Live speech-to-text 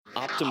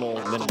optimal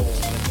minimal.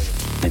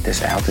 At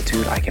this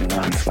altitude, I can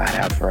run flat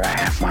out for a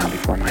half mile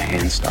before my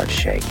hands start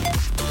shaking.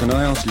 Can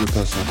I ask you a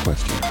personal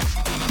question?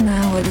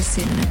 Now would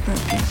seem an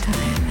appropriate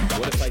time.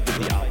 What if I did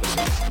the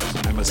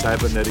opposite? I'm a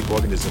cybernetic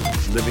organism,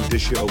 living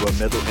tissue over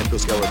metal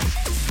endoskeleton.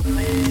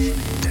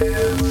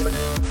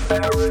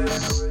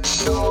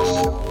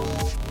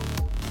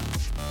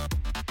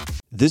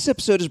 This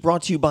episode is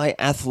brought to you by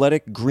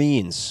Athletic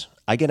Greens.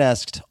 I get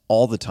asked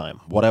all the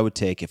time what I would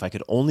take if I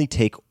could only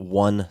take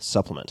one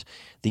supplement.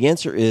 The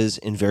answer is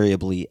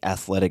invariably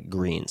Athletic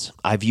Greens.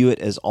 I view it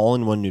as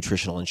all-in-one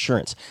nutritional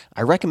insurance.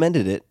 I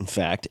recommended it, in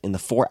fact, in the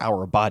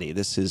 4-Hour Body.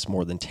 This is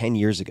more than 10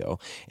 years ago,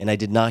 and I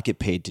did not get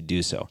paid to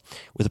do so.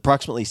 With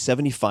approximately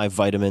 75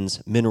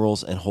 vitamins,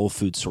 minerals, and whole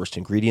food-sourced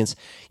ingredients,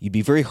 you'd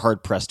be very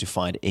hard-pressed to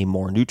find a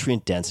more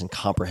nutrient-dense and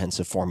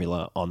comprehensive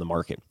formula on the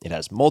market. It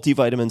has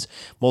multivitamins,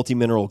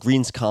 multi-mineral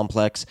greens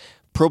complex,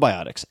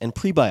 probiotics and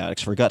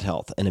prebiotics for gut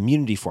health, an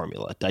immunity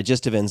formula,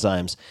 digestive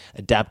enzymes,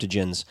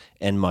 adaptogens,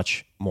 and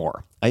much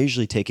more. I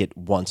usually take it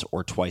once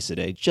or twice a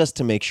day just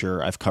to make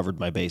sure I've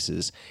covered my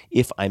bases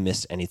if I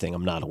missed anything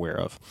I'm not aware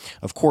of.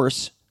 Of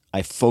course,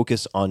 I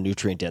focus on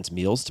nutrient-dense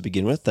meals to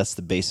begin with. That's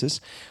the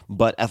basis.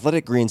 But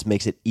Athletic Greens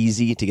makes it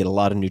easy to get a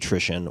lot of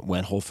nutrition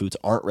when whole foods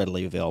aren't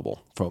readily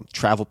available. From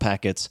travel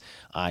packets,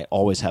 I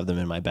always have them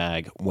in my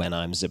bag when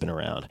I'm zipping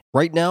around.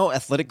 Right now,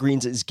 Athletic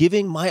Greens is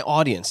giving my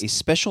audience a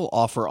special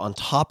offer on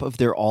top of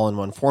their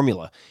all-in-one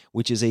formula,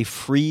 which is a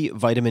free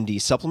vitamin D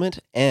supplement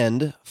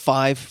and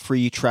 5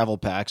 free travel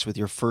packs with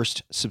your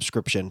first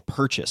subscription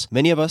purchase.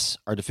 Many of us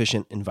are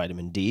deficient in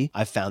vitamin D.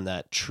 I've found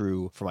that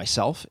true for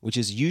myself, which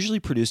is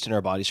usually produced in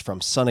our bodies from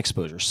sun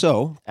exposure.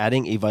 So,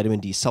 adding a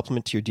vitamin D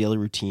supplement to your daily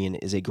routine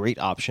is a great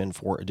option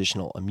for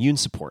additional immune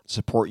support.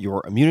 Support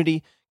your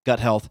immunity, gut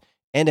health,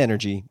 and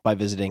energy by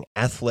visiting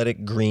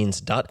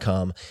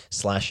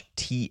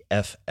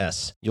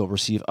athleticgreens.com/TFS. You'll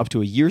receive up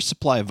to a year's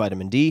supply of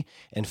vitamin D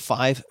and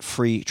 5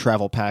 free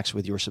travel packs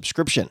with your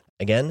subscription.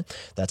 Again,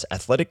 that's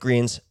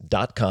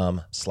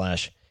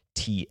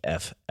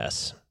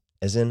athleticgreens.com/TFS,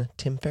 as in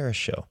Tim Ferriss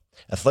Show.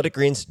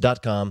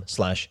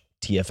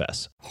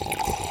 athleticgreens.com/TFS.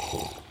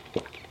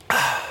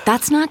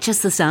 That's not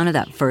just the sound of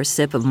that first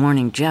sip of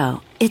Morning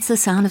Joe. It's the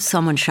sound of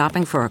someone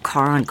shopping for a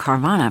car on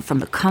Carvana from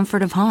the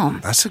comfort of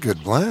home. That's a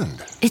good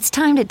blend. It's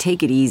time to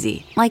take it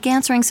easy, like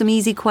answering some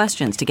easy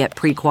questions to get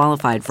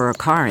pre-qualified for a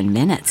car in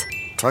minutes.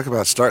 Talk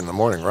about starting the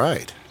morning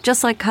right.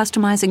 Just like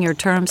customizing your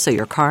terms so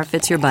your car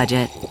fits your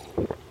budget.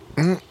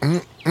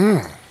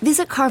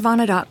 Visit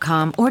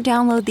Carvana.com or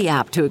download the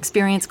app to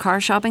experience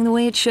car shopping the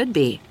way it should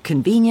be.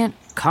 Convenient,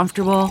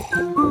 comfortable.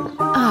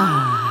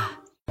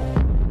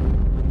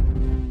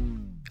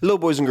 Hello,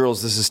 boys and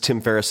girls. This is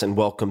Tim Ferriss, and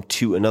welcome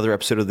to another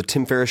episode of The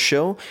Tim Ferriss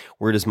Show,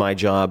 where it is my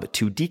job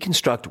to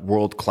deconstruct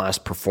world-class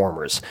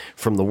performers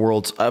from the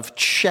worlds of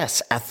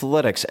chess,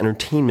 athletics,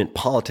 entertainment,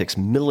 politics,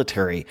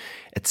 military,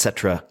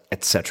 etc.,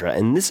 etc.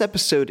 And this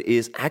episode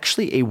is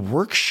actually a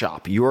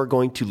workshop. You are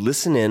going to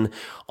listen in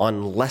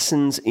on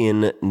lessons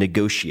in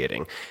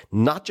negotiating.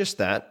 Not just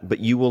that,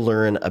 but you will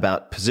learn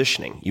about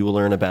positioning. You will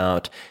learn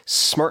about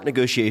smart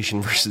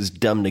negotiation versus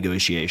dumb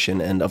negotiation.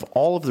 And of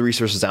all of the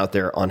resources out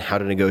there on how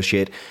to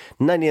negotiate,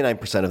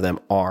 99% of them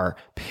are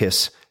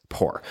piss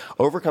poor.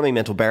 Overcoming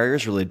mental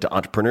barriers related to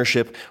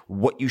entrepreneurship,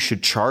 what you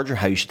should charge or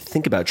how you should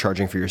think about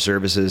charging for your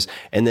services,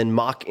 and then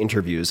mock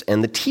interviews.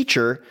 And the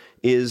teacher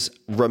is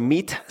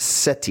Ramit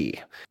Sethi.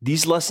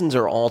 These lessons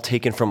are all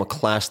taken from a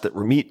class that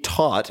Ramit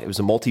taught. It was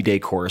a multi-day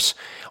course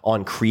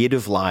on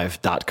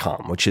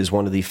creativelive.com, which is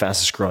one of the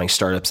fastest growing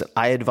startups that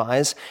I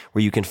advise,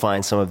 where you can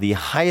find some of the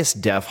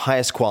highest def,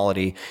 highest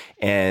quality,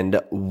 and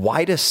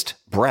widest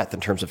breadth in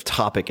terms of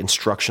topic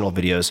instructional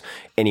videos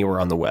anywhere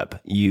on the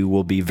web. You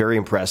will be very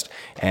impressed,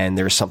 and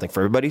there's something for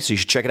everybody, so you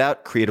should check it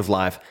out,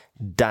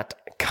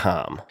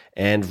 creativelive.com.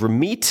 And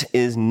Ramit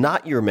is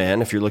not your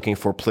man if you're looking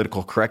for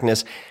political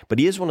correctness, but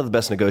he is one of the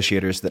best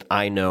negotiators that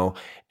I know,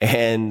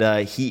 and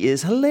he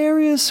is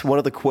hilarious. One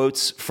of the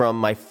quotes from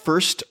my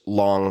first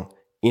long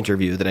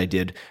interview that I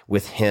did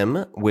with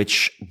him,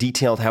 which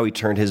detailed how he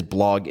turned his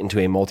blog into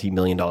a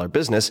multi-million-dollar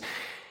business,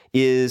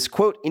 is,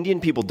 quote,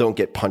 "Indian people don't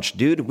get punched,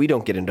 dude. We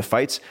don't get into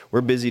fights.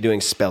 We're busy doing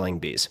spelling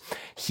bees."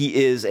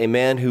 He is a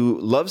man who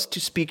loves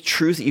to speak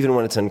truth even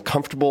when it's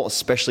uncomfortable,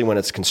 especially when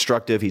it's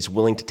constructive. He's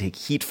willing to take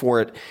heat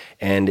for it,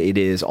 and it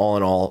is all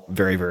in all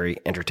very, very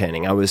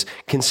entertaining. I was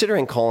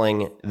considering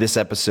calling this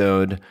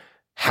episode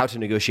How to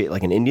Negotiate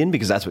Like an Indian,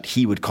 because that's what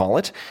he would call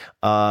it,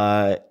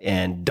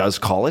 and does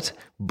call it.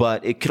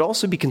 But it could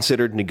also be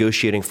considered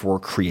negotiating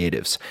for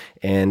creatives.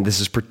 And this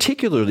is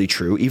particularly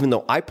true, even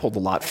though I pulled a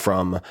lot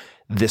from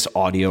this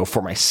audio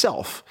for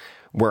myself,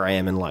 where I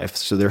am in life.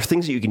 So there are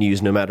things that you can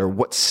use no matter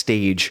what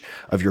stage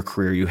of your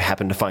career you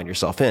happen to find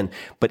yourself in.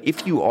 But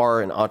if you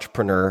are an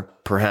entrepreneur,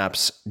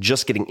 perhaps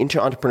just getting into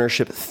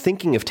entrepreneurship,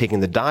 thinking of taking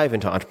the dive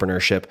into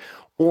entrepreneurship,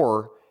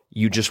 or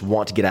you just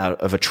want to get out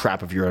of a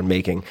trap of your own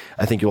making,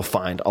 I think you'll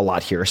find a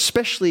lot here,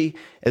 especially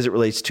as it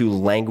relates to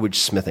language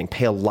smithing.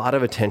 Pay a lot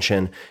of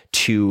attention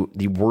to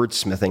the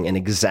wordsmithing and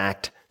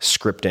exact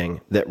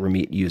scripting that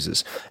Ramit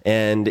uses.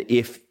 And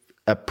if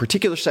a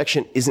particular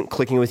section isn't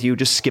clicking with you,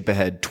 just skip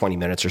ahead 20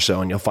 minutes or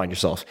so and you'll find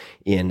yourself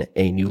in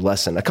a new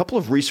lesson. A couple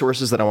of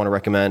resources that I want to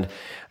recommend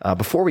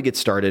before we get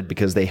started,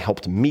 because they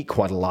helped me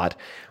quite a lot,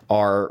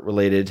 are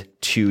related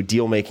to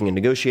deal making and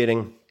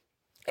negotiating.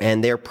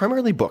 And they're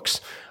primarily books,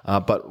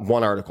 but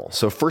one article.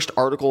 So first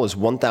article is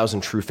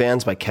 1,000 True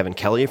Fans by Kevin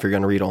Kelly. If you're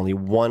going to read only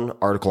one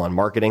article on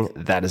marketing,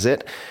 that is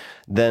it.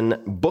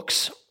 Then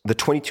books, The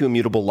 22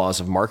 Immutable Laws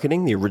of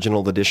Marketing. The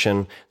original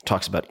edition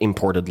talks about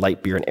imported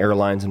light beer and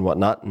airlines and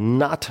whatnot,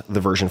 not the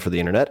version for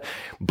the internet.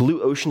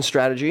 Blue Ocean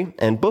Strategy.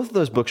 And both of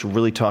those books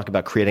really talk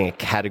about creating a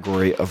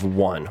category of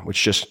one,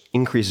 which just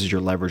increases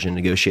your leverage and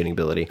negotiating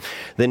ability.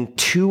 Then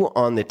 2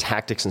 on the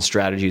tactics and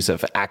strategies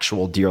of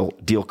actual deal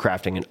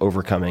crafting and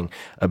overcoming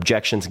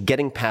objections.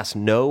 Getting Past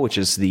No, which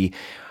is the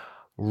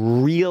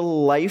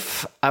real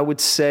life, I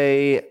would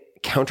say,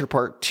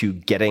 counterpart to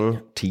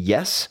Getting to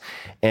Yes,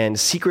 and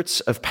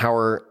Secrets of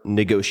Power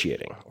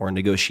Negotiating or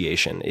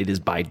Negotiation. It is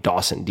by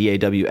Dawson,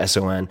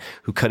 D-A-W-S-O-N,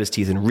 who cut his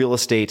teeth in real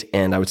estate,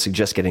 and I would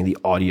suggest getting the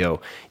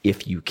audio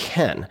if you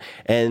can.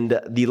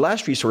 And the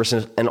last resource,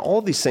 and all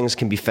of these things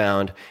can be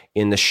found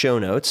in the show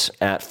notes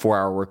at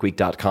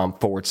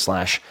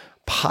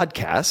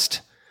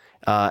 4hourworkweek.com/podcast.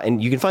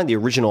 And you can find the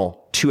original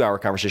 2-hour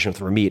conversation with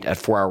Ramit at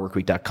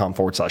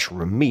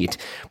 4hourworkweek.com/Ramit.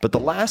 But the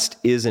last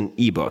is an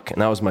ebook. And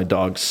that was my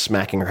dog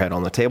smacking her head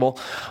on the table.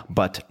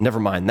 But never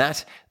mind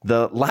that.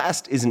 The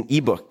last is an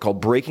ebook called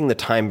Breaking the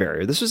Time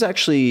Barrier. This was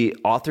actually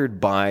authored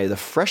by the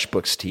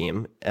FreshBooks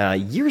team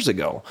years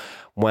ago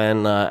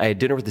when I had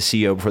dinner with the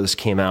CEO before this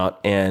came out.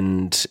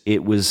 And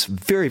it was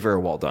very, very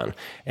well done.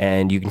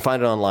 And you can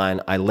find it online.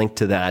 I linked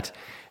to that.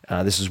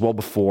 This is well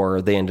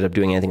before they ended up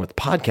doing anything with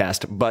the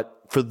podcast. But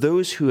for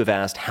those who have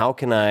asked, how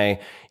can I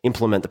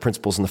implement the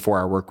principles in the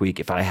 4-hour work week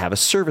if I have a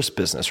service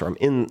business or I'm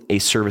in a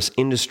service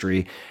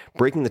industry,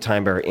 Breaking the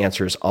Time Barrier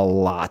answers a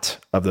lot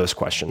of those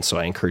questions. So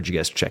I encourage you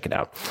guys to check it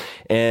out.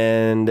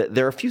 And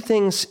there are a few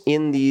things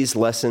in these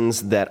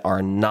lessons that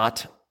are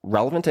not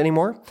relevant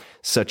anymore,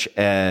 such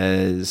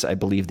as, I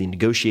believe, the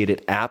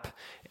Negotiated app.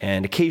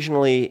 And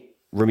occasionally,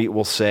 Ramit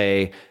will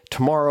say,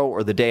 tomorrow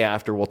or the day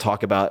after, we'll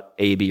talk about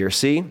A, B, or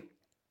C.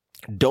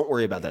 Don't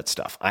worry about that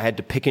stuff. I had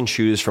to pick and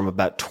choose from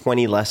about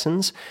 20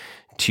 lessons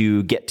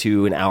to get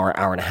to an hour,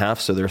 hour and a half.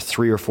 So there are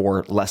 3 or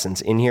 4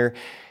 lessons in here.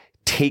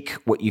 Take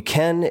what you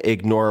can,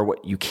 ignore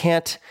what you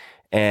can't.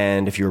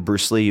 And if you were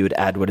Bruce Lee, you would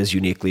add what is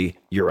uniquely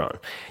your own.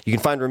 You can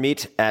find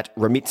Ramit at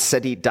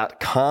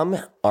ramitsethi.com,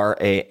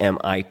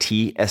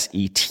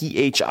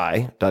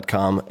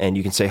 RAMITSETHI.com. And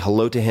you can say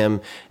hello to him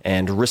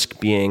and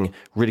risk being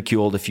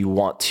ridiculed if you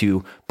want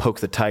to poke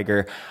the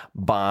tiger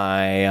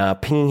by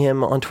pinging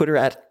him on Twitter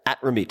at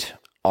Ramit,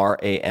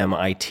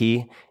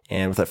 RAMIT.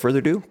 And without further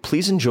ado,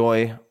 please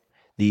enjoy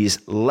these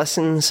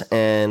lessons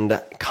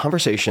and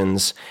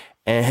conversations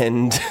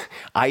and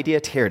idea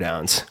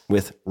teardowns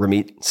with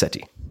Ramit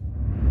Sethi.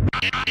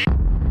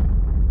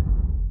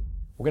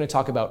 We're going to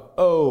talk about,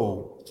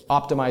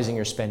 optimizing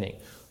your spending.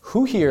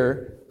 Who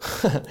here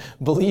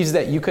believes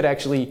that you could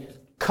actually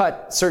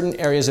cut certain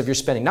areas of your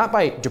spending, not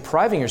by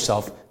depriving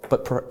yourself,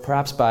 but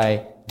perhaps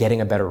by getting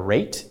a better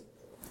rate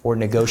or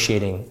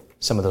negotiating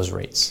some of those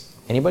rates?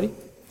 Anybody?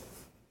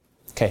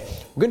 Okay,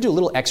 we're going to do a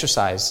little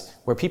exercise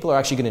where people are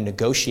actually going to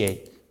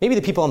negotiate. Maybe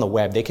the people on the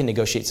web, they can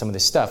negotiate some of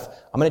this stuff.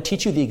 I'm going to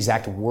teach you the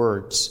exact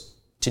words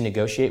to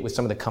negotiate with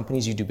some of the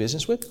companies you do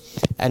business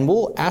with. And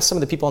we'll ask some of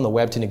the people on the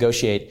web to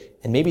negotiate,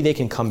 and maybe they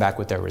can come back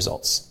with their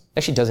results. It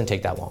actually doesn't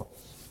take that long.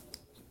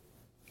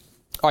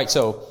 All right,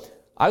 so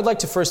I would like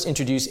to first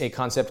introduce a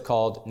concept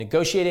called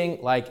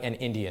negotiating like an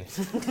Indian.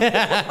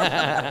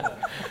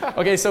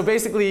 Okay, so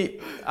basically,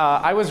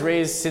 I was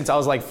raised since I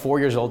was like 4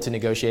 years old to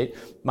negotiate.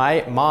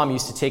 My mom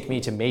used to take me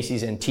to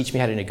Macy's and teach me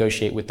how to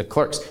negotiate with the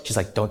clerks. She's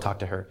like, don't talk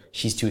to her.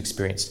 She's too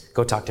experienced.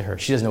 Go talk to her.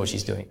 She doesn't know what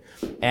she's doing.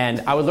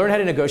 And I would learn how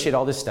to negotiate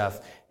all this stuff.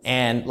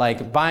 And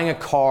like buying a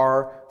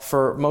car,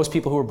 for most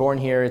people who were born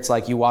here, it's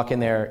like you walk in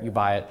there, you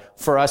buy it.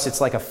 For us, it's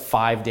like a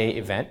 5-day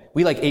event.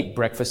 We like ate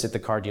breakfast at the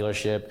car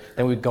dealership,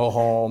 then we'd go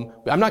home.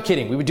 I'm not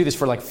kidding. We would do this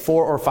for like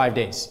 4 or 5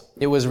 days.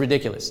 It was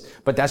ridiculous.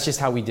 But that's just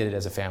how we did it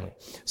as a family.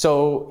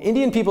 So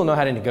Indian people know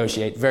how to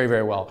negotiate very,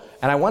 very well.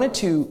 And I wanted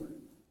to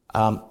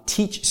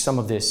teach some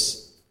of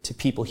this to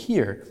people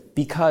here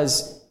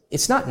because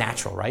it's not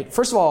natural, right?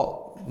 First of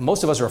all,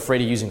 most of us are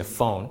afraid of using the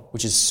phone,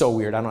 which is so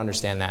weird. I don't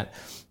understand that.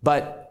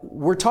 But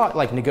we're taught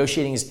like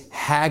negotiating is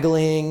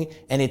haggling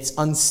and it's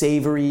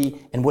unsavory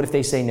and what if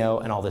they say no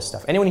and all this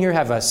stuff. Anyone here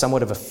have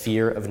somewhat of a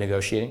fear of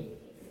negotiating?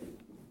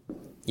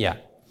 Yeah.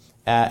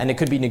 And it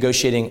could be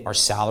negotiating our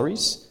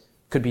salaries,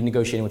 could be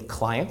negotiating with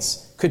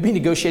clients, could be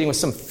negotiating with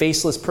some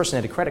faceless person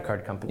at a credit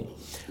card company.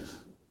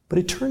 But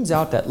it turns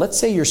out that, let's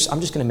say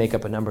I'm just going to make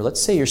up a number.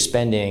 Let's say you're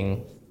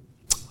spending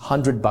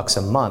 $100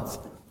 a month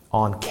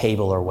on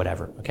cable or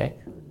whatever, okay?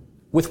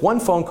 With one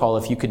phone call,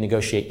 if you could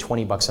negotiate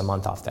 $20 a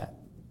month off that,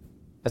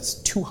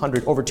 that's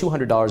over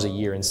 $200 a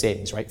year in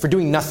savings, right? For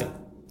doing nothing,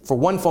 for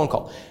one phone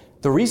call.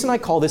 The reason I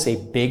call this a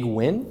big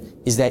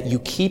win is that you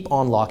keep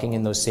on locking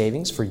in those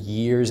savings for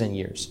years and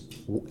years.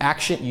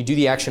 You do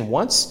the action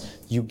once,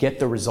 you get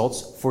the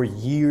results for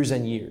years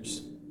and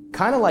years.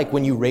 Kind of like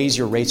when you raise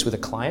your rates with a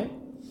client.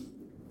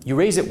 You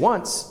raise it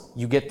once,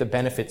 you get the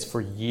benefits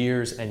for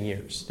years and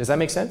years. Does that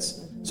make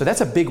sense? So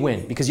that's a big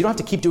win because you don't have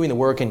to keep doing the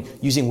work and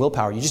using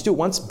willpower. You just do it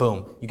once,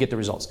 boom, you get the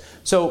results.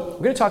 So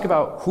we're going to talk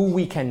about who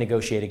we can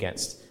negotiate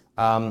against.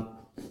 And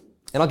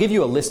I'll give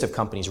you a list of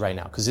companies right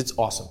now because it's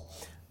awesome.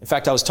 In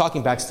fact, I was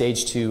talking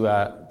backstage to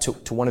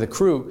one of the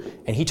crew,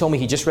 and he told me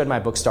he just read my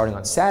book starting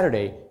on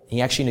Saturday, and he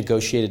actually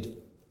negotiated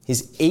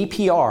his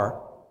APR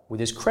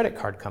with his credit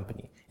card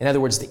company. In other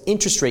words, the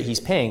interest rate he's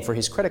paying for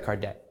his credit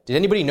card debt. Did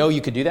anybody know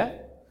you could do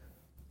that?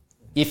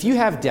 If you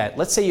have debt,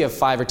 let's say you have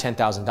 $5,000 or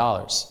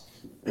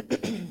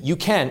 $10,000, you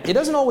can, it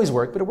doesn't always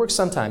work, but it works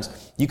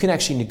sometimes, you can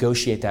actually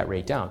negotiate that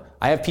rate down.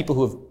 I have people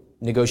who have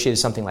negotiated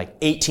something like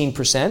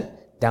 18%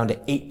 down to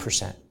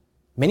 8%.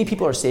 Many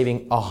people are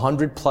saving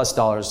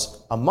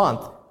 $100+ a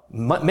month,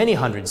 many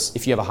hundreds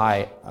if you have a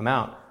high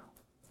amount,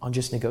 on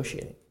just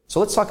negotiating.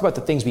 So let's talk about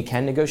the things we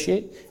can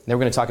negotiate, and then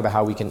we're going to talk about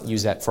how we can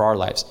use that for our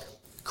lives.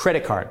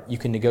 Credit card, you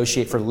can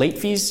negotiate for late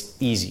fees,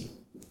 easy.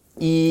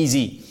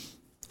 Easy.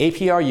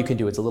 APR, you can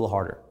do, it's a little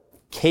harder.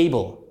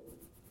 Cable.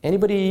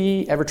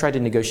 Anybody ever tried to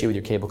negotiate with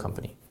your cable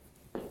company?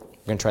 We're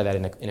going to try that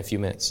in a few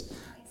minutes.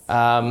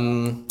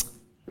 Gyms,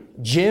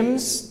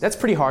 that's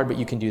pretty hard, but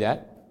you can do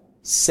that.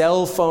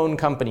 Cell phone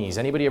companies.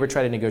 Anybody ever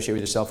try to negotiate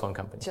with your cell phone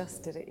company?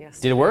 Just did it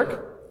yesterday. Did it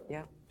work?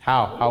 Yeah.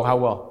 How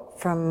well?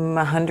 From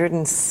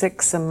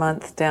 $106 a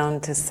month down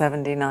to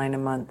 $79 a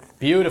month.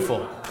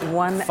 Beautiful.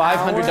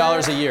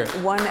 $500 a year.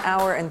 1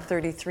 hour and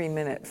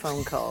 33-minute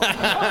phone call.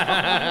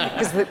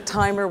 Because the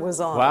timer was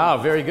on. Wow,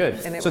 very good.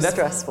 And it was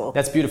stressful.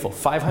 That's beautiful.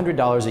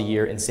 $500 a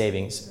year in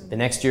savings. The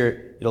next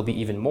year, it'll be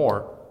even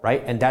more,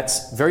 right? And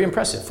that's very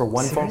impressive for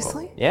one phone call.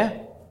 Seriously?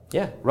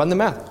 Yeah. Run the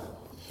math.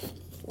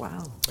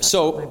 Wow.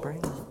 So my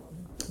brain.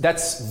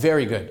 that's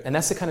very good. And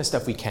that's the kind of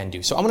stuff we can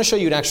do. So I'm going to show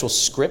you an actual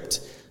script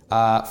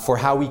for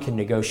how we can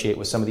negotiate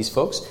with some of these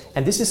folks.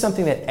 And this is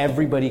something that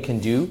everybody can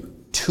do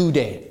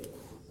today.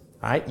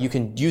 All right? You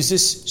can use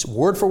this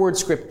word-for-word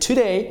script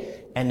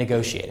today and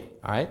negotiate it.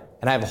 All right?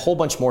 And I have a whole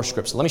bunch more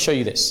scripts. So let me show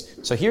you this.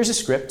 So here's a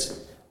script.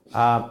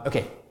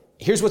 Okay,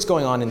 here's what's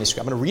going on in this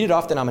script. I'm going to read it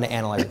off, then I'm going to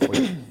analyze it for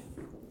you.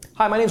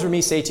 Hi, my name is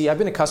Ramesh Sethi. I've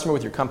been a customer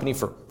with your company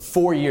for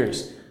 4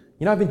 years.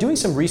 You know, I've been doing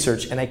some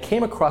research, and I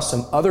came across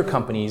some other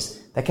companies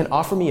that can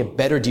offer me a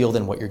better deal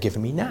than what you're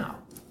giving me now.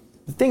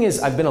 The thing is,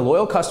 I've been a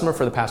loyal customer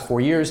for the past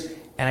 4 years,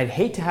 and I'd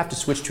hate to have to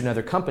switch to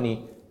another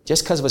company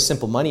just because of a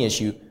simple money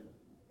issue.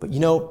 But you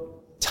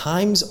know,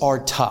 times are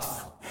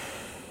tough.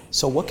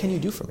 So what can you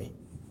do for me?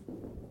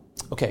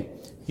 Okay,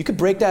 you could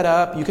break that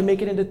up. You can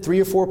make it into 3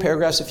 or 4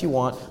 paragraphs if you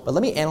want, but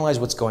let me analyze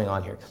what's going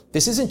on here.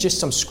 This isn't just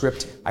some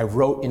script I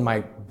wrote in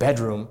my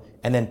bedroom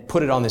and then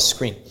put it on this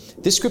screen.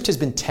 This script has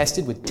been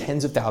tested with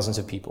tens of thousands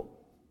of people.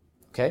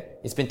 Okay?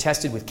 It's been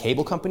tested with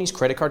cable companies,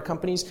 credit card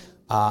companies,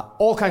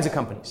 all kinds of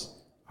companies.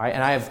 All right?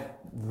 And I have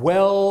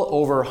well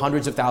over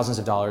hundreds of thousands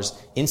of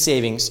dollars in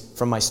savings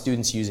from my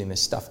students using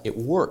this stuff. It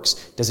works.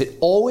 Does it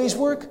always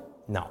work?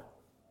 No.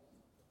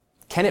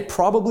 Can it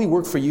probably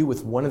work for you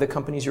with one of the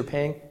companies you're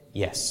paying?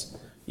 Yes.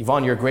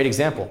 Yvonne, you're a great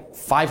example.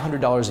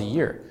 $500 a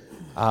year.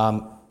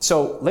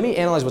 So let me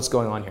analyze what's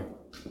going on here.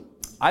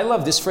 I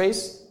love this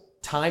phrase,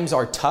 times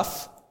are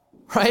tough,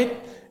 right?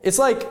 It's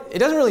like, it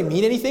doesn't really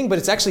mean anything, but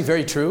it's actually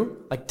very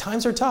true. Like,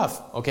 times are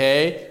tough,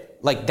 okay?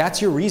 Like,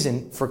 that's your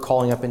reason for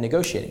calling up and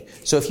negotiating.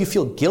 So if you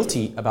feel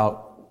guilty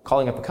about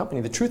calling up a company,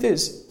 the truth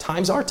is,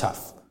 times are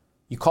tough.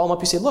 You call them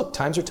up, you say, look,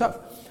 times are tough.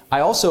 I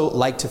also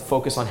like to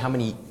focus on how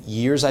many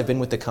years I've been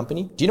with the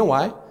company. Do you know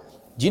why?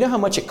 Do you know how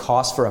much it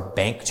costs for a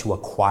bank to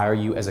acquire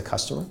you as a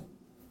customer?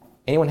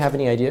 Anyone have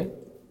any idea?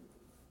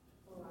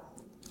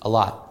 A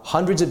lot.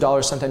 Hundreds of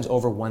dollars, sometimes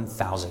over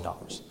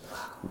 $1,000.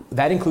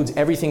 That includes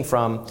everything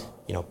from,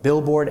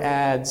 billboard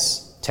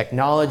ads,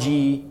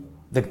 technology,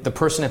 the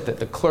person at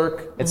the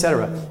clerk,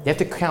 etc. You have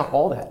to count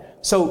all that.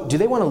 So do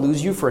they want to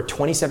lose you for a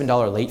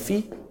 $27 late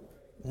fee?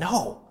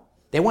 No.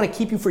 They want to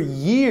keep you for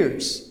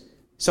years.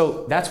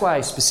 So that's why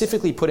I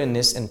specifically put in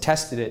this and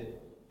tested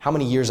it, how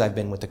many years I've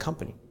been with the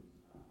company.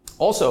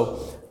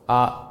 Also,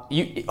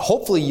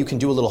 hopefully you can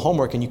do a little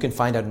homework and you can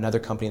find out another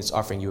company that's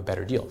offering you a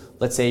better deal.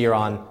 Let's say you're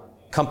on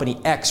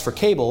company X for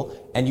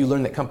cable and you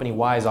learn that company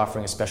Y is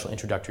offering a special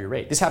introductory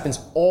rate. This happens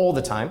all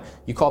the time.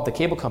 You call up the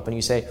cable company,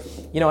 you say,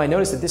 I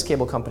noticed that this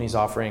cable company is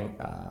offering,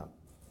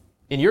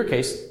 in your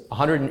case,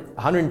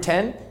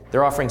 110,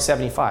 they're offering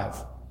 75.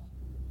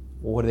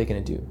 Well, what are they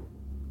going to do?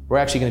 We're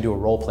actually going to do a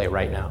role play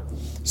right now.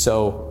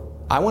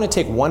 So I want to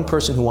take one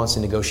person who wants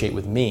to negotiate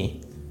with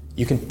me.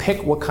 You can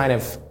pick what kind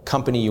of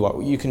company you are.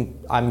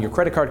 I'm your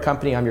credit card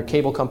company, I'm your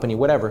cable company,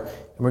 whatever,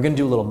 and we're going to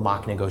do a little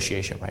mock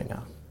negotiation right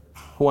now.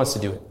 Who wants to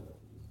do it?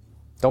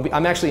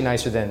 I'm actually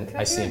nicer than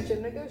I seem.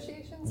 Gym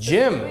negotiations?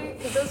 Gym.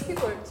 Because those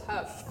people are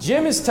tough.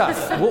 Gym is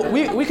tough. Well,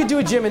 we could do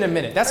a gym in a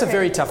minute. That's a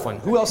very tough one.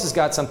 Who else has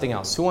got something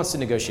else? Who wants to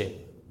negotiate?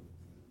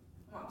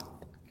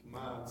 Come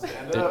on,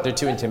 stand up. They're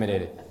too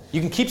intimidated. You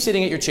can keep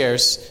sitting at your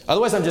chairs.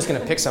 Otherwise, I'm just going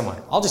to pick someone.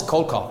 I'll just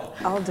cold call.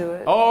 I'll do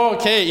it.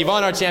 Okay,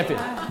 Yvonne, our champion.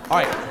 All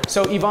right,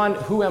 so Yvonne,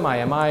 who am I?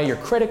 Am I your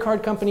credit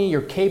card company,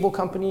 your cable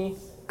company?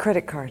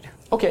 Credit card.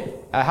 Okay,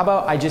 how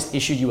about I just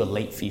issued you a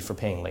late fee for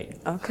paying late?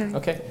 Okay.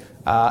 Okay,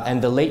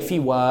 and the late fee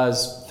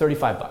was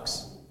 $35.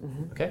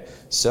 Mm-hmm. Okay,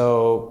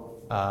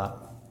 so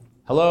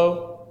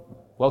hello,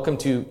 welcome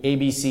to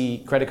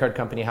ABC Credit Card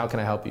Company. How can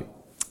I help you?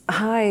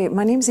 Hi,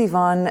 my name's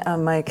Yvonne.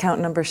 My account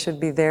number should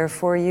be there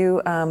for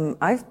you.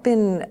 I've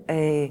been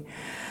a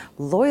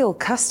loyal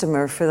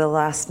customer for the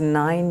last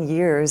 9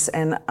 years,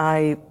 and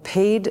I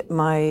paid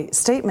my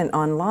statement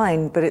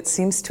online, but it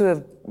seems to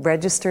have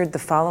registered the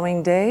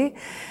following day,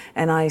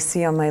 and I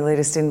see on my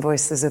latest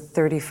invoice there's a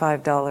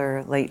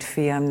 $35 late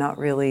fee. I'm not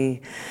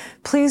really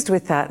pleased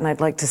with that, and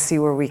I'd like to see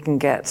where we can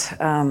get.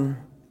 I'm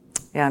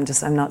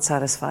not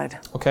satisfied.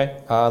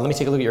 Okay, let me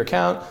take a look at your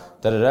account.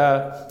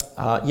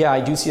 Yeah,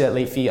 I do see that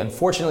late fee.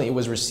 Unfortunately, it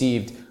was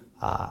received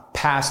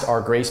past our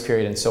grace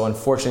period, and so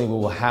unfortunately, we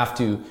will have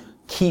to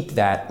keep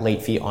that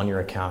late fee on your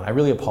account. I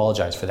really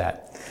apologize for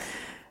that.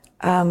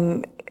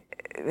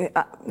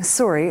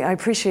 Sorry, I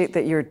appreciate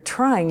that you're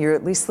trying, you're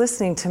at least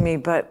listening to me,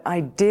 but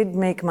I did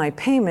make my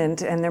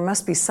payment, and there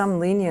must be some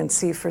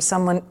leniency for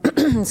someone,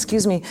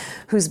 excuse me,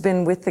 who's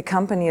been with the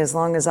company as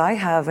long as I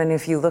have, and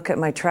if you look at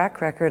my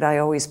track record, I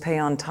always pay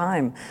on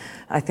time.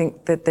 I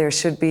think that there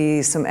should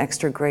be some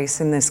extra grace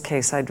in this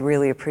case. I'd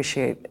really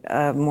appreciate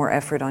more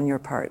effort on your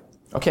part.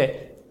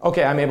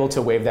 Okay, I'm able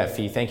to waive that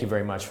fee. Thank you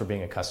very much for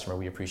being a customer.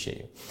 We appreciate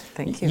you.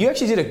 Thank you. You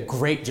actually did a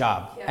great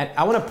job. Yeah. And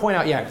I want to point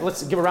out,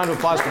 let's give a round of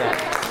applause for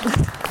that.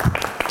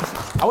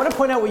 I want to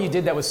point out what you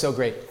did that was so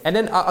great. And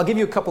then I'll give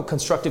you a couple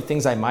constructive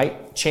things I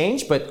might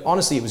change, but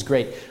honestly, it was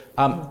great.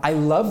 I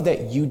love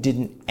that you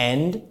didn't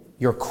end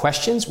your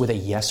questions with a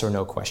yes or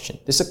no question.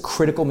 This is a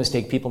critical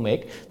mistake people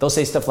make. They'll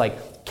say stuff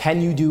like,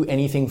 can you do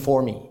anything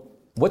for me?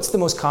 What's the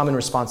most common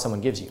response someone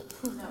gives you?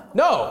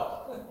 No.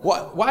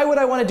 Why would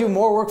I want to do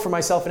more work for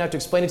myself and have to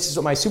explain it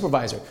to my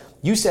supervisor?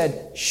 You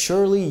said,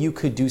 surely you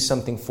could do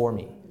something for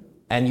me.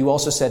 And you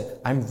also said,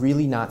 I'm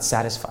really not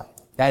satisfied.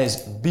 That is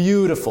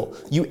beautiful.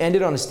 You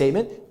ended on a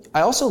statement.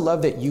 I also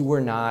love that you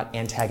were not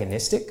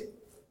antagonistic.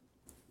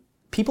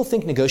 People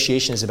think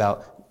negotiation is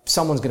about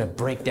someone's going to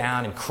break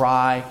down and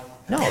cry.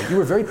 No, you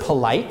were very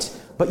polite,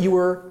 but you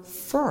were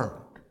firm,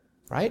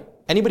 right?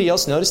 Anybody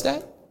else notice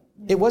that?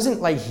 It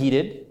wasn't like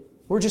heated.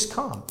 We're just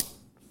calm.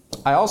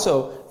 I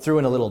also threw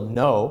in a little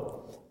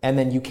no, and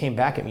then you came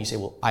back at me. You say,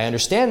 well, I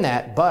understand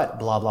that, but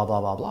blah, blah,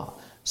 blah, blah, blah.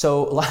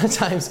 So a lot of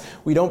times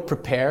we don't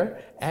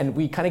prepare, and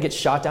we kind of get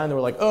shot down, and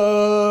we're like,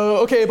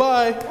 okay,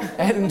 bye.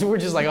 And we're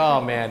just like,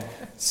 oh, man.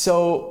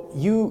 So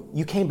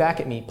you came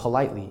back at me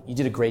politely. You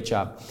did a great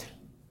job.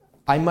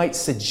 I might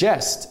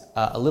suggest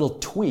a little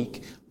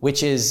tweak,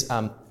 which is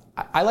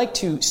I like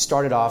to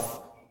start it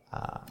off,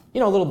 a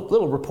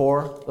little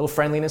rapport, a little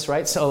friendliness,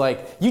 right? So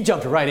like you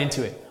jumped right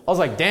into it. I was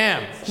like,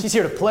 damn, she's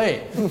here to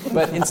play.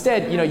 But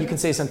instead, you can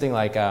say something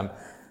like,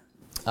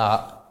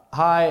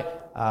 hi,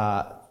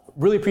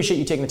 really appreciate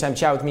you taking the time to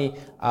chat with me.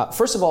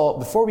 First of all,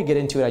 before we get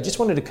into it, I just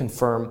wanted to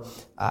confirm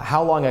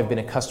how long I've been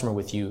a customer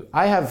with you.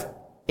 I have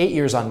 8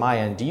 years on my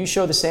end. Do you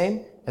show the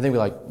same? And then we're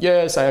like,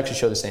 yes, I actually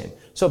show the same.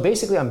 So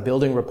basically, I'm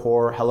building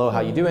rapport. Hello,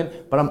 how you doing?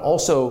 But I'm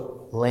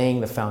also laying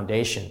the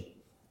foundation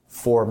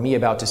for me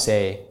about to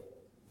say,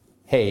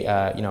 hey,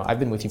 I've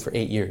been with you for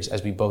 8 years,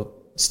 as we both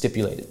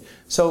stipulated.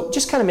 So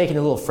just kind of making it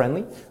a little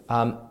friendly.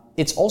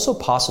 It's also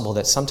possible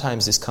that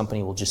sometimes this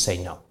company will just say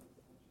no.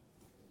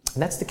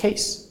 And that's the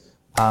case.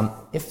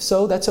 If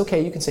so, that's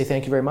okay. You can say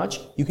thank you very much.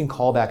 You can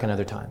call back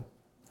another time.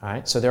 All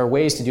right. So there are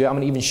ways to do it. I'm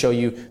going to even show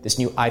you this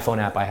new iPhone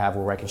app I have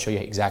where I can show you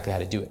exactly how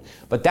to do it.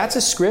 But that's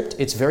a script.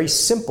 It's very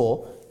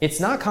simple. It's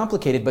not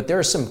complicated, but there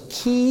are some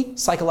key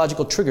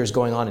psychological triggers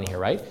going on in here,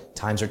 right?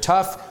 Times are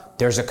tough.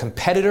 There's a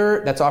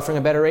competitor that's offering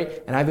a better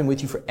rate, and I've been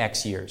with you for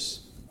X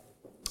years.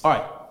 All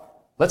right.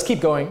 Let's keep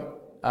going.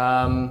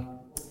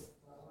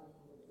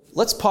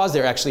 Let's pause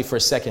there actually for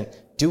a second.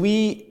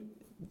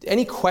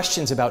 Any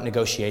questions about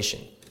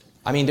negotiation?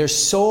 I mean, there's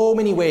so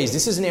many ways.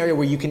 This is an area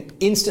where you can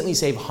instantly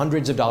save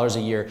hundreds of dollars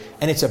a year,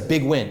 and it's a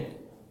big win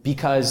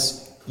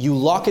because you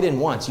lock it in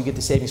once, you get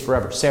the savings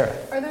forever. Sarah.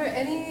 Are there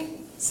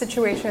any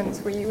situations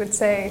where you would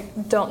say,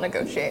 don't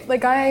negotiate?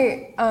 Like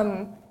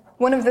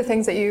one of the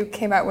things that you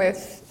came out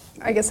with,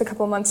 I guess a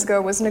couple months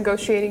ago, was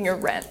negotiating your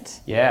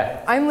rent.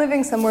 Yeah. I'm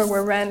living somewhere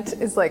where rent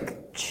is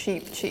like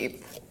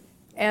cheap.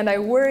 And I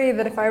worry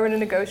that if I were to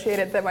negotiate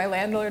it, that my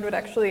landlord would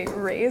actually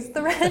raise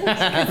the rent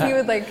because he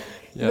would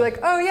be like,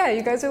 oh yeah,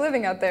 you guys are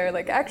living out there.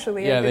 Like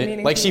actually, I've been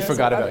meaning to she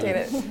forgot about you.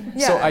 It.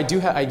 Yeah. So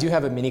I do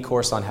have a mini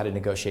course on how to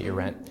negotiate your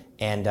rent,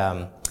 and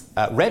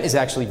rent is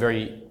actually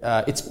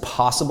it's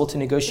possible to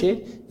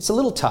negotiate. It's a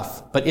little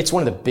tough, but it's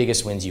one of the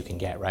biggest wins you can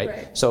get,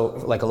 right? So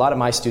like a lot of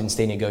my students,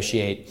 they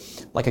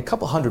negotiate like a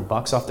couple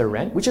 $100 off their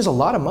rent, which is a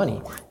lot of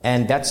money,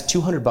 and that's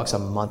 $200 a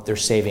month they're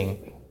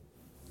saving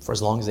for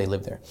as long as they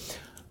live there.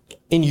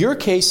 In your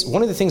case,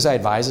 one of the things I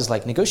advise is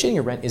like negotiating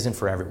your rent isn't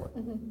for everyone.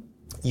 Mm-hmm.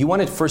 You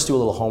want to first do a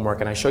little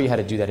homework, and I show you how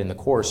to do that in the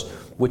course,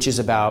 which is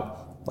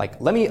about like,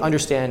 let me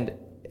understand,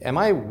 am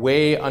I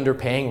way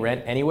underpaying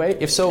rent anyway?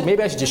 If so,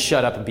 maybe I should just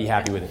shut up and be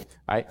happy with it,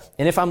 right?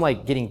 And if I'm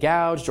like getting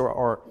gouged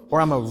or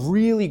I'm a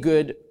really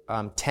good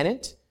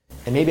tenant,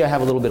 and maybe I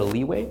have a little bit of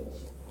leeway,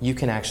 you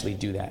can actually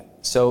do that.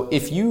 So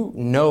if you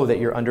know that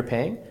you're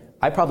underpaying,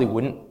 I probably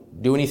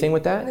wouldn't do anything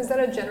with that. And is that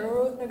a general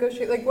rule of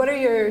negotiate? Like, what are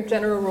your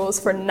general rules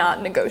for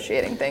not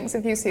negotiating things?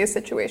 If you see a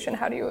situation,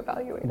 how do you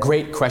evaluate it?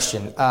 Great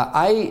question.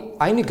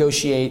 I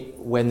negotiate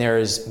when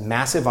there's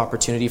massive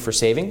opportunity for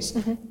savings,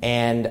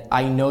 and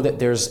I know that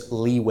there's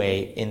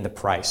leeway in the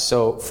price.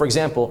 So, for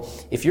example,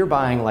 if you're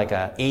buying like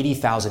a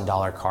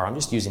 $80,000 car, I'm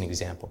just using an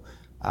example,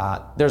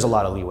 there's a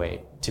lot of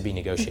leeway to be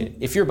negotiated.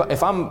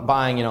 If I'm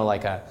buying,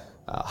 like a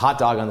hot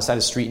dog on the side of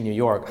the street in New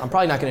York, I'm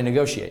probably not going to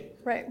negotiate.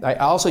 Right. I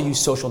also use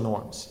social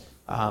norms.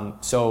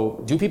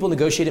 So do people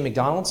negotiate at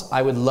McDonald's?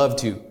 I would love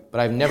to, but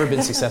I've never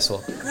been successful.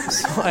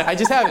 So I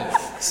just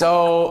haven't.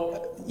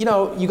 So, you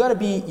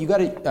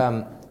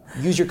gotta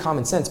use your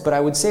common sense, but I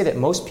would say that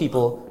most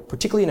people,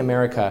 particularly in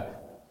America,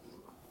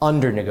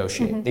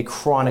 under-negotiate. They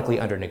chronically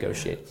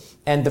under-negotiate.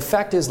 And the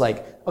fact is,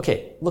 like,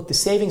 okay, look, the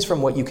savings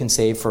from what you can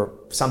save for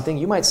something,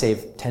 you might save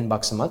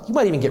 $10 a month, you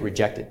might even get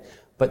rejected.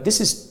 But this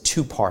is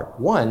two-part.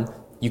 One,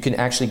 you can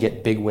actually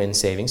get big win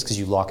savings because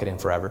you lock it in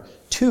forever.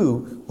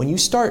 Two, when you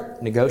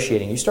start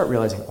negotiating, you start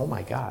realizing, oh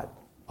my God,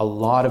 a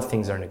lot of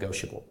things are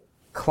negotiable.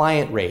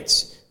 Client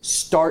rates,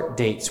 start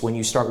dates when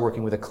you start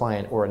working with a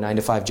client or a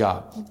 9-to-5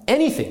 job,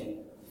 anything,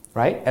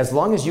 right? As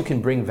long as you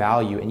can bring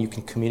value and you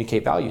can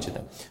communicate value to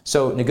them.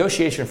 So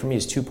negotiation for me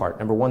is two-part.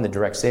 Number one, the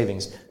direct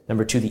savings.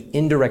 Number two, the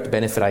indirect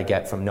benefit I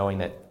get from knowing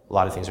that a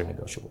lot of things are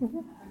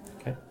negotiable.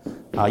 Okay.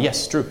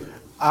 Yes, Drew.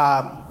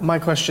 My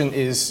question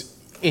is,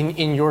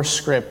 in your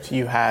script,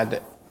 you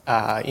had,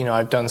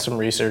 I've done some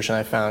research and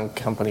I found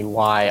company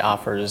Y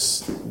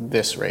offers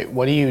this rate.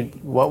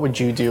 What would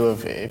you do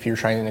if you're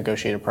trying to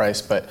negotiate a price,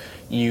 but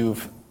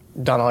you've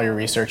done all your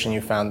research and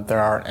you found there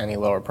aren't any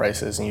lower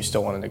prices and you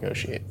still want to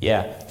negotiate?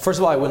 Yeah. First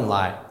of all, I wouldn't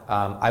lie.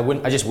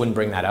 I just wouldn't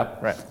bring that up.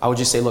 Right. I would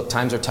just say, look,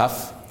 times are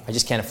tough. I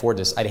just can't afford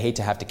this. I'd hate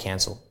to have to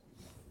cancel.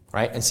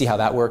 Right? And see how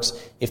that works.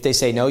 If they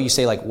say no, you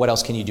say, like, what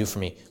else can you do for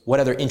me? What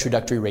other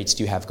introductory rates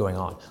do you have going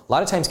on? A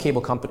lot of times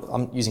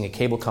I'm using a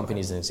cable company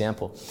as an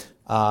example.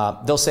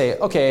 They'll say,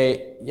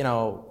 okay,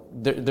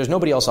 there's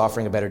nobody else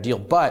offering a better deal,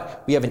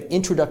 but we have an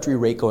introductory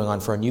rate going on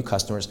for our new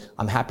customers.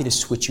 I'm happy to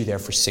switch you there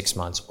for 6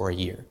 months or a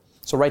year.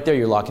 So right there,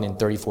 you're locking in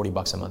 $30,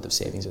 $40 a month of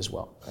savings as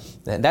well.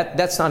 And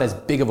that's not as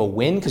big of a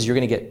win because you're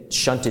going to get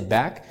shunted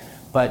back,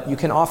 but you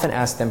can often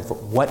ask them for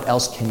what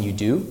else can you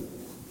do?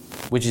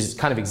 Which is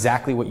kind of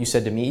exactly what you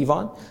said to me,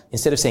 Yvonne.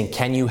 Instead of saying,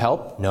 can you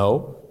help?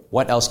 No.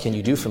 What else can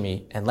you do for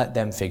me? And let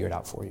them figure it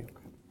out for you.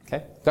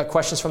 Okay? Got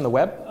questions from the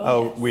web?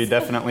 Oh, we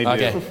definitely do.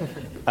 Okay.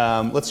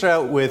 Let's start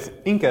out with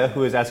Inca,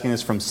 who is asking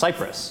this from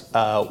Cyprus.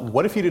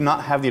 What if you do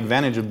not have the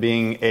advantage of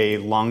being a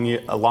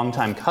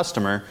long-time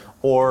customer,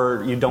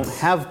 or you don't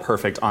have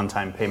perfect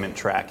on-time payment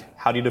track?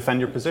 How do you defend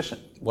your position?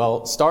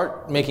 Well,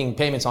 start making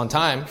payments on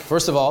time.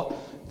 First of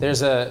all,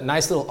 there's a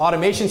nice little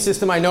automation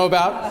system I know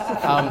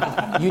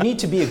about. You need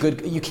to be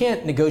you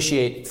can't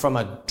negotiate from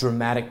a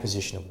dramatic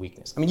position of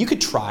weakness. I mean, you could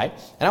try,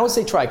 and I would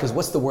say try, because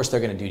what's the worst they're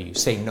going to do to you?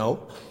 Say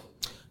no.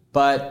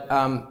 But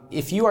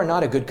if you are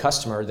not a good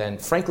customer, then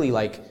frankly,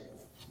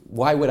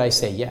 why would I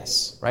say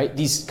yes, right?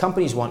 These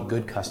companies want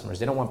good customers.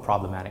 They don't want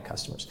problematic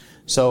customers.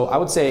 So I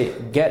would say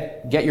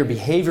get your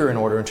behavior in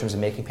order in terms of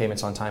making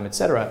payments on time, et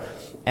cetera,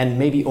 and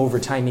maybe over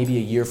time, maybe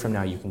a year from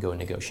now, you can go and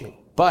negotiate.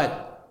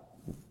 But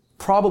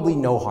probably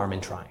no harm in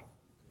trying.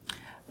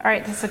 All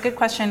right, this is a good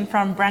question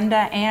from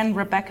Brenda and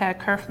Rebecca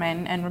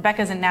Kerfman, and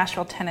Rebecca's in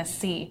Nashville,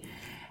 Tennessee.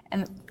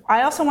 And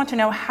I also want to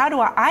know, how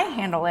do I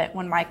handle it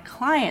when my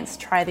clients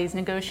try these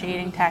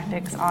negotiating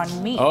tactics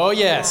on me? Oh,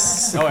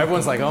 yes. Oh,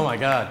 everyone's like, oh my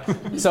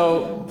God.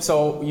 So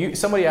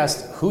somebody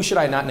asked, who should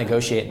I not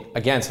negotiate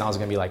against? And I was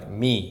going to be like,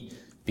 me,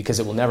 because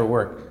it will never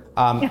work.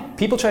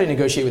 People try to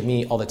negotiate with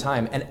me all the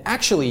time, and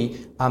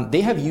actually,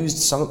 they have used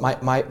some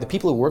of the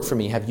people who work for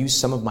me have used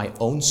some of my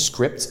own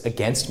scripts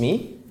against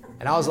me,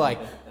 and I was like,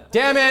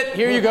 damn it,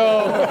 here you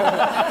go.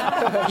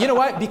 You know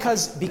what?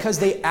 Because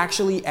they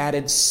actually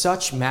added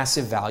such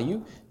massive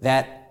value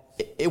that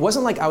it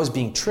wasn't like I was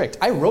being tricked.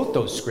 I wrote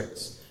those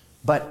scripts,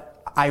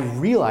 but I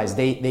realized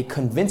they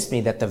convinced me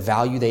that the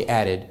value they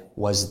added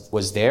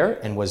was there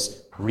and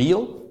was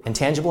real and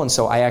tangible, and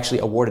so I actually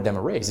awarded them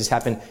a raise. This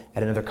happened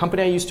at another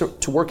company I used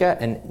to work at,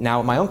 and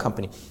now at my own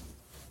company.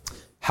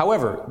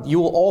 However, you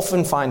will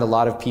often find a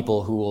lot of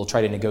people who will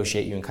try to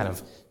negotiate you and kind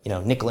of,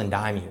 nickel and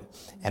dime you.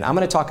 And I'm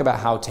going to talk about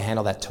how to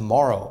handle that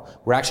tomorrow.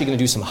 We're actually going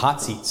to do some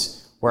hot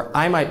seats where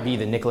I might be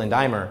the nickel and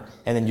dimer,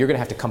 and then you're going to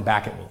have to come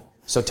back at me.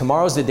 So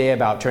tomorrow's the day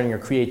about turning your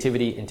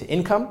creativity into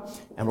income,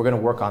 and we're going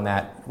to work on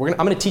that. I'm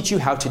going to teach you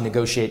how to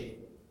negotiate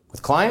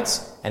with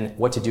clients and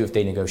what to do if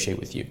they negotiate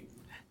with you.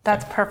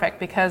 That's perfect,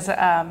 because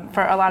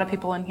for a lot of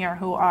people in here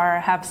who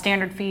have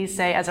standard fees,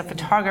 say as a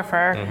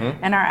photographer,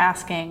 and are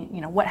asking,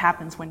 what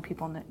happens when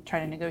people try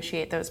to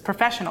negotiate those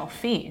professional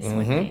fees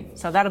with me.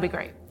 So that'll be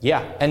great.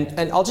 Yeah,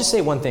 and I'll just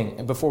say one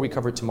thing before we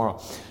cover it tomorrow.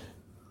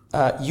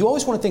 You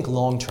always want to think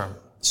long term.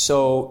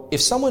 So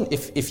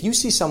if you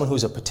see someone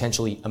who's a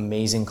potentially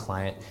amazing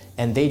client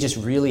and they just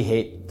really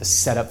hate the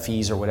setup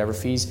fees or whatever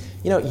fees,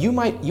 you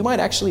might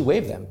actually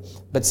waive them,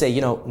 but say,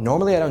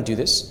 normally I don't do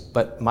this,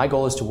 but my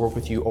goal is to work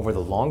with you over the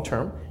long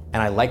term,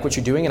 and I like what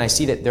you're doing, and I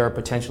see that there are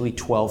potentially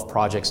 12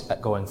 projects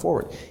going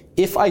forward.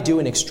 If I do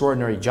an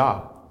extraordinary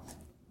job,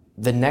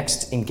 the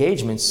next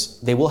engagements,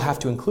 they will have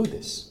to include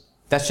this.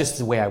 That's just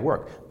the way I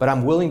work. But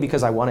I'm willing,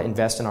 because I want to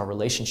invest in our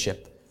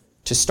relationship,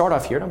 to start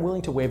off here, and I'm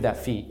willing to waive that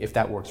fee if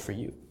that works for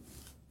you.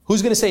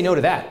 Who's going to say no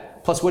to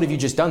that? Plus, what have you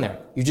just done there?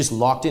 You just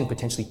locked in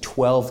potentially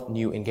 12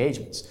 new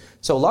engagements.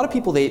 So a lot of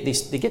people, they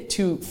get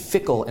too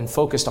fickle and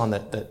focused on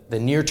the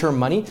near-term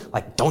money,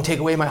 like don't take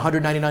away my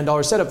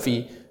 $199 setup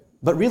fee,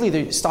 but really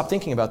they stop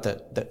thinking about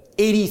the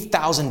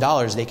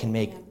 $80,000 they can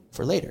make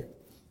for later.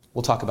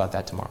 We'll talk about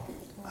that tomorrow.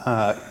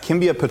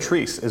 Kimbia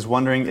Patrice is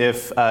wondering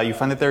if you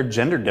find that there are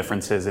gender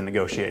differences in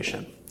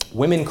negotiation.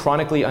 Women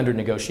chronically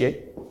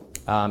under-negotiate.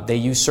 They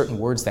use certain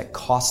words that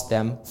cost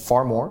them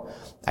far more.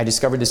 I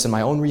discovered this in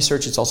my own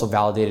research. It's also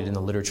validated in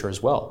the literature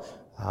as well.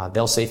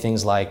 They'll say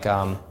things like,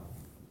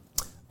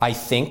 I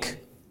think,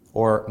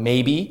 or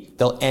maybe.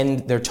 They'll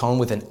end their tone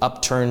with an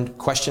upturned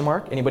question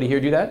mark. Anybody here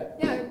do that?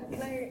 Yeah,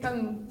 can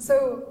I,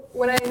 so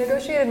when I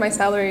negotiated my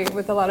salary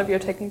with a lot of your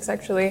techniques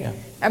actually,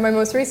 at my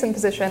most recent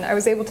position, I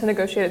was able to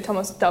negotiate it to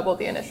almost double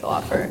the initial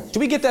offer. Do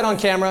we get that on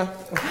camera?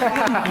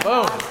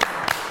 Boom.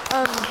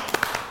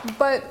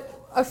 But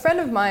a friend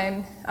of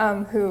mine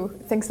who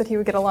thinks that he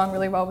would get along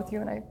really well with you,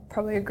 and I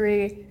probably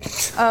agree,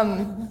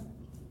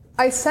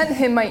 I sent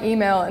him my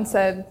email and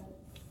said,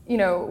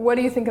 what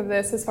do you think of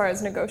this as far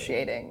as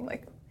negotiating?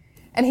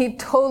 And he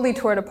totally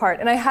tore it apart.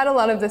 And I had a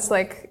lot of this,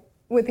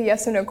 with the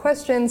yes or no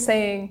question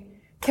saying,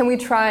 can we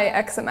try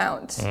X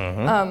amount?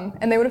 Mm-hmm.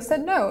 And they would have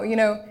said no,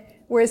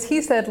 whereas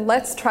he said,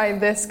 let's try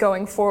this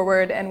going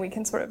forward, and we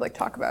can sort of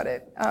talk about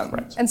it.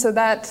 Right. And so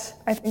that,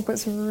 I think,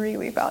 was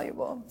really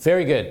valuable.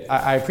 Very good.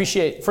 I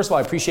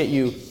appreciate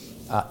you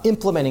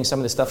implementing some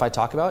of the stuff I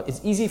talk about.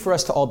 It's easy for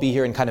us to all be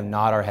here and kind of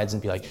nod our heads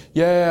and be like,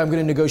 yeah, I'm going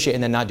to negotiate,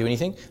 and then not do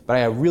anything. But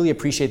I really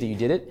appreciate that you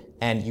did it,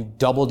 and you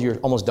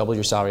almost doubled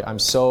your salary. I'm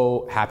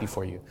so happy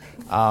for you.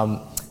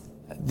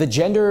 The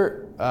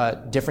gender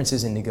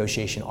differences in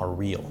negotiation are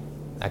real.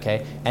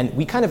 Okay, and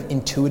we kind of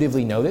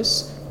intuitively know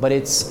this, but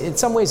it's in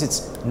some ways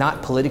it's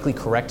not politically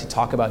correct to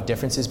talk about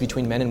differences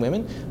between men and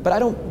women, but I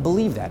don't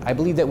believe that. I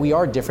believe that we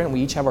are different, we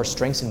each have our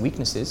strengths and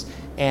weaknesses,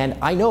 and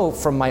I know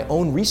from my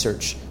own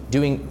research,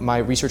 doing my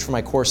research for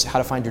my course, How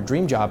to Find Your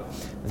Dream Job,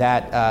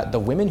 that the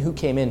women who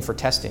came in for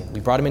testing,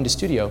 we brought them into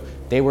studio,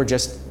 they were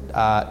just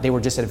at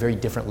a very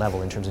different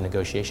level in terms of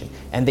negotiation.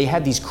 And they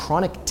had these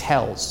chronic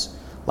tells,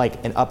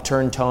 like an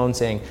upturned tone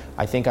saying,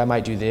 I think I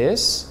might do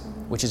this,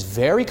 which is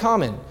very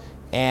common.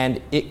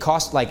 And it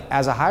cost,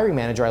 as a hiring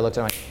manager, I looked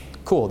at it, I'm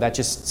like, cool, that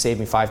just saved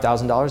me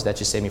 $5,000, that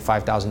just saved me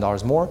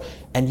 $5,000 more,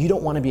 and you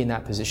don't want to be in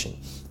that position.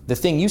 The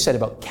thing you said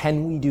about,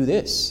 can we do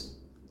this?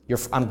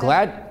 I'm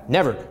glad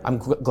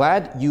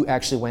you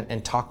actually went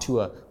and talked to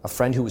a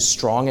friend who was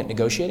strong at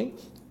negotiating.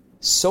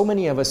 So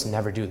many of us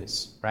never do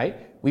this,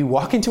 right? We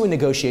walk into a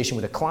negotiation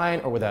with a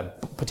client or with a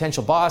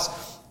potential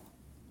boss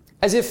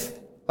as if,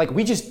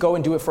 we just go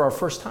and do it for our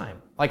first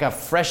time, like a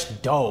fresh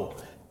dough.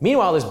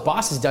 Meanwhile, this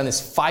boss has done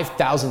this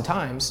 5,000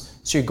 times,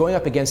 so you're going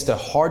up against a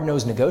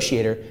hard-nosed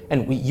negotiator,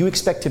 and you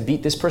expect to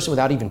beat this person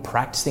without even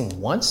practicing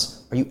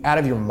once? Are you out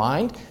of your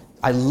mind?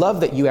 I love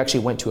that you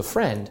actually went to a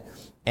friend,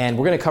 and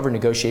we're going to cover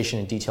negotiation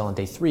in detail on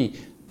day 3,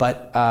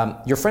 but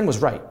your friend was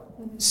right.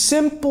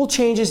 Simple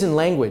changes in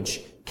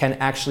language can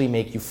actually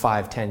make you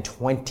 $5,000,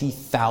 $10,000,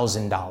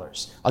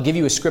 $20,000. I'll give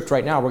you a script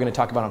right now we're going to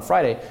talk about on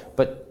Friday,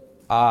 but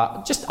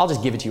I'll just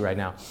give it to you right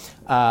now.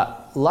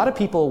 A lot of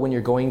people, when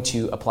you're going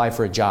to apply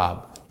for a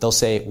job, they'll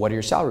say, what are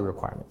your salary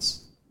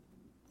requirements?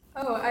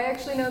 Oh, I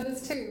actually know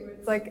this too.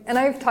 It's and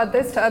I've taught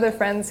this to other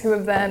friends who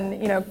have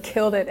then,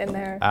 killed it in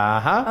there.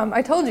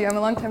 I told you, I'm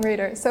a longtime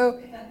reader. So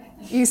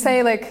you say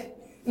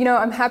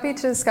I'm happy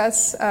to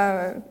discuss,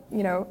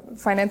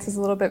 finances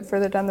a little bit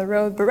further down the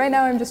road, but right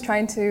now I'm just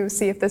trying to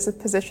see if this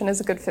position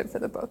is a good fit for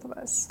the both of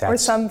us, or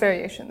some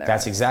variation there.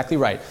 That's exactly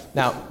right.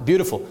 Now,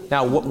 beautiful.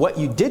 Now, what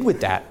you did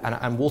with that,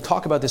 and we'll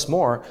talk about this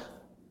more,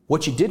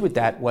 what you did with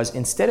that was,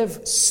 instead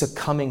of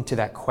succumbing to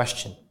that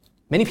question,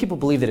 many people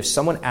believe that if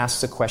someone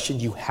asks a question,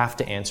 you have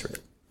to answer it.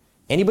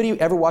 Anybody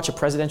ever watch a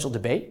presidential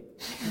debate?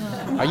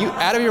 Are you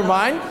out of your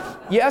mind?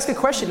 You ask a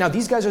question. Now,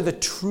 these guys are the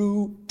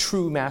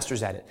true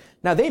masters at it.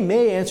 Now, they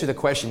may answer the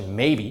question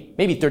maybe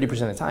 30% of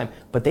the time,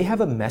 but they have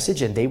a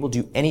message and they will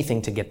do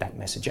anything to get that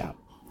message out.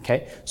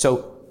 Okay?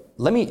 So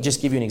let me just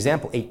give you an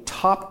example. A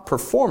top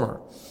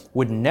performer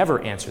would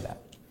never answer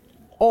that.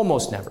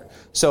 Almost never.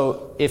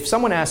 So if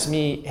someone asks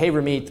me, hey,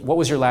 Ramit, what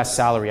was your last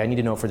salary? I need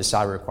to know for the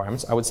salary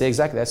requirements. I would say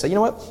exactly that. I'd say, you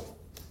know what?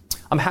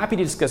 I'm happy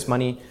to discuss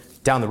money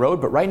down the road,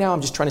 but right now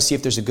I'm just trying to see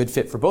if there's a good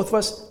fit for both of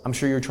us. I'm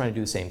sure you're trying to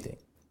do the same thing.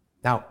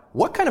 Now,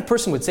 what kind of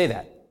person would say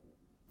that?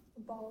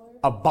 A baller.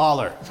 a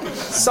baller.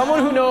 Someone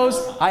who knows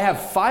I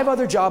have 5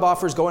 other job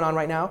offers going on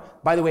right now.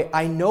 By the way,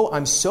 I know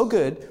I'm so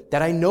good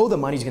that I know the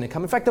money's going to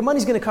come. In fact, the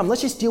money's going to come.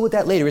 Let's just deal with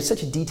that later. It's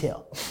such a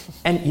detail.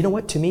 And you know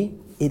what? To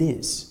me, it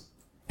is.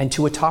 And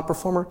to a top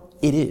performer,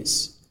 it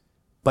is.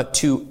 But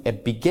to a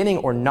beginning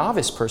or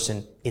novice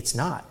person, it's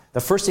not. The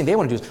first thing they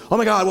want to do is, oh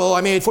my God, well,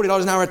 I made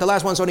 $40 an hour at the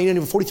last one, so I need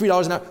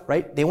 $43 an hour,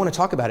 right? They want to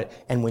talk about it.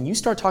 And when you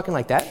start talking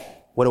like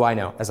that, what do I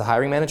know? As a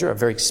hiring manager, a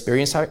very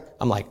experienced hirer,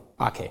 I'm like,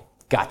 okay,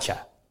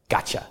 gotcha.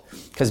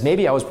 Because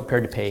maybe I was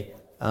prepared to pay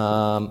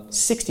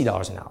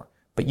 $60 an hour.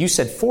 But you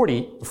said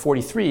 40 or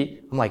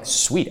 43, I'm like,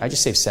 sweet, I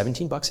just saved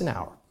 $17 an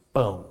hour.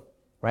 Boom,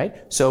 right?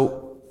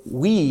 So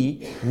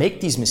we make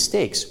these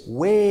mistakes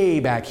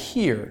way back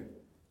here,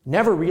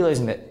 never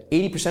realizing that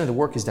 80% of the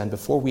work is done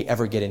before we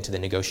ever get into the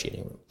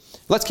negotiating room.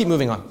 Let's keep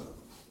moving on.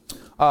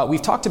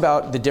 We've talked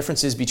about the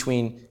differences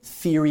between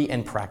theory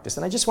and practice,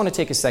 and I just want to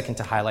take a second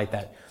to highlight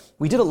that.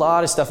 We did a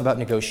lot of stuff about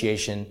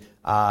negotiation.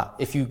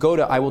 If you go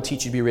to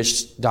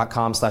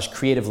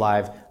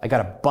iwillteachyoutoberich.com/creativelive, I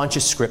got a bunch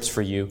of scripts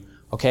for you,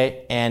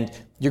 okay? And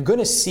you're going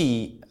to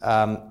see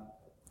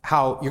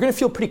how you're going to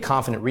feel pretty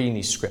confident reading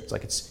these scripts.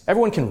 Like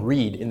everyone can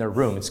read in their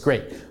room. It's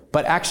great.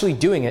 But actually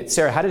doing it,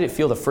 Sarah, how did it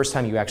feel the first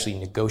time you actually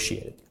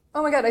negotiated?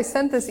 Oh my God, I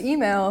sent this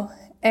email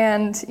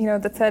and,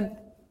 that said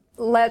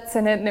let's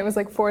in it, and it was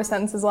like 4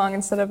 sentences long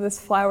instead of this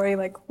flowery,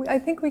 like, I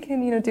think we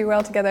can, do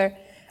well together.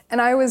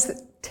 And I was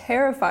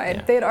terrified.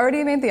 Yeah. They had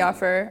already made the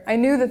offer. I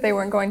knew that they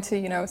weren't going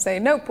to, say,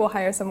 nope, we'll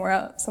hire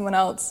someone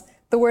else.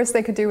 The worst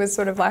they could do was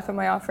sort of laugh at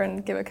my offer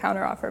and give a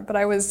counter offer. But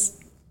I was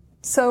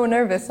so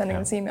nervous sending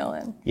this email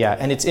in. Yeah,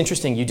 and it's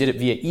interesting, you did it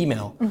via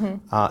email.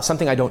 Mm-hmm.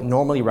 Something I don't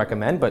normally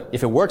recommend, but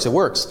if it works, it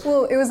works.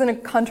 Well, it was in a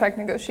contract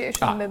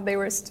negotiation that they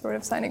were sort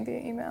of signing via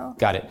email.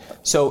 Got it.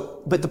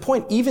 So, but the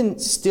point, even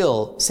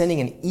still,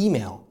 sending an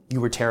email, you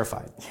were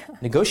terrified. Yeah.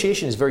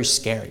 Negotiation is very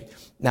scary.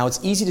 Now,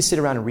 it's easy to sit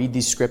around and read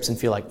these scripts and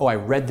feel like, oh, I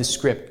read the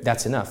script,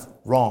 that's enough.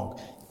 Wrong.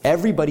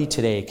 Everybody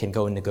today can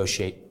go and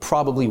negotiate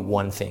probably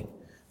one thing.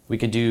 We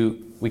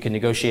could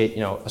negotiate,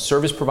 a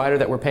service provider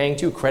that we're paying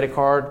to, credit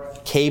card,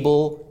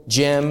 cable,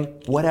 gym,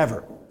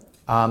 whatever.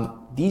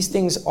 These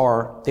things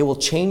they will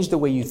change the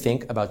way you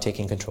think about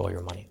taking control of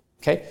your money.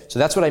 Okay? So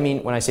that's what I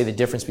mean when I say the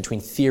difference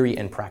between theory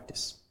and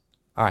practice.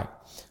 All right.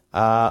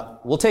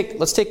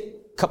 Let's take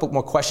a couple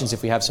more questions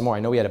if we have some more. I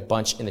know we had a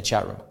bunch in the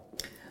chat room.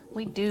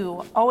 We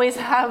do always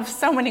have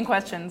so many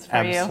questions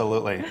for you.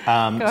 Absolutely. Go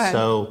ahead.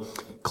 So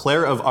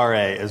Claire of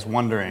RA is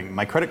wondering,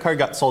 my credit card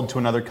got sold to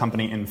another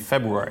company in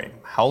February.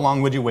 How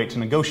long would you wait to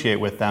negotiate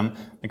with them?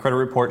 The credit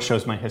report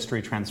shows my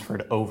history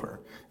transferred over.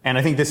 And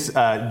I think this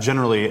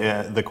generally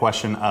the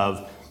question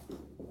of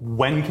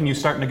when can you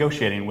start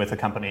negotiating with a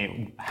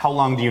company? How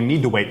long do you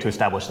need to wait to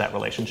establish that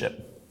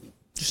relationship?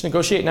 Just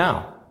negotiate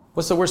now.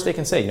 What's the worst they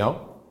can say?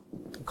 No?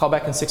 Call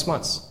back in 6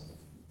 months.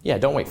 Yeah,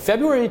 don't wait.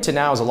 February to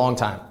now is a long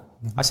time.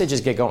 I say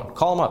just get going.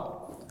 Call them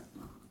up.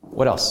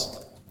 What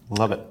else?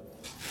 Love it.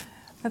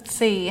 Let's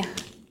see.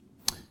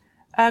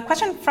 A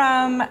question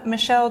from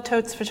Michelle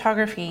Totes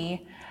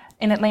Photography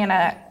in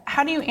Atlanta.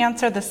 How do you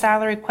answer the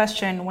salary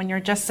question when you're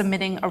just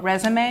submitting a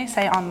resume,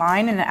 say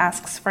online, and it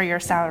asks for your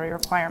salary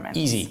requirements?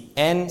 Easy.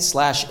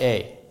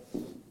 N/A.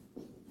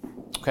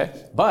 Okay?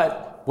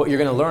 But what you're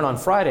going to learn on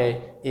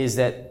Friday is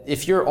that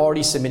if you're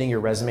already submitting your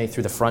resume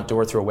through the front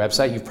door through a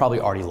website, you've probably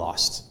already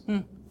lost.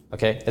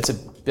 Okay? That's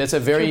a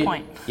very True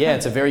point. Yeah,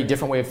 it's a very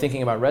different way of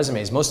thinking about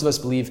resumes. Most of us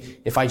believe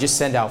if I just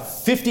send out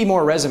 50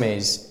 more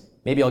resumes,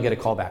 maybe I'll get a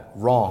call back.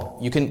 Wrong.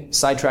 You can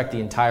sidetrack the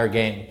entire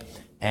game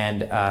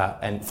and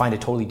find a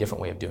totally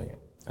different way of doing it.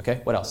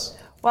 Okay? What else?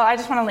 Well, I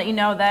just want to let you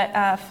know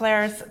that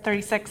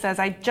Flares36 says,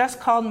 I just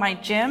called my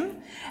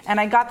gym and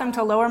I got them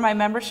to lower my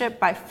membership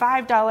by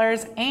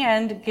 $5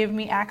 and give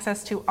me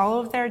access to all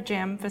of their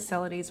gym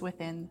facilities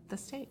within the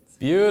States.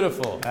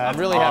 Beautiful. I'm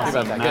really happy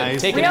about that.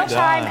 Nice. Good.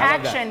 Real-time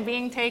action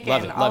being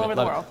taken all over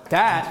the world.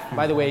 That,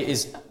 by the way,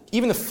 is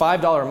even the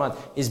 $5 a month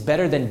is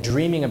better than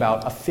dreaming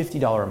about a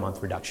 $50 a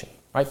month reduction.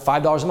 Right?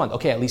 $5 a month.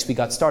 Okay, at least we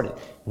got started.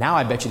 Now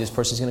I bet you this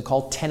person's going to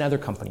call 10 other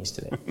companies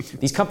today.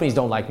 These companies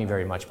don't like me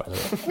very much, by the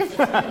way.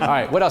 All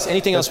right, what else?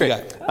 Anything else we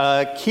got?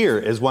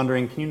 Kier is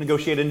wondering, can you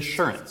negotiate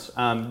insurance?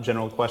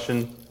 General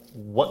question,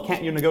 what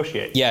can't you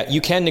negotiate? Yeah,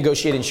 you can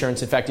negotiate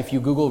insurance. In fact, if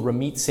you Google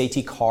Ramit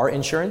Sethi car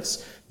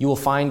insurance, you will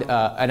find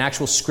an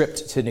actual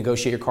script to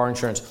negotiate your car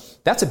insurance.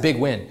 That's a big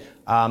win.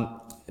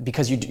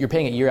 Because you're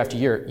paying it year after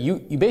year,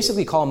 you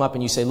basically call them up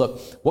and you say,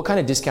 look, what kind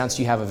of discounts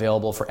do you have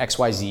available for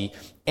XYZ?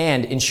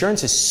 And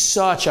insurance is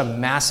such a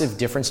massive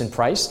difference in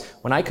price.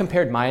 When I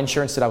compared my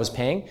insurance that I was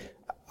paying,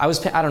 I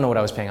don't know what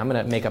I was paying. I'm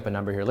going to make up a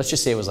number here. Let's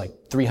just say it was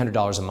like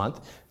 $300 a month.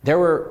 There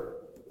were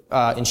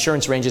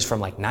insurance ranges from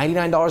like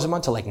 $99 a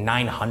month to like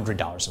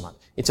 $900 a month.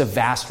 It's a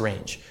vast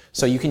range.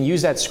 So you can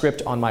use that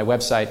script on my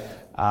website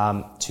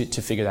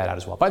to figure that out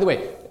as well. By the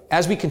way,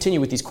 as we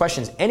continue with these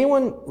questions,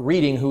 anyone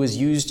reading who has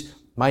used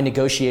my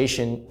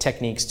negotiation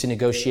techniques to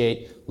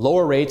negotiate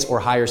lower rates or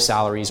higher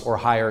salaries or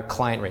higher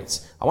client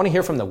rates? I want to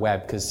hear from the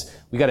web because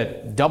we got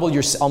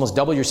to almost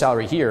double your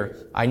salary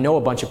here. I know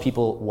a bunch of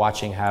people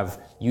watching have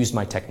used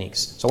my techniques,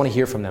 so I want to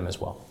hear from them as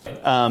well.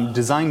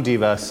 Design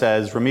Diva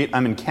says, Ramit,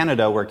 I'm in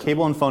Canada where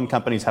cable and phone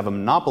companies have a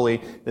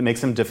monopoly that makes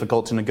them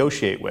difficult to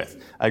negotiate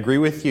with. I agree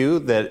with you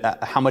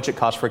that how much it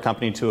costs for a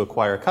company to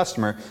acquire a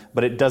customer,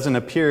 but it doesn't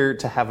appear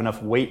to have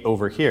enough weight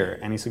over here.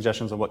 Any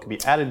suggestions on what could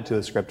be added to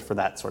the script for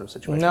that sort of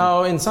situation?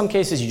 No, in some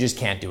cases you just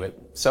can't do it.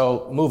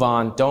 So move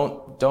on.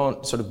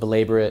 Don't sort of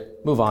belabor it.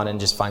 Move on and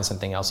just find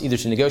something else, either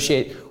to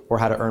negotiate or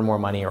how to earn more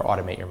money or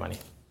automate your money.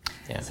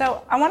 Yeah.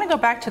 So I want to go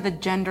back to the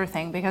gender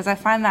thing because I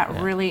find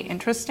that really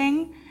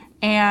interesting.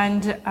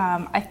 And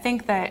I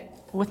think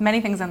that with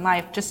many things in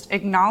life, just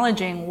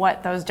acknowledging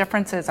what those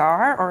differences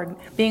are or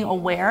being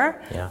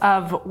aware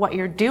of what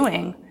you're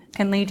doing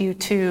can lead you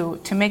to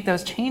make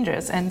those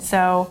changes. And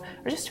so,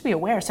 or just to be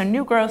aware. So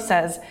New Growth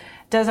says,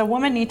 does a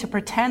woman need to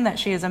pretend that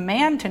she is a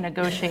man to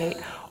negotiate,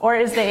 or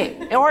is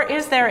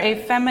there a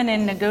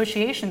feminine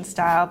negotiation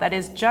style that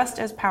is just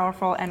as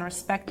powerful and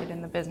respected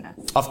in the business?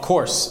 Of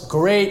course.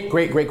 Great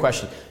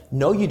question.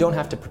 No, you don't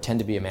have to pretend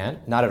to be a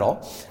man. Not at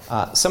all.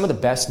 Some of the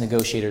best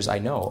negotiators I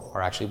know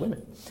are actually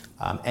women.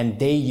 And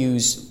they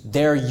use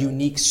their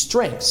unique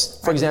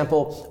strengths. For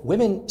example,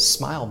 women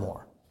smile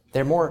more.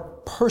 They're more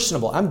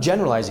personable. I'm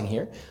generalizing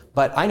here,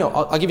 but I know,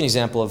 I'll give you an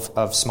example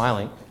of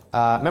smiling.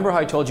 Remember how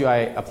I told you I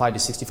applied to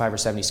 65 or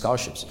 70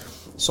 scholarships?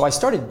 So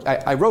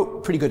I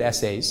wrote pretty good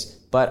essays,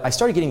 but I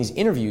started getting these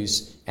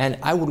interviews, and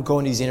I would go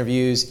into these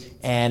interviews,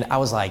 and I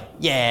was like,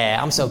 yeah,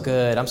 I'm so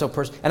good, I'm so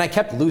and I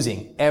kept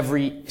losing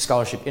every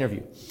scholarship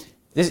interview.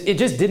 It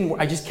just didn't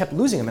work. I just kept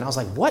losing them, and I was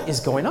like, what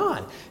is going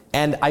on?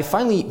 And I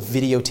finally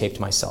videotaped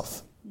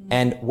myself.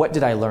 And what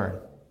did I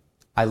learn?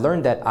 I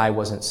learned that I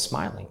wasn't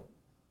smiling,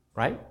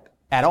 right?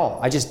 At all.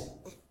 I just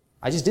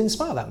didn't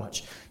smile that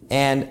much.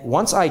 And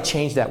once I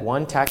changed that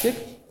one tactic,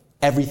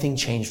 everything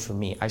changed for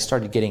me. I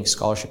started getting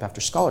scholarship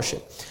after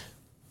scholarship.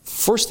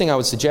 First thing I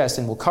would suggest,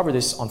 and we'll cover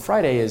this on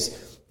Friday,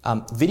 is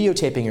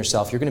videotaping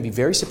yourself. You're going to be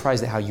very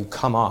surprised at how you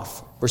come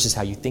off versus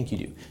how you think you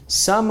do.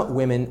 Some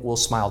women will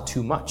smile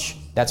too much.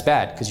 That's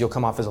bad because you'll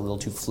come off as a little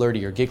too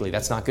flirty or giggly.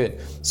 That's not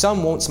good.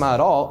 Some won't smile at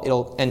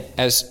all. And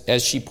as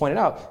she pointed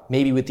out,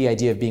 maybe with the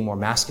idea of being more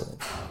masculine.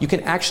 You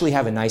can actually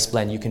have a nice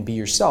blend. You can be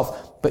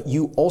yourself, but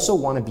you also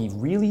want to be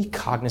really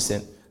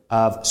cognizant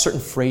of certain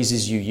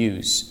phrases you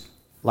use,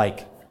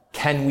 like,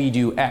 can we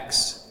do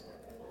X?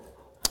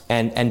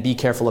 And be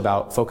careful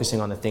about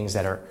focusing on the things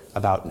that are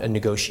about a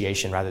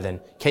negotiation rather than,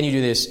 can you do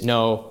this?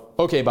 No.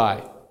 Okay,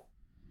 bye.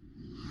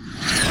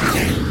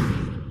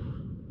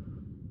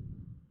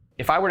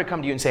 If I were to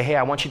come to you and say, hey,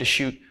 I want you to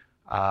shoot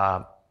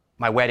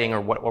my wedding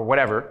or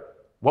whatever,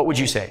 what would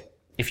you say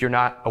if you're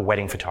not a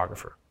wedding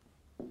photographer?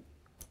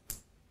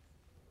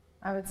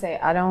 I would say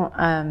I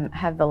don't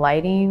have the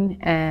lighting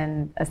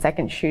and a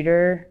second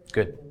shooter.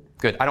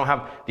 Good. I don't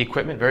have the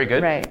equipment. Very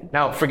good. Right.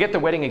 Now, forget the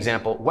wedding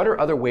example. What are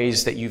other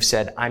ways that you've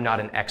said, I'm not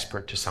an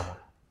expert to someone?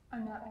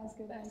 I'm not as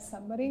good as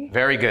somebody.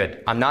 Very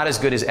good. I'm not as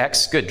good as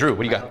X. Good. Drew, what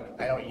do you got?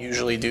 I don't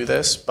usually do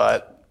this,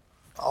 but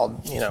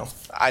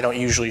I don't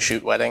usually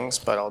shoot weddings,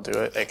 but I'll do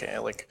it.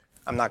 Like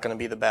I'm not going to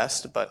be the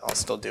best, but I'll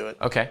still do it.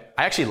 Okay.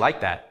 I actually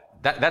like that.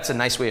 That's a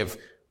nice way of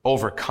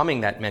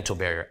overcoming that mental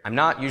barrier. I'm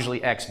not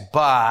usually X,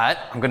 but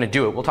I'm going to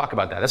do it. We'll talk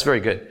about that. That's very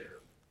good.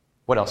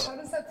 What else? How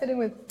does that fit in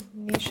with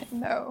niche,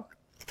 though?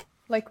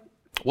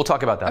 We'll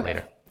talk about that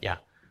later. Yeah.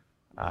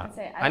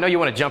 I know you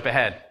want to jump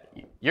ahead.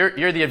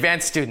 You're the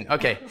advanced student.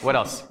 Okay. What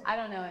else? I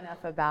don't know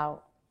enough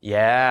about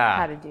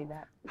how to do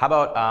that. How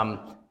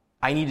about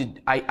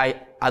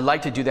I'd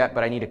like to do that,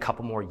 but I need a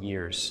couple more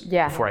years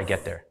before I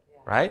get there.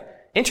 Right?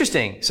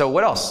 Interesting. So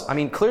what else? I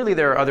mean, clearly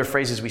there are other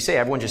phrases we say.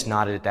 Everyone just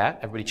nodded at that.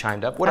 Everybody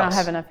chimed up. What else? I don't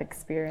have enough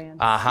experience.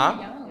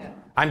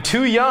 I'm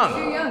too young.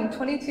 Too young.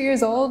 22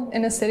 years old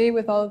in a city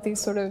with all of these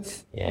sort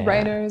of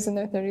writers in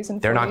their 30s and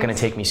 40s. They're not going to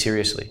take me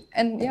seriously.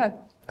 And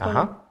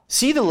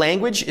See, the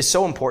language is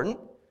so important.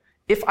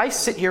 If I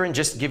sit here and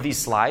just give these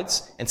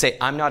slides and say,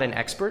 I'm not an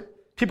expert,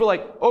 people are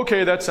like,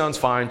 okay, that sounds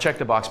fine. Check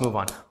the box, move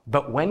on.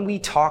 But when we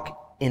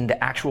talk in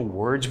the actual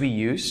words we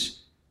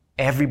use,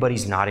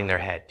 everybody's nodding their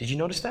head. Did you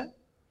notice that?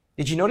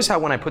 Did you notice how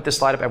when I put this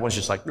slide up, everyone's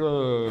just like,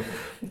 ugh.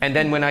 And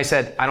then when I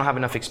said, I don't have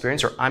enough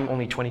experience or I'm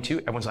only 22,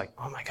 everyone's like,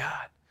 oh my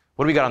God.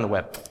 What do we got on the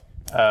web?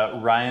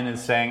 Ryan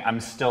is saying, I'm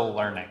still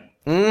learning.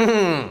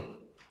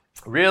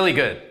 Really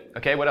good.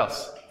 Okay, what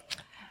else?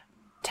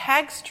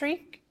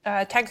 Tagstreak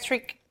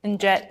in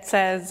Jet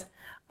says,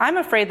 I'm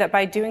afraid that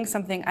by doing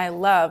something I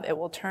love, it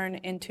will turn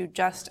into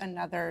just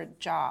another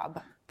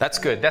job. That's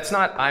good. That's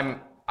not,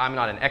 I'm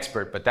not an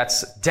expert, but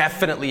that's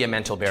definitely a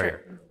mental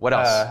barrier. True. What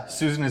else?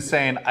 Susan is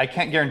saying, I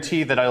can't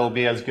guarantee that I will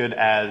be as good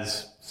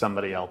as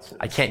somebody else is.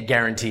 I can't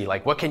guarantee.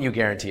 Like, what can you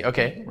guarantee?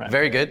 Okay, right.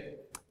 Very good.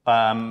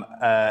 M.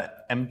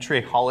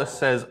 Hollis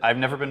says, I've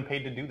never been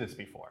paid to do this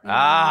before.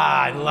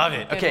 I love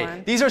it.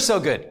 Okay, these are so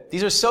good.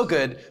 These are so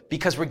good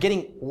because we're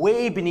getting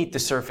way beneath the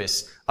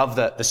surface of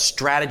the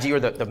strategy or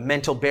the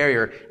mental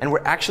barrier, and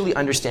we're actually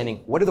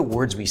understanding what are the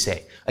words we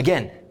say.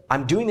 Again,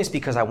 I'm doing this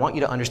because I want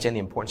you to understand the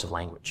importance of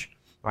language,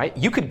 right?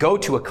 You could go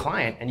to a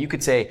client and you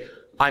could say,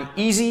 I'm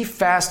easy,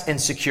 fast, and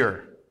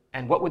secure.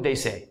 And what would they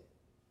say?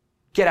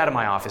 Get out of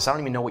my office. I don't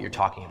even know what you're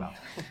talking about.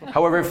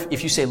 However,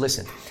 if you say,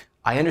 listen,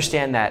 I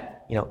understand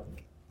that,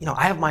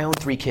 I have my own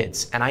 3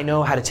 kids and I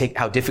know how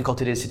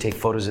difficult it is to take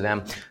photos of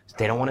them.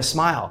 They don't want to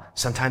smile.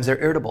 Sometimes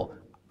they're irritable.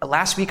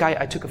 Last week,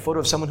 I took a photo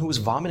of someone who was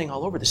vomiting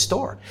all over the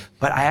store.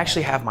 But I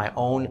actually have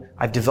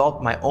I've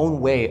developed my own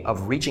way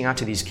of reaching out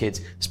to these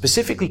kids,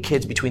 specifically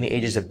kids between the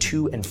ages of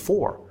 2 and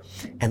 4.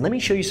 And let me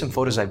show you some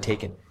photos I've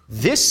taken.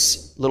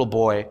 This little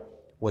boy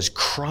was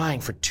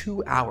crying for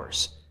 2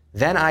 hours.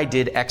 Then I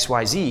did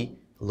XYZ.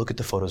 Look at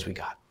the photos we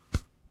got.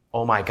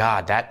 Oh my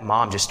God, that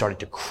mom just started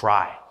to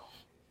cry.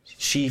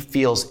 She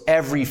feels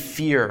every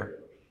fear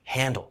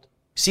handled.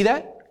 See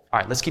that? All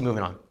right, let's keep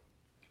moving on.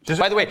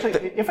 By the way,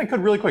 if I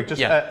could really quick,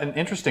 an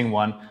interesting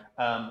one.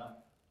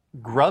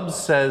 Grubbs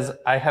says,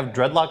 I have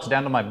dreadlocks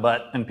down to my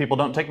butt and people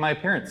don't take my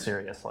appearance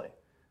seriously.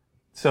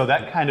 So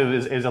that kind of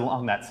is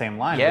along that same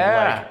line.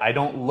 Yeah. I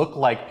don't look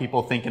like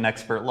people think an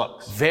expert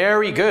looks.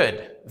 Very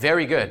good.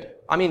 Very good.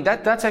 I mean,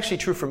 that's actually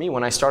true for me.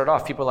 When I started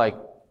off, people are like,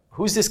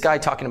 who's this guy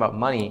talking about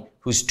money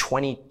who's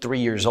 23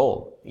 years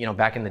old,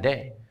 back in the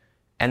day?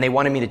 And they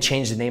wanted me to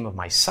change the name of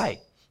my site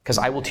because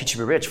I Will Teach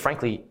You to Be Rich,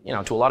 frankly,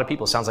 to a lot of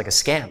people, sounds like a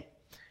scam.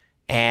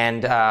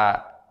 And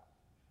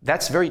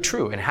that's very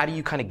true. And how do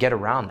you kind of get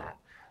around that?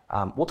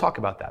 We'll talk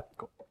about that.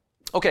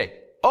 Okay.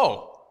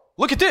 Oh,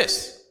 look at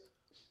this.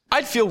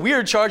 I'd feel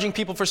weird charging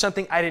people for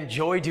something I'd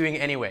enjoy doing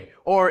anyway.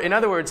 Or in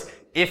other words,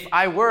 if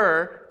I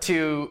were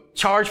to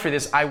charge for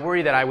this, I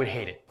worry that I would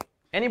hate it.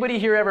 Anybody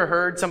here ever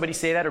heard somebody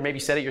say that or maybe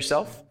said it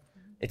yourself?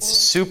 It's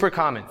super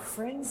common.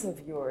 Friends of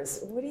yours.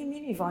 What do you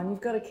mean, Yvonne? You've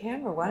got a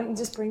camera. Why don't you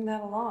just bring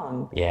that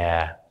along?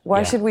 Yeah.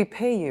 Why should we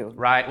pay you?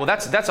 Right. Well,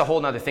 that's a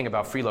whole nother thing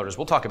about freeloaders.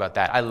 We'll talk about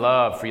that. I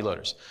love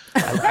freeloaders.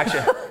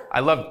 I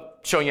love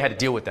showing you how to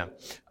deal with them.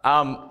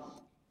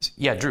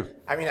 Yeah, Drew.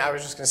 I mean, I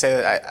was just going to say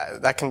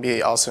that that can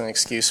be also an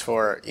excuse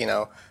for,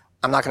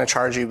 I'm not going to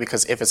charge you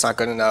because if it's not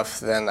good enough,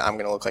 then I'm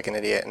going to look like an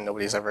idiot and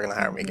nobody's ever going to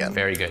hire me again.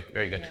 Very good.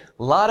 Very good.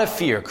 A lot of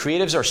fear.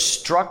 Creatives are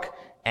struck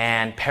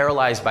and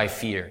paralyzed by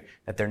fear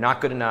that they're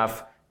not good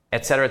enough,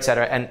 et cetera, et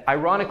cetera. And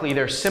ironically,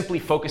 they're simply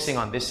focusing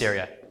on this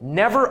area,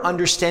 never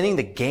understanding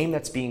the game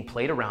that's being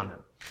played around them.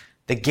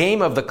 The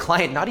game of the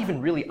client not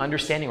even really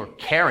understanding or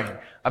caring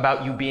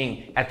about you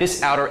being at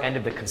this outer end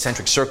of the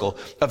concentric circle,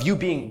 of you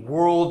being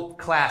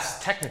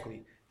world-class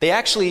technically.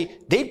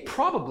 They'd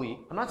probably,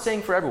 I'm not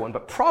saying for everyone,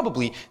 but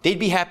probably they'd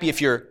be happy if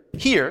you're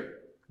here,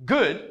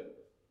 good,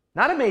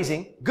 not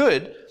amazing,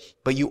 good,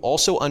 but you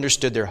also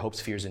understood their hopes,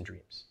 fears, and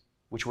dreams,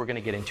 which we're going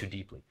to get into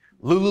deeply.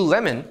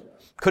 Lululemon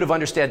could have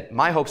understood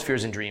my hopes,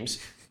 fears, and dreams,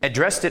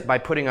 addressed it by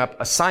putting up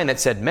a sign that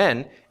said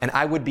men, and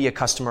I would be a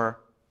customer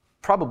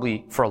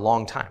probably for a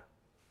long time.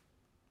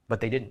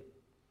 But they didn't.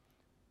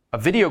 A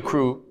video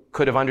crew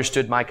could have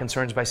understood my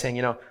concerns by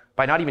saying,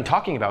 by not even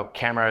talking about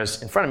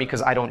cameras in front of me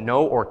because I don't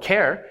know or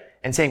care,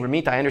 and saying,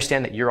 Ramit, I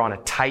understand that you're on a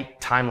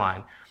tight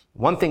timeline.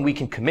 One thing we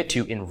can commit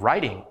to in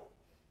writing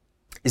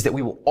is that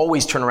we will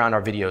always turn around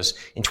our videos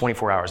in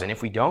 24 hours. And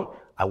if we don't,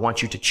 I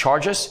want you to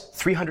charge us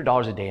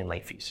 $300 a day in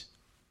late fees.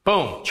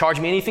 Boom, charge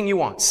me anything you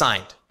want,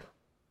 signed.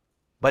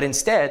 But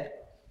instead,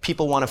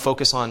 people want to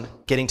focus on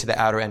getting to the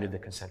outer end of the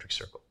concentric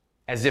circle,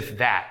 as if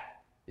that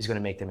is going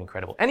to make them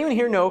incredible. Anyone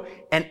here know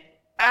an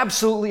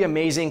absolutely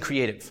amazing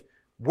creative,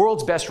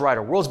 world's best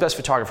writer, world's best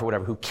photographer,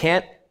 whatever, who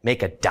can't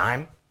make a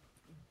dime?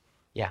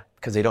 Yeah,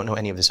 because they don't know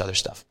any of this other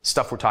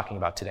stuff we're talking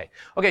about today.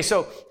 Okay,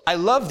 so I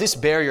love this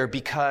barrier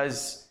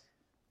because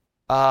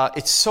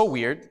it's so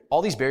weird.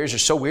 All these barriers are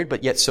so weird,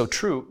 but yet so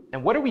true.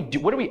 And what are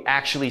we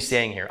actually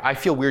saying here? I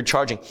feel weird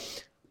charging.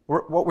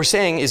 What we're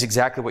saying is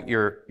exactly what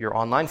your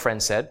online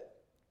friend said,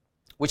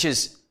 which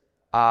is,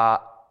 I'm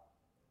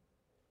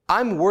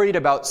worried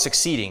about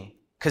succeeding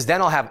because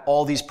then I'll have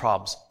all these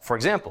problems. For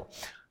example,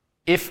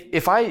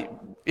 if I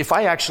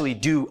actually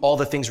do all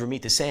the things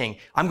Ramit is saying,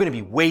 I'm going to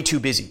be way too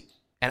busy.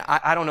 And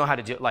I don't know how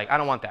to do it. I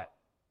don't want that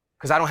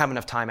because I don't have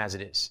enough time as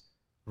it is.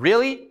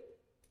 Really?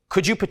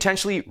 Could you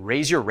potentially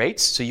raise your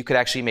rates so you could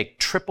actually make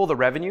triple the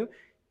revenue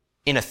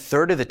in a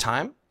third of the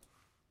time?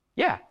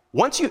 Yeah.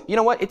 Once you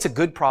know what? It's a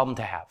good problem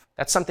to have.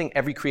 That's something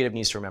every creative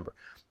needs to remember.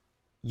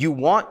 You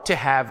want to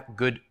have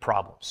good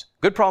problems.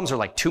 Good problems are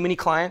like too many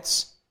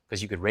clients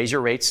because you could raise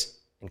your rates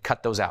and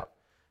cut those out.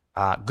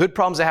 Good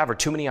problems to have are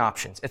too many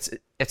options,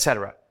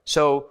 etc.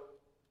 So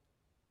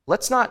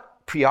let's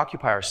not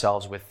preoccupy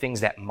ourselves with things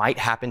that might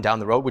happen down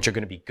the road, which are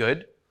going to be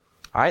good.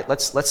 All right,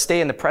 let's stay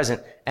in the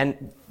present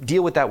and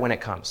deal with that when it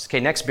comes. Okay,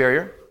 next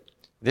barrier.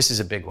 This is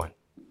a big one.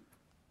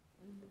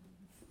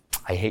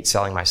 I hate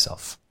selling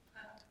myself.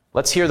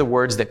 Let's hear the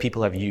words that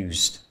people have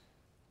used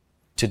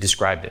to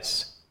describe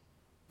this.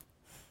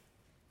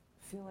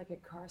 I feel like a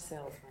car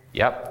salesman.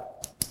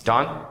 Yep.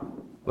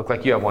 Don, look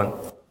like you have one.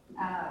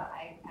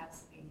 I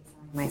absolutely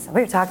myself.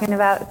 We were talking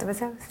about,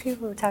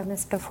 people were talking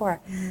this before.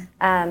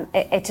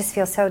 It just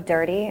feels so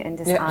dirty and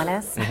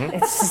dishonest. Yeah. Mm-hmm.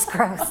 It's just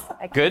gross.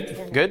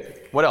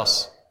 Good. What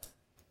else?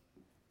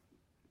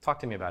 Talk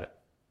to me about it.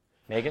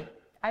 Megan?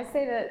 I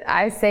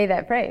say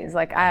that phrase.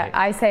 Like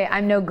I say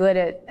I'm no good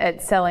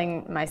at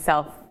selling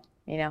myself,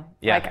 Yeah.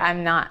 Like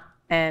I'm not.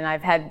 And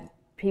I've had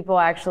people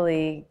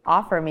actually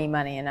offer me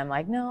money and I'm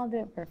like, no, I'll do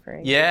it for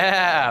free.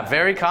 Yeah,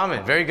 very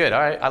common. Very good. All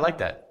right, I like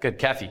that. Good.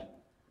 Kathy?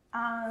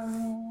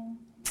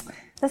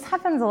 This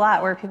happens a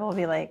lot where people will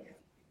be like,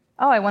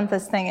 oh, I want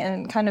this thing,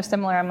 and kind of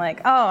similar, I'm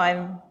like, oh,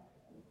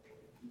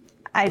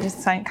 I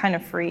just kind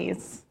of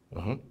freeze.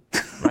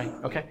 Mm-hmm. Right,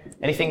 okay.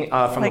 Anything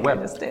from Like the I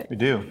web? just did. We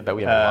do. I bet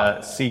we have a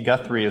lot. C.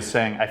 Guthrie is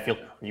saying, I feel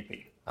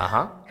creepy.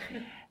 Uh-huh.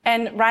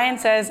 And Ryan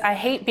says, I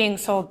hate being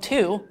sold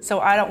to, so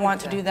I don't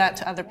want to do that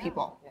to other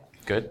people.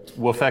 Good.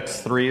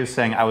 WolfX3 is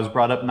saying, I was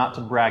brought up not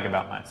to brag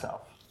about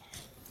myself.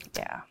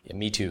 Yeah. Yeah,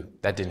 me too.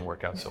 That didn't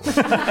work out so well.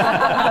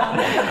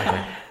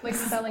 Like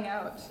selling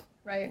out,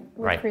 right?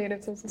 With Right.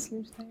 creatives is this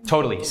huge thing.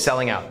 Totally,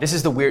 selling out. This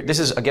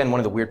is again one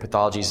of the weird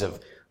pathologies of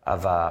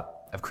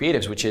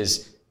creatives, which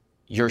is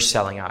you're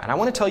selling out. And I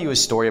want to tell you a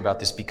story about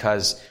this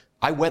because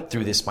I went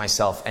through this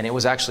myself, and it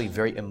was actually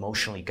very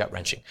emotionally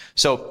gut-wrenching.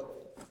 So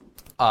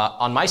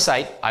on my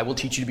site,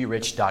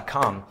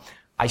 iwillteachyoutoberich.com,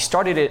 I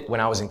started it when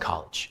I was in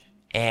college.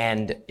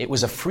 And it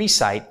was a free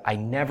site. I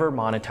never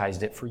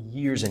monetized it for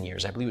years and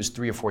years. I believe it was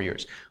 3 or 4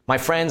 years. My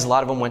friends, a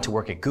lot of them went to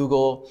work at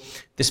Google.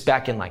 This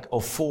back in like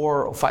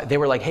 04, 05. They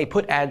were like, hey,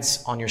 put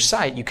ads on your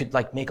site. You could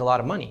like make a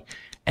lot of money.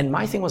 And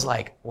my thing was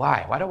like,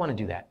 why? Why do I want to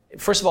do that?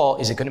 First of all,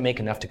 is it going to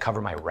make enough to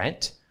cover my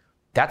rent?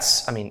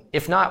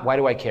 If not, why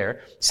do I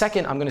care?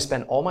 Second, I'm going to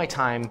spend all my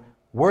time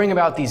worrying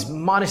about these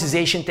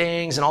monetization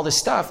things and all this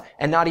stuff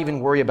and not even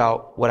worry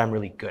about what I'm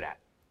really good at,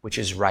 which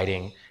is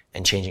writing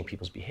and changing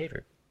people's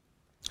behavior.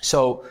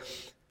 So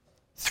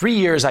 3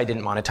 years I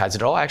didn't monetize it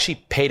at all. I actually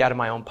paid out of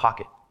my own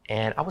pocket.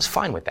 And I was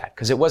fine with that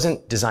because it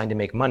wasn't designed to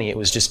make money. It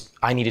was just,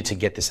 I needed to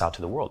get this out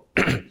to the world.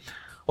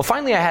 Well,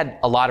 finally I had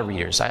a lot of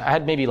readers. I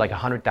had maybe like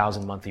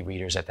 100,000 monthly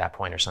readers at that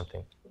point or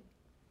something.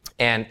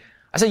 And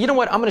I said, you know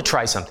what? I'm going to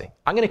try something.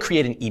 I'm going to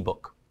create an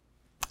ebook.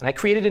 And I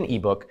created an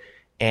ebook,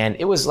 and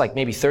it was like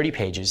maybe 30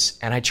 pages,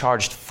 and I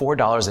charged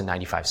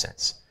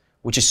 $4.95,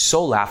 which is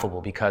so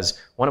laughable because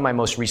one of my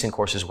most recent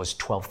courses was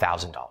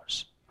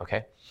 $12,000.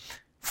 Okay?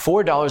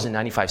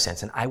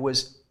 $4.95, and I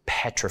was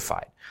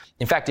petrified.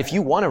 In fact, if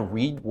you want to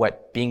read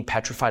what being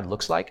petrified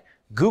looks like,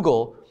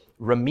 Google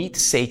Ramit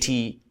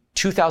Sethi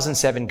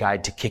 2007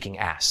 Guide to Kicking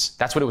Ass.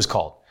 That's what it was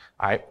called.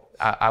 All right,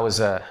 I was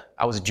a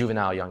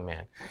juvenile young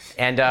man,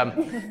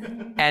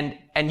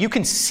 and you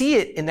can see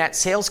it in that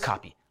sales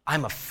copy.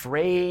 I'm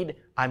afraid.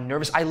 I'm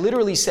nervous. I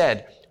literally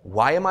said,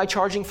 "Why am I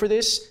charging for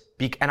this?"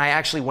 And I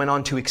actually went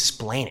on to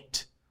explain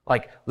it.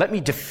 Like, let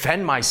me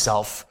defend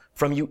myself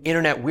from you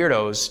internet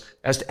weirdos.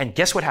 And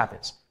guess what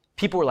happens?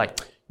 People were like,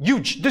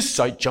 this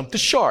site jumped the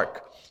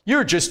shark.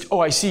 You're just,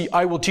 I see,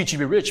 I will teach you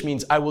to be rich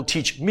means I will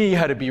teach me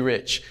how to be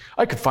rich.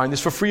 I could find this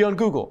for free on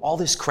Google. All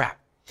this crap.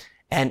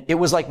 And it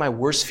was like my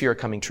worst fear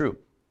coming true.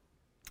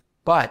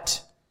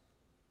 But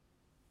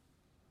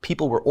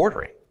people were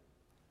ordering.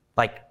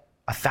 Like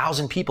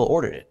 1,000 people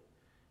ordered it.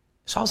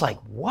 So I was like,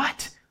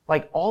 what?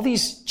 Like all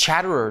these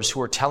chatterers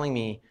who are telling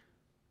me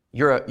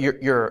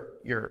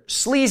you're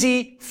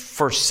sleazy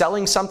for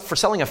selling a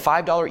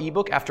 $5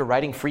 ebook after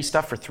writing free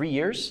stuff for 3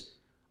 years.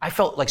 I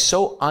felt like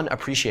so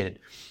unappreciated.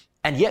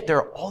 And yet there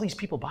are all these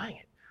people buying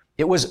it.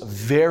 It was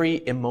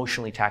very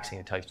emotionally taxing,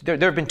 to tell you. There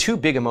have been two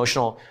big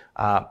emotional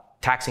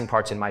taxing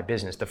parts in my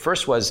business. The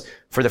first was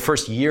for the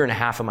first year and a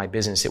half of my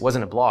business. It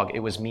wasn't a blog. It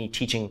was me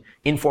teaching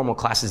informal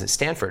classes at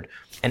Stanford.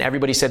 And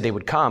everybody said they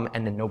would come,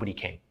 and then nobody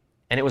came.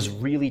 And it was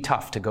really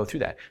tough to go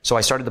through that. So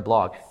I started the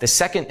blog. The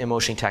second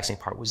emotionally taxing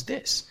part was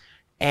this.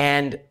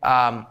 And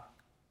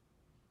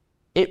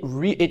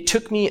it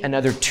took me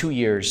another 2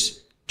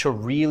 years to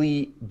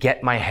really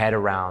get my head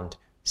around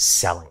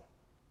selling.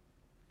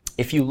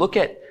 If you look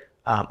at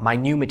my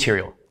new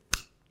material,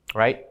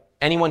 right?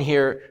 Anyone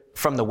here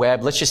from the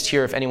web, let's just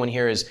hear if anyone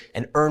here is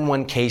an Earn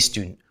 1K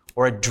student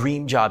or a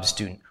dream job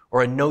student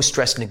or a no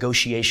stress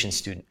negotiation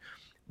student.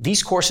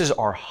 These courses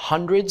are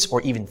hundreds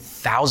or even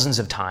thousands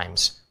of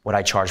times what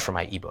I charge for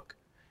my ebook.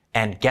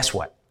 And guess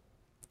what?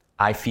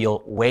 I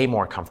feel way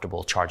more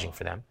comfortable charging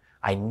for them.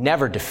 I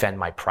never defend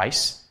my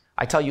price.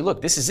 I tell you, look,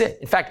 this is it.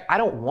 In fact, I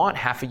don't want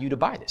half of you to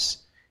buy this.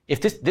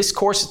 If this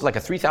course is like a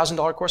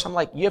 $3,000 course, I'm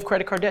like, you have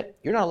credit card debt,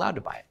 you're not allowed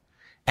to buy it.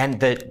 And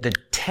the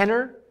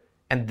tenor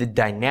and the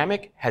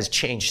dynamic has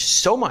changed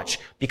so much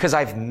because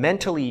I've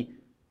mentally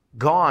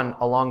gone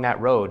along that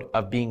road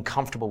of being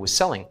comfortable with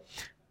selling.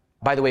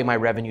 By the way, my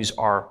revenues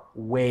are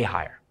way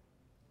higher.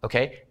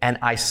 Okay? And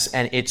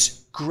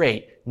it's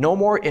great. No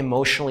more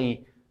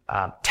emotionally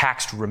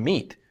taxed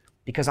Ramit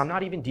because I'm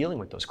not even dealing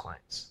with those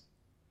clients.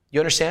 You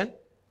understand?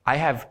 I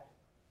have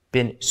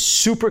been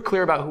super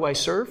clear about who I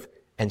serve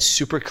and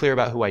super clear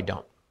about who I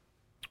don't.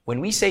 When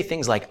we say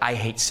things like, I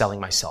hate selling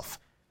myself,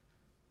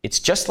 it's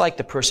just like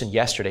the person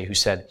yesterday who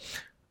said,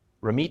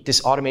 Ramit,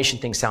 this automation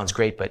thing sounds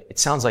great, but it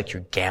sounds like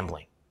you're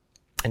gambling.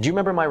 And do you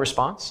remember my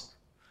response?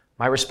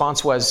 My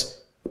response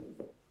was,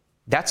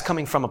 that's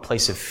coming from a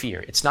place of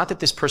fear. It's not that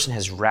this person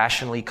has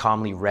rationally,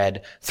 calmly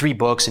read 3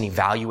 books and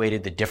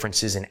evaluated the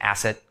differences in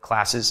asset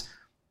classes.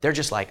 They're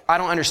just like, I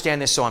don't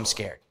understand this, so I'm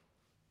scared.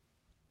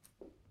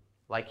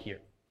 Like here.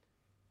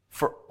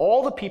 For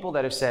all the people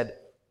that have said,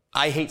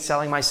 I hate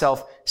selling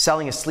myself,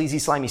 selling is sleazy,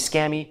 slimy,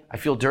 scammy, I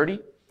feel dirty,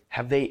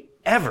 have they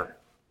ever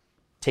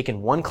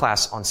taken one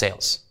class on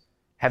sales?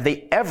 Have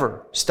they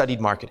ever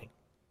studied marketing?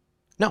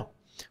 No.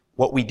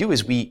 What we do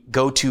is we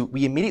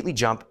immediately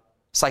jump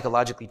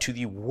psychologically to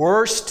the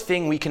worst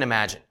thing we can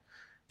imagine.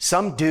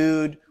 Some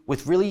dude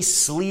with really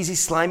sleazy,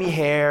 slimy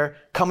hair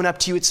coming up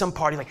to you at some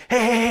party like,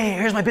 hey,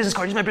 here's my business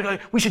card, here's my business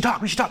card, we should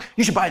talk,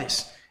 you should buy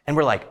this. And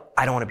we're like,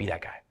 I don't want to be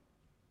that guy.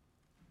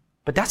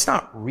 But that's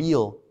not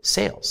real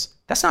sales.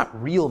 That's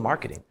not real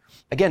marketing.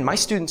 Again, my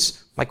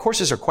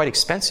courses are quite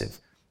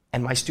expensive,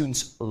 and my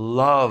students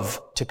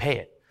love to pay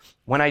it.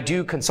 When I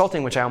do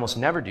consulting, which I almost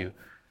never do,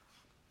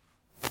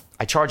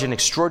 I charge an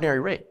extraordinary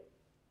rate.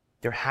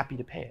 They're happy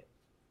to pay it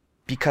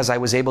because I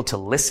was able to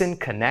listen,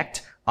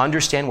 connect,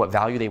 understand what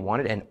value they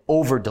wanted, and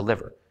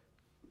over-deliver.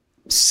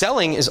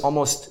 Selling is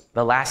almost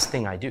the last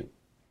thing I do,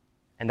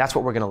 and that's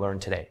what we're going to learn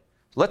today.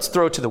 Let's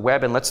throw to the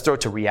web, and let's throw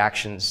to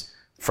reactions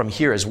from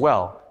here as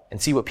well,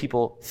 and see what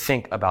people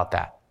think about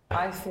that.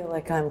 I feel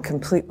like I'm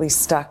completely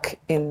stuck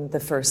in the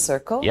first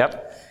circle.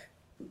 Yep.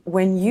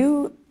 When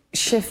you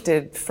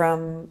shifted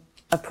from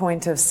a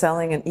point of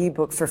selling an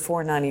ebook for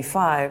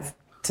 $4.95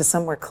 to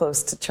somewhere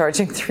close to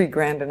charging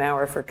 $3,000 an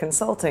hour for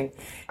consulting,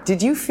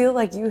 did you feel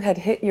like you had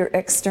hit your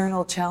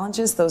external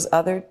challenges?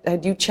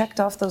 Had you checked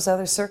off those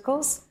other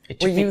circles?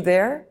 Were you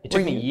there? It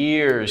took me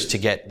years to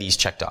get these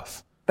checked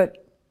off.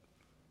 But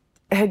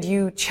had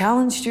you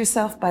challenged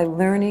yourself by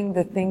learning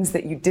the things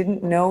that you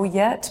didn't know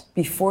yet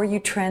before you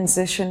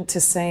transitioned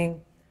to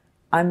saying,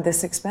 I'm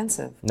this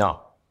expensive?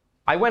 No.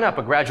 I went up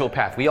a gradual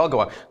path. We all go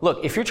up.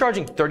 Look, if you're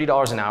charging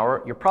 $30 an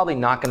hour, you're probably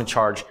not going to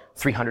charge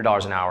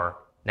 $300 an hour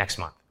next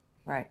month.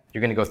 Right.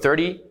 You're going to go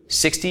 30,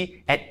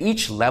 60. At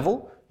each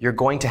level, you're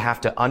going to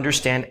have to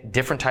understand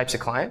different types of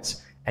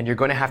clients, and you're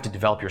going to have to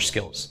develop your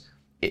skills.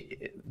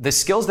 The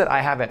skills that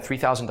I have at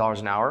 $3,000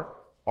 an hour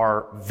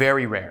are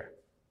very rare.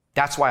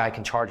 That's why I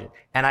can charge it.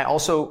 And I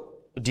also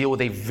deal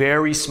with a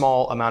very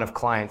small amount of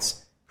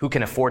clients who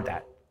can afford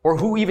that or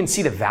who even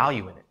see the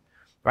value in it,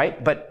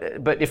 right? But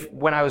if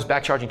when I was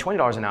back charging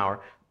 $20 an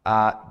hour,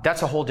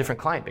 that's a whole different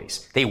client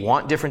base. They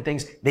want different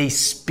things. They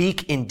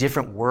speak in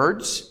different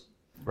words,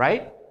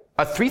 right?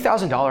 A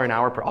 $3,000 an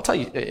hour I'll tell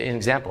you an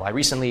example. I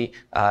recently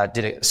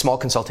did a small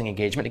consulting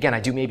engagement. Again, I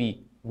do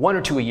maybe 1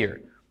 or 2 a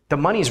year. The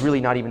money is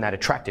really not even that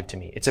attractive to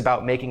me. It's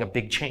about making a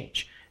big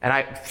change.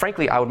 And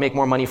frankly, I would make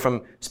more money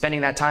from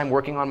spending that time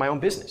working on my own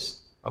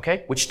business,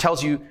 okay? Which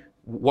tells you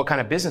what kind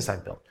of business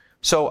I've built.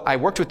 So I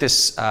worked with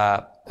this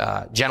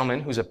gentleman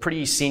who's a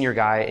pretty senior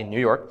guy in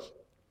New York,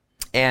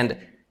 and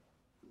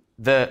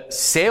the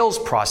sales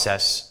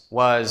process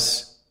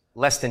was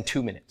less than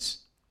 2 minutes.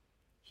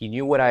 He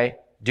knew what I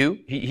do.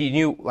 He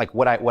knew like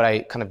what I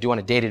kind of do on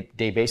a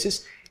day-to-day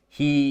basis.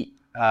 He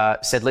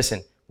said,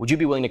 listen, would you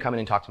be willing to come in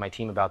and talk to my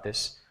team about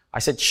this? I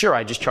said, sure,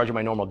 I just charge you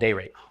my normal day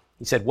rate.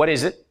 He said, what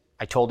is it?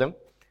 I told him.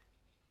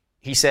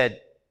 He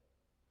said,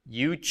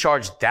 you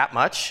charge that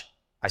much?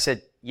 I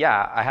said,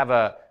 yeah, I have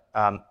a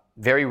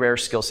very rare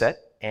skill set,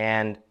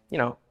 and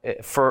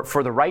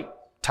for the right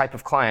type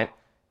of client,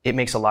 it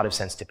makes a lot of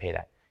sense to pay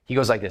that. He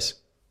goes like this.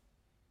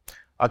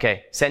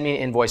 Okay, send me an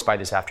invoice by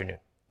this afternoon.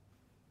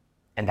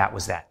 And that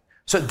was that.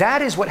 So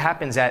that is what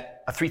happens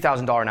at a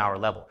 $3,000 an hour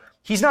level.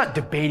 He's not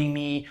debating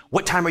me.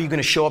 What time are you going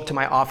to show up to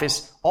my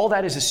office? All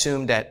that is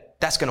assumed that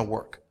that's going to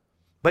work.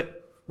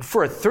 But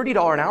for a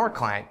 $30 an hour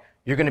client,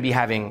 you're going to be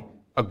having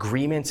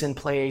agreements in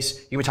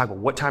place. You're going to talk about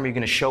what time are you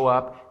going to show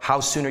up? How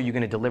soon are you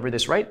going to deliver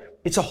this, right?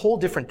 It's a whole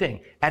different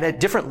thing. At a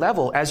different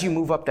level, as you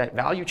move up that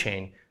value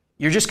chain,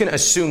 you're just going to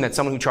assume that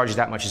someone who charges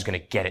that much is going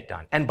to get it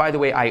done. And by the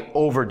way, I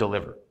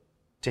over-deliver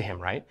to him,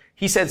 right?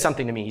 He said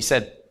something to me. He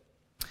said,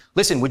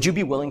 listen, would you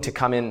be willing to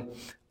come in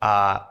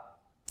a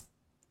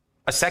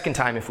second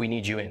time if we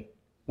need you in,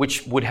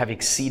 which would have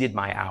exceeded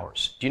my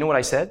hours? Do you know what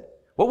I said?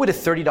 What would a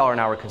 $30 an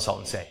hour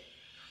consultant say?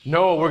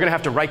 No, we're going to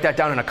have to write that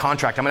down in a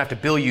contract. I'm going to have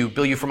to bill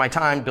you for my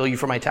time, bill you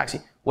for my taxi.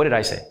 What did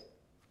I say?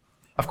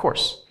 Of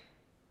course.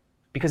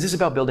 Because this is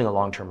about building a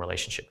long-term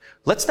relationship.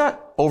 Let's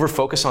not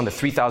over-focus on the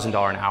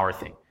 $3,000 an hour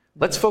thing.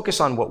 Let's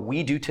focus on what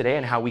we do today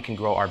and how we can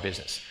grow our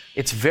business.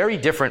 It's very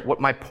different. What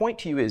my point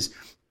to you is,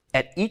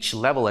 at each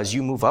level as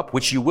you move up,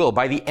 which you will,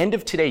 by the end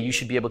of today, you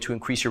should be able to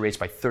increase your rates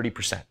by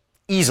 30%.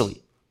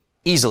 Easily.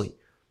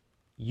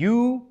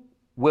 You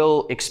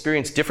will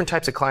experience different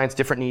types of clients,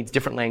 different needs,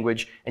 different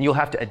language, and you'll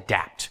have to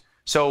adapt.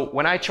 So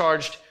when I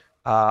charged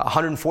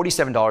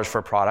 $147 for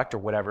a product or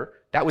whatever,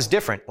 that was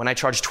different. When I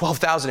charged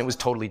 $12,000, it was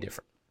totally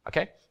different.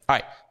 Okay? All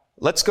right.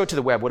 Let's go to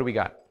the web. What do we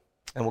got?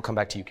 And we'll come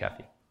back to you,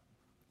 Kathy.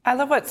 I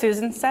love what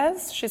Susan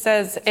says. She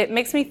says, it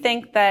makes me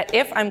think that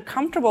if I'm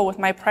comfortable with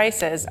my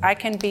prices, I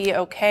can be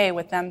okay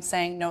with them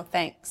saying no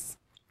thanks.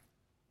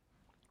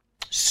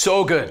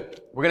 So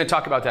good. We're going to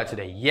talk about that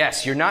today.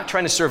 Yes, you're not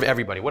trying to serve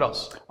everybody. What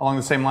else? Along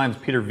the same lines,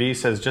 Peter V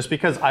says, just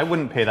because I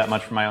wouldn't pay that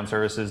much for my own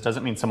services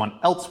doesn't mean someone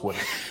else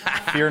wouldn't.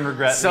 Fear and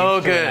regret so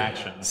leads to good.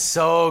 inaction.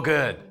 So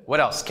good. What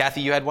else?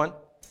 Kathy, you had one?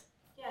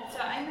 Yeah, so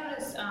I'm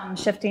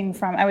shifting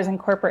from, I was in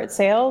corporate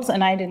sales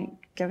and I didn't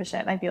give a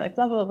shit. I'd be like,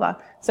 blah, blah, blah.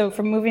 So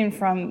from moving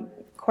from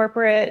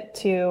corporate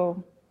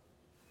to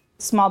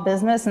small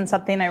business and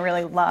something I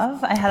really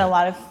love, I had a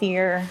lot of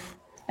fear,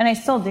 and I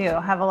still do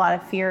have a lot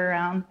of fear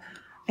around,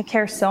 I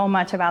care so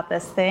much about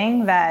this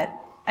thing that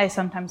I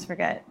sometimes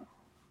forget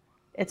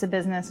it's a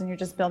business and you're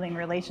just building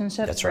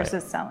relationships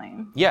versus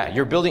selling. Yeah,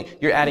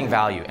 you're adding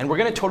value. And we're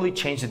going to totally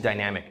change the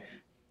dynamic.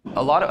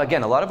 A lot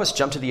of us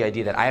jump to the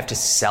idea that I have to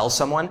sell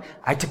someone.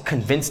 I have to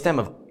convince them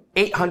of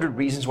 800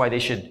 reasons why they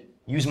should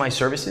use my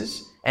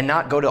services and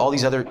not go to all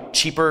these other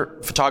cheaper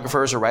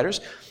photographers or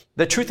writers.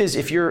 The truth is,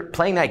 if you're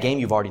playing that game,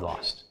 you've already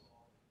lost.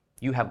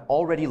 You have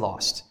already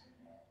lost.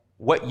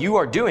 What you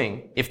are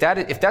doing, if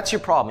that's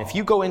your problem, if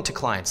you go into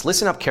clients,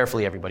 listen up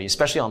carefully, everybody,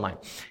 especially online.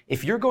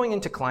 If you're going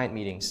into client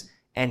meetings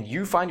and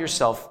you find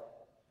yourself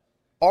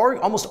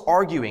almost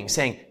arguing,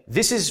 saying,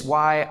 this is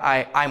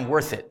why I'm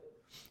worth it.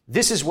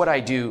 This is what I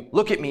do.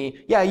 Look at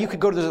me. Yeah, you could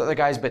go to those other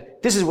guys,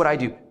 but this is what I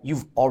do.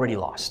 You've already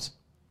lost.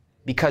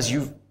 Because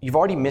you've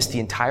already missed the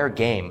entire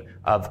game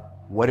of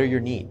what are your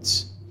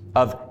needs,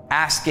 of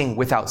asking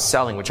without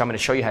selling, which I'm going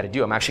to show you how to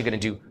do. I'm actually going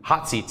to do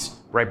hot seats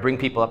where I bring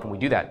people up and we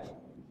do that.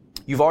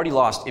 You've already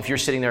lost if you're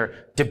sitting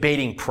there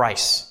debating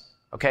price,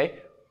 okay?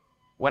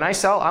 When I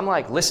sell, I'm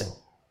like, listen,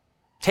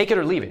 take it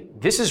or leave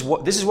it. This is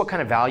what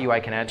kind of value I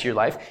can add to your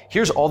life.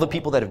 Here's all the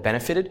people that have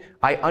benefited.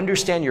 I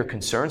understand your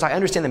concerns. I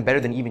understand them better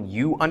than even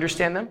you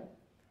understand them.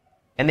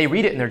 And they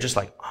read it and they're just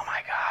like, oh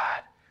my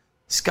God,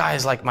 this guy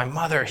is like my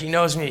mother. He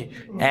knows me.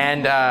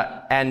 And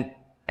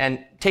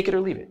take it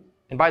or leave it.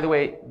 And by the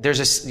way, there's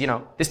this,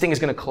 this thing is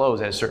going to close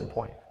at a certain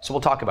point. So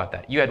we'll talk about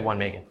that. You had one,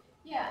 Megan.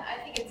 Yeah,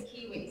 I think it's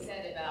key what you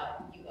said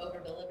about you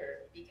over-deliver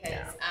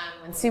because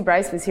when Sue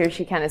Bryce was here,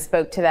 she kind of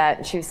spoke to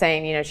that. She was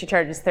saying, she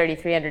charges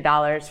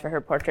 $3,300 for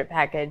her portrait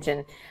package.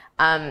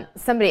 And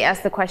somebody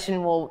asked the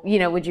question, well,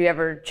 would you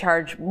ever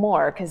charge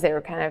more? Because they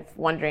were kind of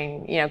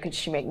wondering, could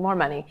she make more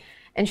money?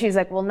 And she was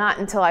like, well, not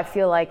until I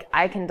feel like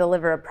I can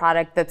deliver a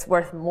product that's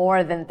worth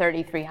more than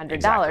 $3,300.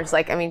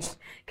 Exactly.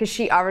 Because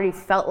she already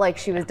felt like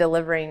she was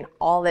delivering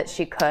all that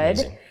she could.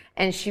 Amazing.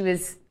 And she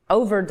was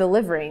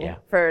over-delivering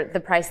for the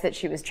price that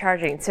she was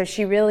charging. So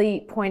she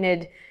really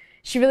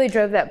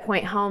drove that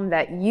point home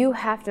that you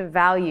have to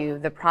value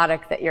the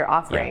product that you're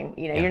offering.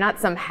 You're not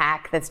some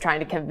hack that's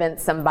trying to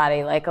convince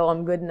somebody like, oh,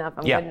 I'm good enough,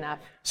 I'm good enough.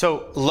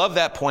 So love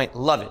that point,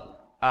 love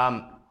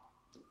it.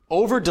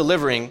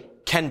 Over-delivering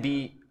can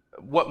be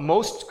what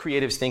most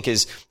creatives think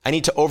is, I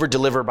need to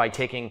over-deliver by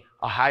taking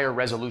a higher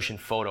resolution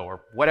photo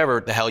or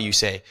whatever the hell you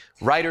say.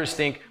 Writers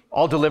think,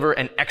 I'll deliver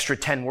an extra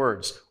 10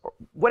 words or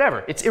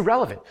whatever. It's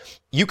irrelevant.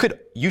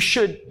 You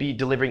should be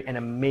delivering an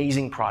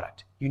amazing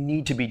product. You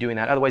need to be doing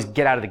that. Otherwise,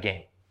 get out of the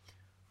game.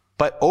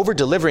 But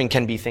over-delivering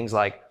can be things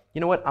like,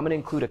 you know what? I'm going to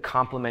include a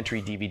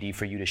complimentary DVD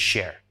for you to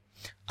share.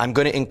 I'm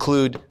going to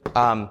include,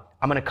 I'm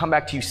going to come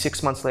back to you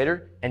 6 months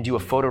later and do a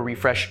photo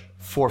refresh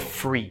for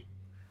free.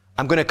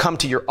 I'm going to come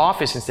to your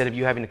office instead of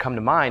you having to come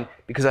to mine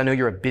because I know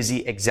you're a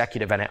busy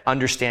executive and I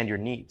understand your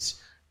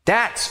needs.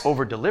 That's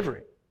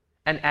over-delivering.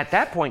 And at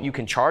that point, you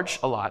can charge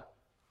a lot.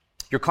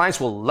 Your clients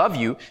will love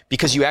you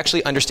because you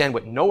actually understand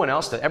what no one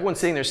else does. Everyone's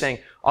sitting there saying,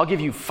 I'll give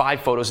you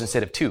 5 photos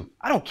instead of 2.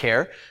 I don't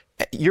care.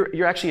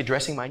 You're actually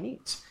addressing my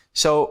needs.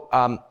 So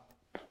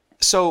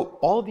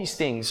all of these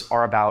things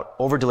are about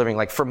over-delivering.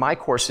 Like for my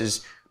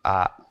courses,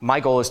 my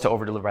goal is to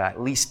over-deliver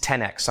at least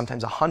 10x,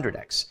 sometimes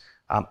 100x.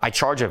 I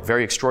charge a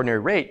very extraordinary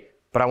rate,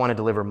 but I want to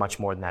deliver much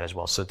more than that as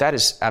well. So that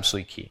is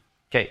absolutely key.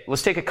 Okay,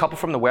 let's take a couple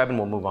from the web and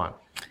we'll move on.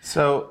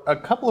 So a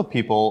couple of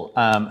people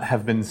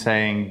have been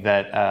saying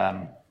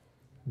that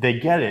they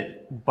get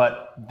it,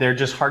 but they're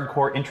just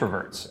hardcore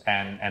introverts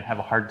and have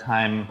a hard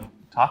time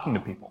talking to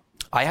people.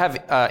 I have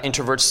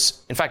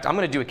introverts. In fact, I'm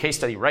going to do a case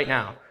study right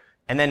now.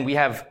 And then we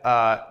have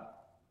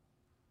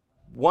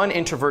one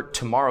introvert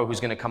tomorrow who's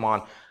going to come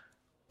on.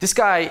 This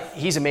guy,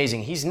 he's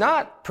amazing. He's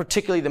not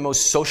particularly the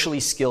most socially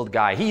skilled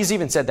guy. He's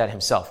even said that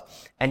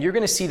himself. And you're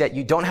going to see that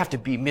you don't have to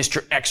be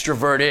Mr.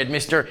 Extroverted,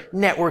 Mr.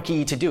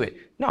 Networky to do it.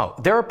 No,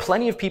 there are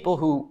plenty of people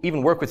who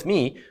even work with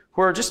me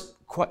who are just,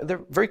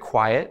 they're very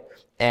quiet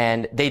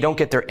and they don't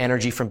get their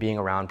energy from being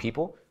around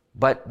people,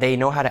 but they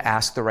know how to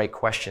ask the right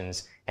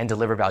questions and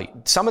deliver value.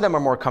 Some of them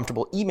are more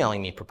comfortable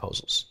emailing me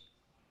proposals.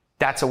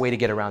 That's a way to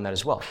get around that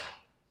as well.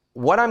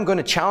 What I'm going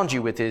to challenge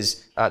you with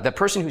is the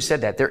person who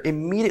said that, they're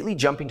immediately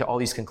jumping to all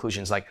these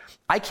conclusions. Like,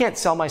 I can't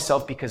sell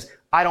myself because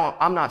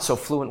I'm not so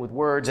fluent with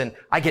words and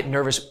I get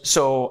nervous,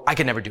 so I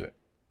can never do it.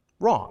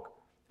 Wrong.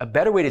 A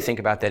better way to think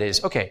about that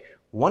is, okay,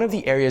 one of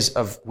the areas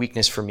of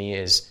weakness for me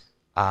is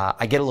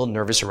I get a little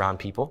nervous around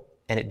people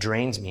and it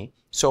drains me.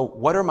 So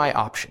what are my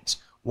options?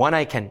 One,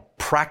 I can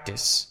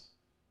practice.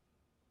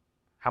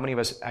 How many of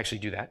us actually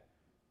do that?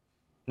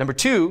 Number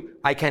 2,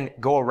 I can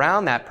go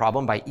around that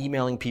problem by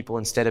emailing people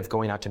instead of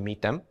going out to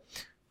meet them,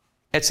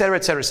 et cetera,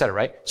 et cetera, et cetera,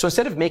 right? So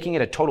instead of making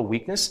it a total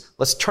weakness,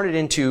 let's turn it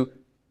into,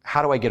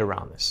 how do I get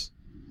around this?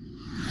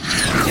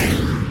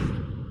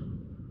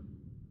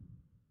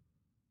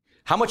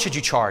 How much should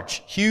you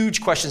charge?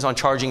 Huge questions on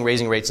charging,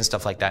 raising rates, and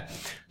stuff like that.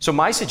 So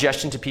my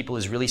suggestion to people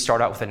is really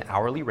start out with an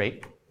hourly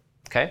rate.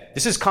 Okay?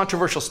 This is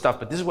controversial stuff,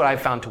 but this is what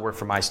I've found to work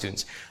for my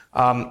students.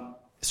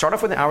 Start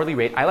off with an hourly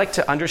rate. I like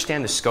to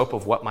understand the scope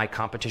of what my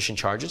competition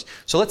charges.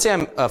 So let's say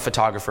I'm a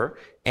photographer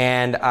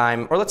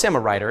or let's say I'm a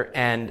writer,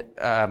 and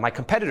my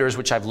competitors,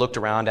 which I've looked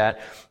around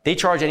at, they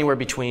charge anywhere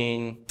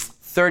between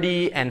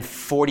 $30 and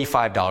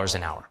 $45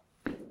 an hour.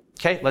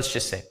 Okay? Let's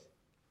just say.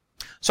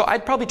 So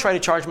I'd probably try to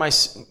charge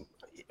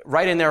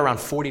right in there around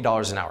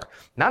 $40 an hour.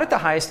 Not at the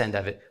highest end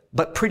of it,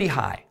 but pretty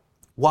high.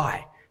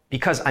 Why?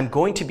 Because I'm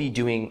going to be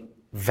doing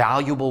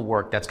valuable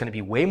work that's going to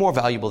be way more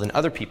valuable than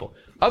other people.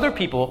 Other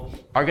people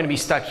are going to be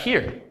stuck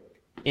here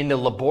in the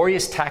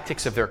laborious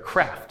tactics of their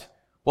craft.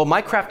 Well,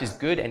 my craft is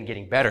good and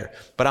getting better,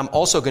 but I'm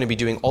also going to be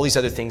doing all these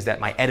other things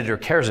that my editor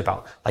cares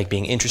about, like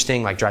being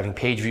interesting, like driving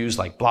page views,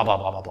 like blah, blah,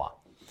 blah, blah, blah.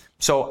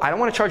 So I don't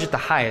want to charge at the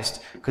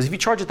highest, because if you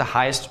charge at the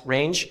highest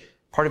range,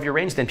 part of your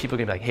range, then people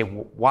are going to be like,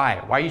 hey,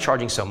 why? Why are you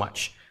charging so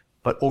much?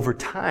 But over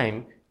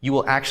time, you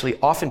will actually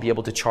often be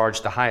able to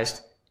charge the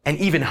highest and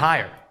even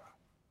higher,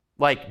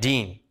 like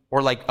Dean,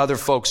 or like other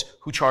folks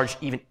who charge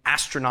even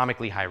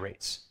astronomically high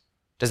rates.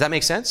 Does that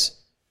make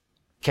sense?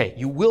 Okay,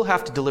 you will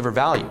have to deliver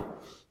value.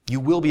 You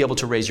will be able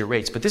to raise your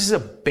rates, but this is a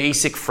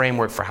basic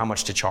framework for how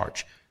much to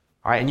charge.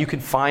 All right, and you can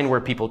find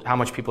how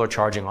much people are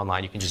charging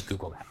online. You can just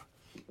Google that.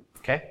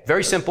 Okay,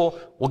 very simple.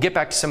 We'll get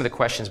back to some of the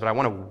questions, but I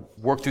want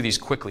to work through these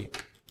quickly.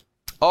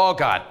 Oh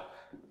God,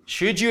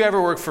 should you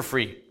ever work for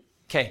free?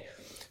 Okay,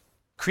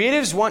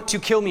 creatives want to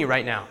kill me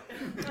right now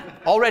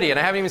already, and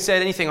I haven't even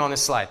said anything on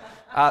this slide.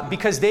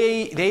 Because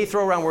they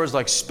throw around words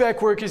like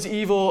spec work is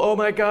evil, oh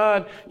my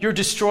God, you're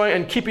destroying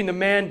and keeping the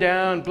man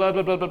down, blah,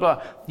 blah, blah, blah,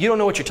 blah. You don't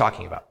know what you're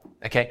talking about,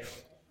 okay?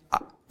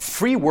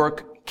 Free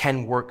work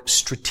can work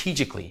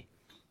strategically.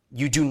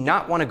 You do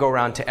not want to go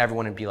around to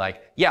everyone and be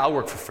like, yeah, I'll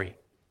work for free.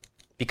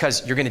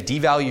 Because you're going to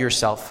devalue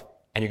yourself,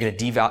 and you're going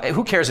to devalue,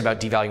 who cares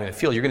about devaluing the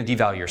field? You're going to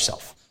devalue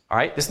yourself, all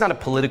right? This is not a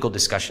political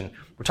discussion.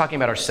 We're talking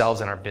about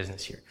ourselves and our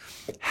business here.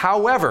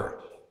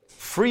 However,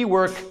 free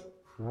work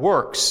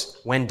works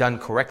when done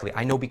correctly.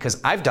 I know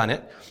because I've done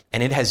it,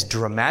 and it has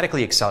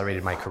dramatically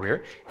accelerated my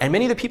career. And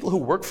many of the people who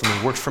worked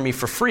for me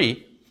for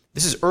free.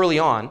 This is early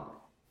on,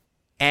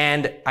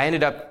 and I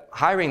ended up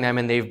hiring them,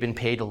 and they've been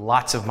paid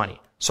lots of money.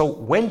 So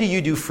when do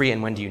you do free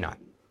and when do you not?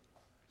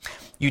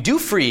 You do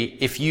free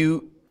if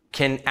you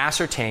can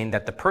ascertain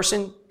that the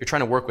person you're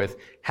trying to work with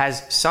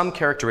has some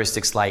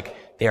characteristics like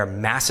they are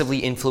massively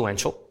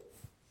influential.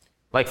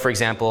 Like, for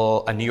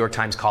example, a New York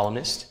Times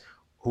columnist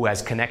who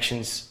has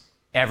connections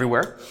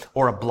everywhere,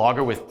 or a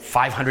blogger with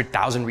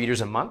 500,000 readers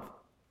a month,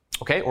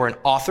 okay, or an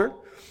author.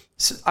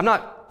 So I'm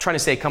not trying to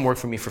say, come work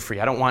for me for free.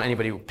 I don't want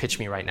anybody to pitch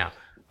me right now.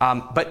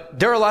 But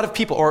there are a lot of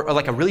people, or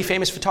like a really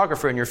famous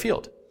photographer in your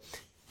field.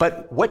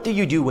 But what do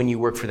you do when you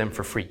work for them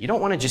for free? You don't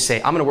want to just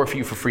say, I'm going to work for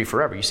you for free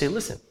forever. You say,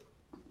 listen,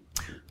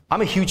 I'm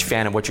a huge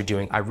fan of what you're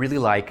doing. I really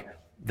like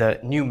the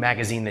new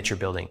magazine that you're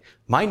building.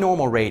 My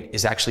normal rate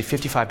is actually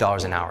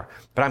 $55 an hour,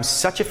 but I'm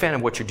such a fan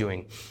of what you're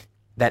doing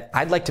that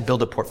I'd like to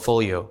build a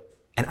portfolio,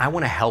 and I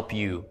want to help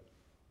you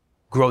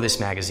grow this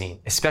magazine,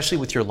 especially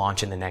with your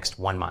launch in the next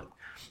 1 month.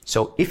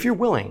 So if you're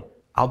willing,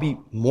 I'll be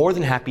more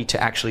than happy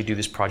to actually do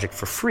this project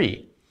for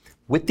free,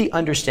 with the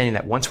understanding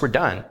that once we're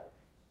done,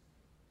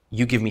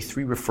 you give me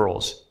 3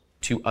 referrals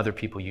to other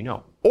people you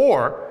know.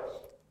 Or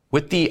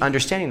with the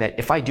understanding that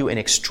if I do an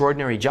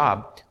extraordinary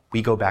job,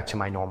 we go back to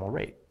my normal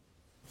rate.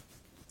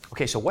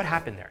 Okay, so what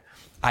happened there?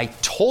 I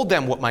told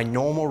them what my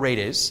normal rate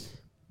is.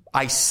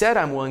 I said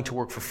I'm willing to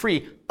work for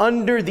free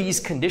under these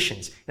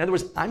conditions. In other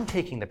words, I'm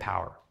taking the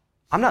power.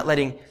 I'm not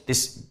letting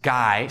this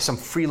guy, some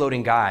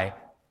freeloading guy,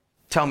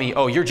 tell me,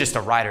 oh, you're just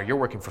a writer, you're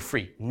working for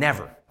free.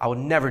 Never. I would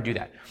never do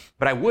that.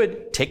 But I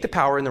would take the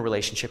power in the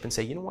relationship and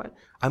say, you know what?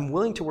 I'm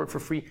willing to work for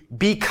free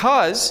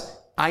because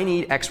I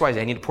need X, Y, Z.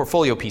 I need a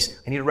portfolio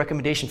piece. I need a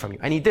recommendation from you.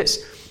 I need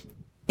this.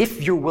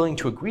 If you're willing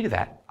to agree to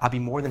that, I'll be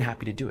more than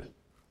happy to do it.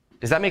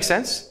 Does that make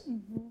sense?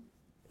 Mm-hmm.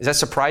 Is that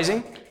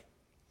surprising?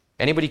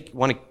 Anybody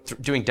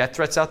doing death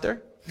threats out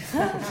there?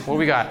 What do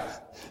we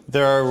got?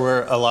 There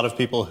were a lot of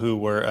people who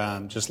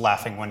were just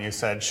laughing when you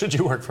said, should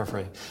you work for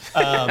free?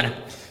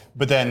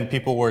 But then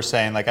people were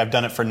saying, like, I've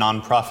done it for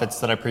nonprofits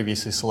that I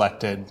previously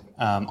selected,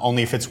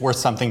 only if it's worth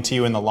something to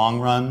you in the long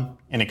run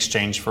in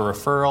exchange for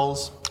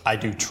referrals. I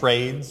do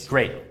trades.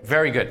 Great.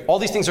 Very good. All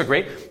these things are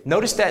great.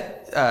 Notice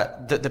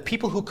that the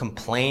people who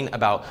complain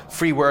about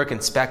free work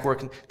and spec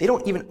work, they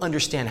don't even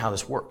understand how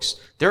this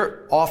works.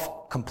 They're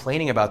off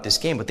complaining about this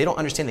game, but they don't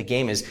understand the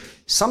game is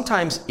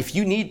sometimes if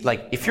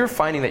you're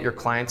finding that your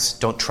clients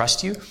don't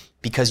trust you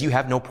because you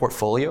have no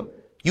portfolio,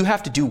 you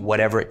have to do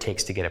whatever it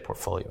takes to get a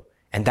portfolio.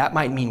 And that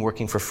might mean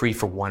working for free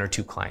for 1 or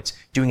 2 clients,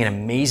 doing an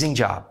amazing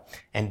job.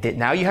 And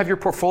now you have your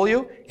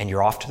portfolio and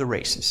you're off to the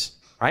races,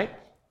 right?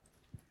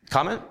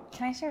 Comment?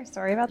 Can I share a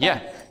story about that?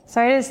 Yeah.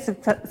 So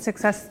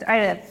I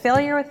had a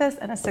failure with this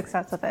and a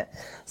success with it.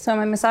 So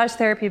my massage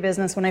therapy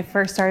business, when I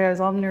first started, I was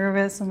all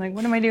nervous. I'm like,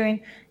 what am I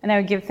doing? And I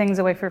would give things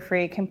away for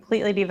free,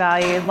 completely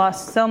devalued,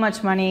 lost so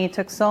much money,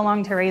 took so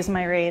long to raise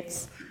my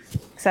rates.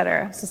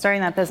 cetera. So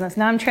starting that business.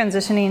 Now I'm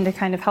transitioning to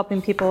kind of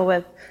helping people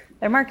with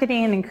their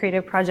marketing and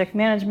creative project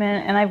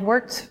management. And I've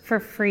worked for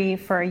free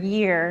for a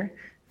year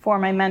for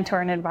my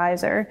mentor and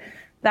advisor.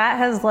 That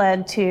has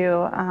led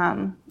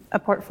to a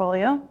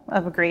portfolio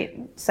of a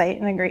great site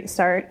and a great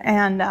start.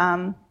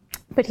 And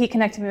but he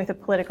connected me with a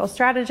political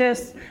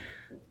strategist.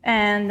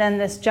 And then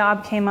this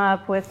job came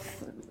up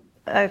with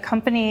a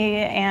company,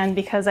 and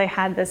because I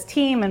had this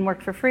team and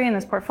worked for free in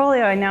this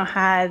portfolio, I now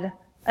had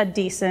a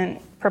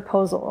decent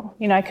proposal.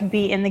 You know, I could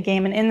be in the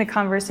game and in the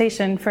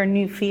conversation for a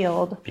new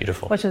field.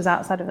 Beautiful. Which is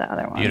outside of the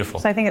other one. Beautiful.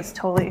 So I think it's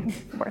totally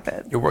worth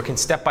it. You're working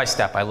step by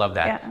step. I love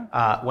that.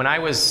 Yeah. When I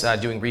was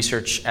doing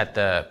research at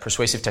the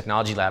Persuasive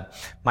Technology Lab,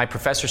 my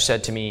professor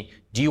said to me,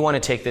 do you want to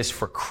take this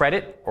for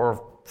credit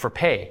or for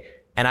pay?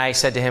 And I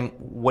said to him,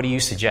 what do you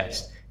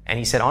suggest? And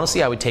he said,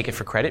 honestly, I would take it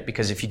for credit,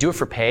 because if you do it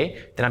for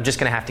pay, then I'm just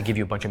going to have to give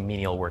you a bunch of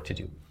menial work to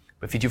do.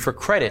 But if you do it for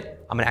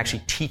credit, I'm going to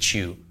actually teach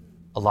you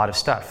a lot of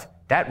stuff.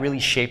 That really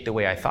shaped the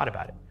way I thought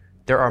about it.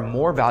 There are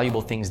more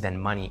valuable things than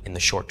money in the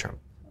short term.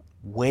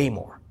 Way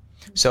more.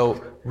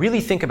 So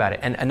really think about it.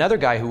 And another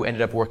guy who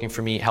ended up working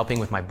for me, helping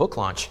with my book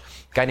launch,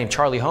 a guy named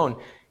Charlie Hone,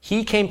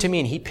 he came to me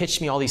and he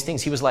pitched me all these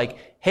things. He was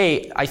like,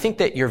 hey, I think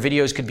that your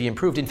videos could be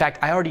improved. In fact,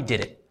 I already did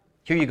it.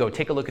 Here you go.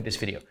 Take a look at this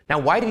video. Now,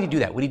 why did he do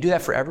that? Would he do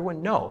that for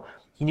everyone? No.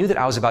 He knew that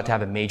I was about to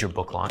have a major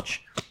book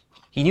launch.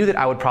 He knew that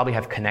I would probably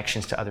have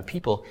connections to other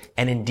people.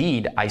 And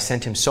indeed, I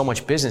sent him so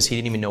much business, he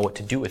didn't even know what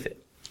to do with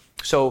it.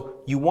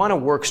 So you want to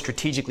work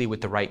strategically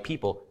with the right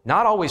people,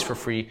 not always for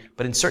free,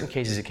 but in certain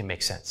cases it can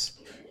make sense.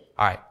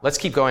 All right, let's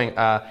keep going.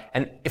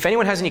 And if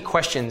anyone has any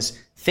questions,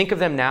 think of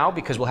them now,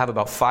 because we'll have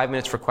about 5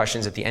 minutes for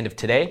questions at the end of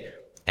today.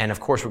 And of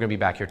course, we're going to be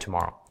back here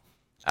tomorrow.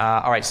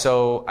 All right,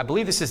 so I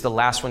believe this is the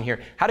last one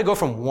here. How to go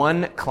from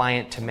one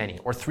client to many,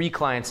 or 3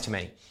 clients to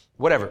many,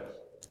 whatever.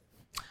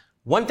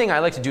 One thing I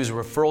like to do is a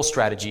referral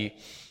strategy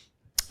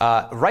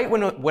right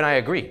when I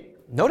agree.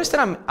 Notice that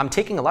I'm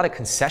taking a lot of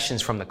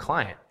concessions from the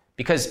client.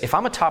 Because if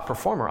I'm a top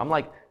performer, I'm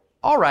like,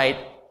 all right,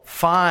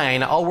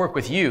 fine, I'll work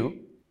with you,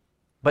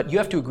 but you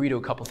have to agree to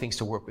a couple things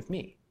to work with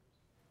me.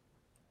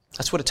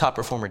 That's what a top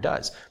performer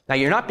does. Now,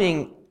 you're not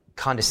being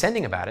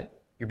condescending about it.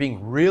 You're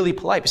being really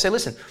polite. You say,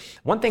 listen,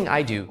 one thing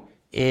I do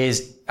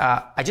is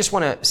I just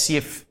want to see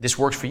if this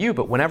works for you,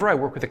 but whenever I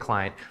work with a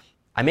client,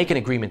 I make an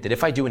agreement that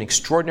if I do an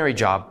extraordinary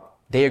job,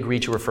 they agree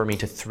to refer me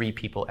to 3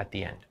 people at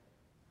the end.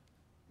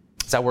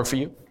 Does that work for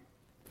you?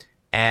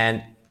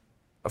 And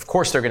of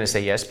course they're going to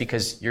say yes,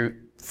 because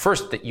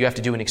that you have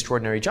to do an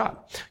extraordinary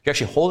job. You're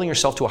actually holding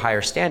yourself to a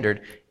higher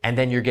standard, and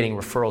then you're getting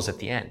referrals at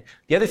the end.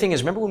 The other thing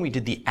is, remember when we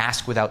did the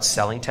ask without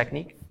selling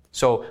technique?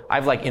 So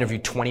I've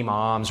interviewed 20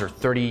 moms or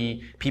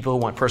 30 people who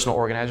want personal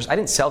organizers. I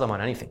didn't sell them on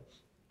anything.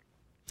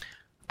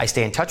 I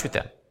stay in touch with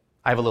them.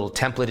 I have a little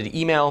templated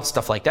email,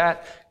 stuff like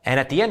that. And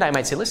at the end, I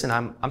might say, listen,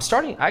 I'm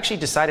starting, I actually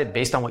decided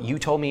based on what you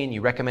told me and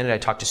you recommended, I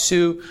talked to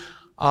Sue,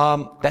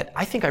 that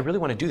I think I really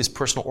want to do this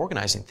personal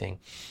organizing thing.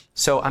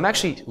 So I'm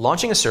actually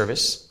launching a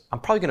service. I'm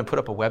probably going to put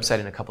up a website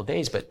in a couple of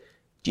days, but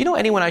do you know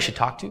anyone I should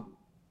talk to?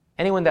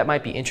 Anyone that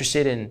might be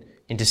interested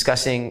in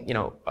discussing,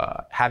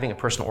 having a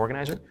personal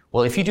organizer?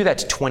 Well, if you do that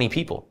to 20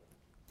 people,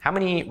 how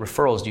many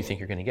referrals do you think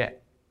you're going to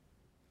get?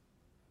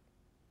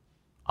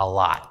 A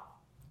lot.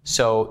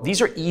 So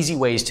these are easy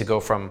ways to go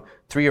from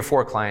 3 or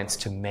 4 clients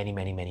to many,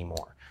 many, many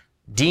more.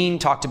 Dean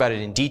talked about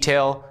it in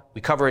detail.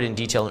 We cover it in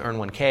detail in Earn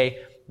 1K.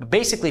 But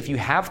basically, if you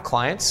have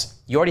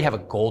clients, you already have a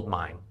gold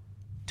mine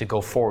to go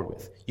forward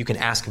with. You can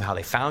ask them how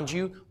they found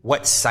you,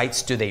 what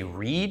sites do they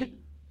read,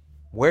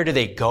 where do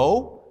they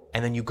go,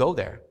 and then you go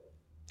there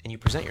and you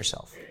present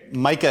yourself.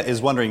 Micah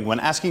is wondering, when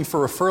asking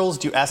for referrals,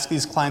 do you ask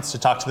these clients to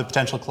talk to the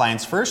potential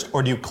clients first,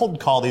 or do you cold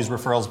call these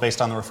referrals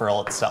based on the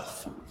referral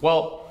itself?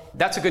 Well,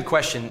 that's a good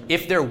question.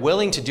 If they're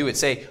willing to do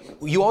it,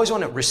 you always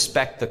want to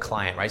respect the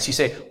client, right? So you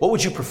say, what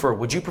would you prefer?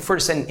 Would you prefer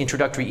to send an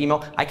introductory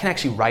email? I can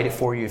actually write it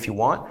for you if you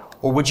want.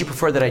 Or would you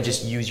prefer that I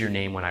just use your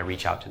name when I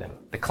reach out to them?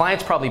 The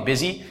client's probably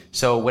busy,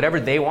 so whatever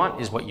they want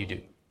is what you do.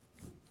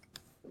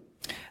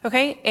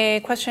 Okay,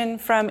 a question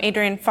from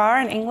Adrian Farr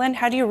in England.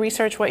 How do you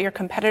research what your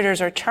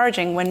competitors are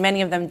charging when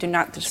many of them do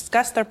not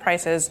discuss their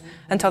prices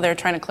until they're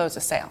trying to close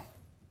a sale?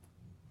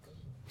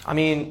 I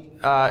mean,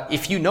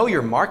 if you know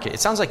your market, it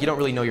sounds like you don't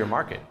really know your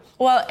market.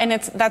 Well, and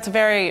that's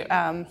very,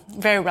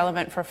 very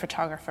relevant for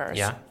photographers.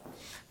 Yeah.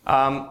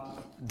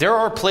 There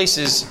are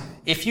places,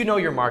 if you know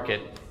your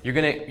market,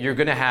 you're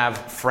gonna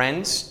have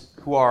friends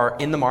who are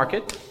in the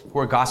market who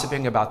are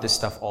gossiping about this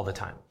stuff all the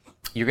time.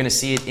 You're gonna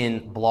see it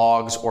in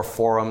blogs or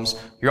forums.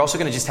 You're also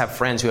gonna just have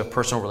friends who have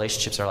personal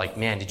relationships that are like,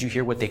 man, did you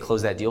hear what they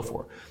closed that deal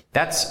for?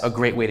 That's a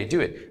great way to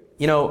do it.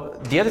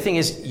 The other thing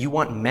is you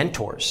want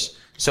mentors.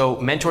 So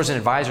mentors and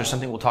advisors,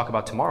 something we'll talk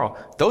about tomorrow,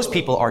 those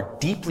people are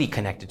deeply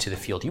connected to the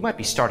field. You might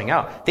be starting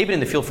out. They've been in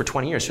the field for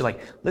 20 years. So you're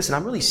like, listen,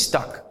 I'm really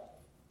stuck.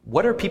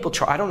 What are people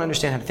I don't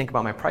understand how to think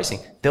about my pricing.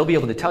 They'll be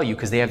able to tell you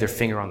because they have their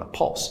finger on the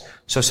pulse.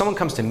 So if someone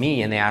comes to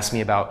me and they ask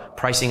me about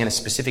pricing in a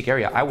specific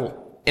area,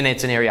 and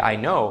it's an area I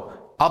know,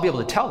 I'll be able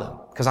to tell them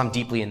because I'm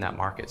deeply in that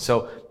market.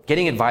 So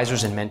getting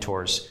advisors and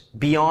mentors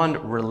beyond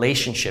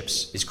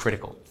relationships is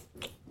critical.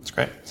 That's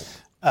great.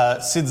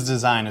 Sid's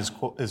Design is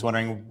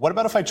wondering, what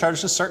about if I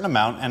charged a certain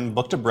amount and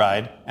booked a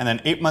bride, and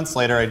then 8 months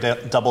later I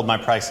doubled my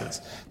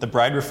prices? The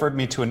bride referred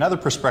me to another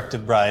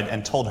prospective bride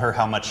and told her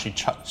how much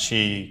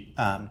she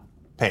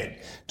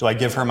paid. Do I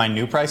give her my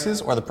new prices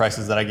or the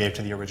prices that I gave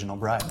to the original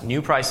bride?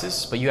 New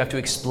prices, but you have to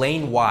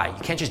explain why.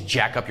 You can't just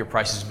jack up your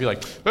prices and be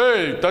like,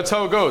 hey, that's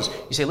how it goes.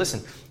 You say,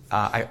 listen,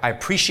 I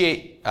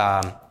appreciate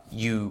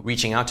you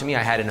reaching out to me.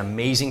 I had an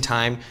amazing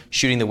time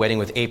shooting the wedding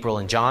with April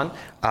and John.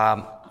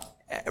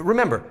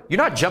 Remember, you're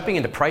not jumping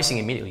into pricing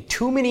immediately.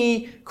 Too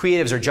many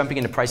creatives are jumping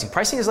into pricing.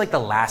 Pricing is like the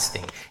last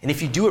thing. And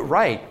if you do it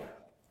right,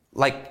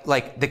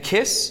 like the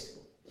kiss,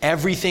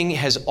 everything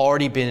has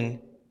already been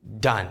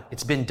done.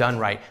 It's been done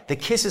right. The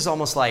kiss is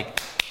almost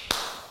like,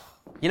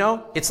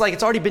 it's like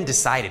it's already been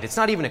decided. It's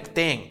not even a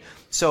thing.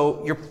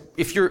 So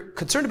if you're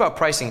concerned about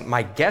pricing,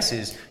 my guess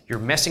is you're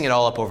messing it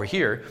all up over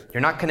here. You're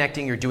not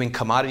connecting. You're doing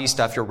commodity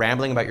stuff. You're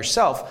rambling about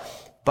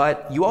yourself.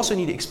 But you also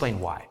need to explain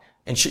why.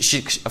 And she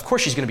of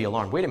course, she's going to be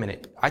alarmed. Wait a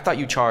minute. I thought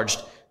you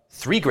charged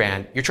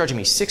 $3,000. You're charging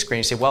me $6,000.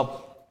 You say,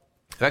 well,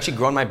 I've actually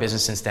grown my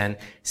business since then.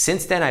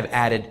 Since then, I've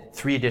added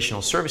 3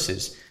 additional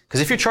services. Because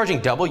if you're charging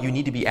double, you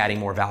need to be adding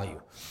more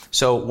value.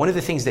 So one of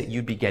the things that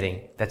you'd be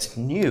getting that's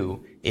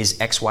new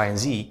is X, Y, and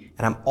Z.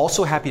 And I'm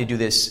also happy to do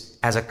this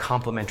as a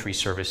complimentary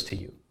service to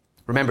you.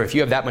 Remember, if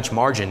you have that much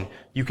margin,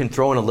 you can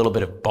throw in a little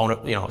bit of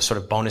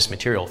bonus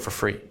material for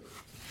free.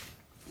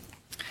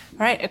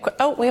 All right.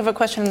 We have a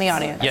question in the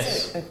audience.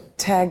 Yes. A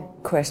tag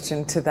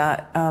question to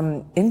that.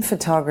 In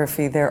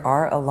photography, there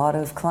are a lot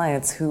of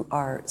clients who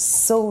are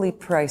solely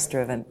price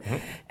driven. Mm-hmm.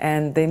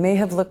 And they may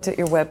have looked at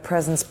your web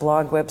presence,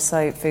 blog,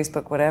 website,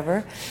 Facebook,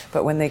 whatever.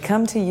 But when they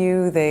come to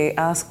you, they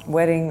ask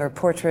wedding or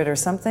portrait or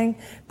something,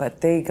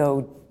 but they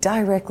go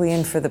directly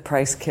in for the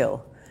price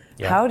kill.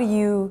 Yeah. How do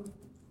you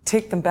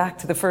take them back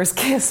to the first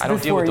kiss? I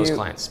don't deal with those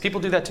clients. People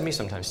do that to me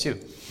sometimes too.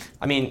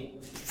 I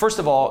mean, first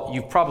of all,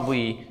 you've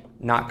probably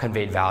not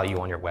conveyed value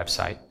on your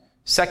website.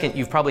 Second,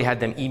 you've probably had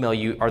them email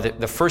you, or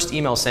the first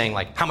email saying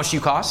like, how much do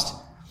you cost?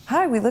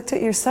 Hi, we looked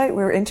at your site.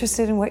 We're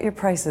interested in what your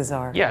prices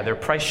are. Yeah, they're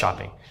price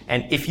shopping.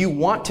 And if you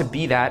want to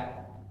be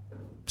that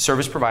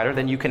service provider,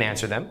 then you can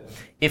answer them.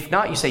 If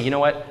not, you say, you know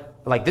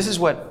what, like this is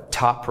what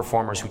top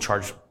performers who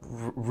charge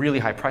really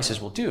high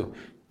prices will do.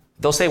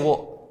 They'll say,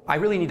 well, I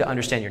really need to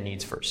understand your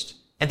needs first.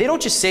 And they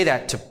don't just say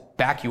that to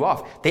back you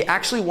off. They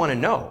actually want to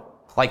know.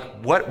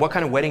 Like, what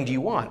kind of wedding do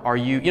you want? Are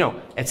you,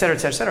 et cetera, et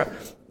cetera, et cetera.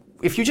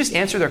 If you just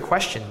answer their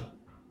question,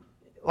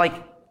 like,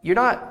 you're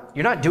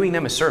not doing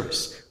them a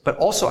service. But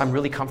also, I'm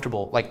really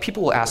comfortable. Like,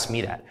 people will ask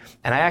me that.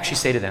 And I actually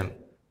say to them,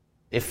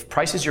 if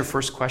price is your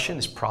first question,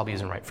 this probably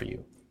isn't right for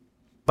you.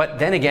 But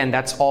then again,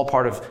 that's all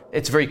part of,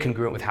 it's very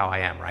congruent with how I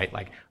am, right?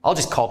 Like, I'll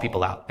just call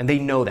people out, and they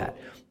know that.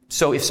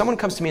 So if someone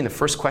comes to me and the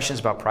first question is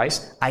about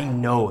price, I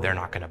know they're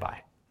not going to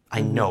buy.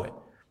 I know it.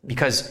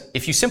 Because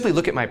if you simply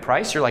look at my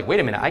price, you're like, wait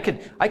a minute,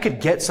 I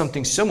could get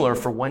something similar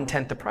for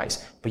 1/10 the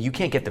price, but you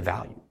can't get the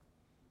value.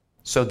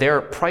 So they're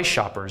price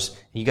shoppers,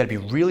 and you got to be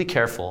really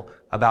careful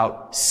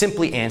about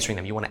simply answering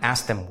them. You want to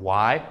ask them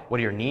why, what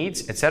are your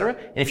needs, etc.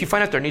 And if you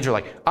find out their needs are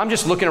like, I'm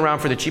just looking around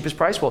for the cheapest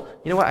price, well,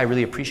 you know what, I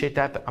really appreciate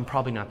that, but I'm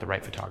probably not the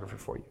right photographer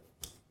for you.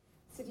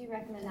 So do you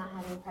recommend not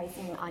having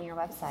pricing on your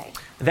website?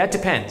 That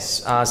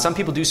depends. Some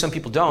people do, some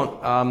people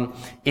don't.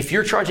 If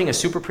you're charging a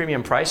super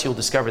premium price, you'll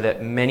discover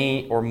that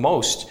many or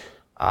most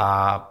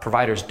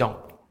providers don't.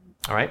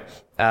 All right.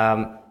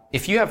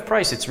 If you have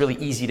price, it's really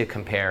easy to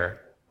compare.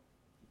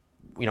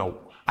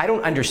 I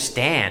don't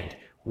understand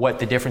what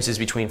the difference is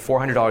between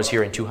 $400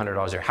 here and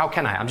 $200 there. How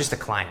can I? I'm just a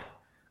client.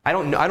 I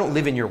don't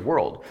live in your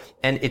world,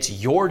 and it's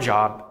your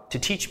job to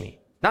teach me,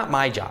 not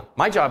my job.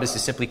 My job is to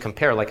simply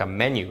compare like a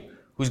menu.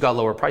 Who's got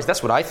lower price?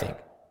 That's what I think.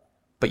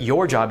 But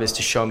your job is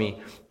to show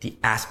me the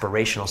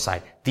aspirational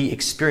side, the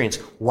experience,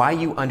 why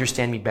you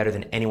understand me better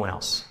than anyone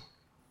else.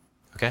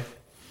 Okay?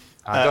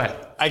 Go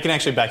ahead. I can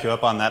actually back you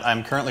up on that.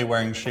 I'm currently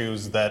wearing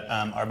shoes that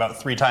are about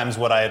 3 times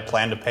what I had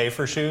planned to pay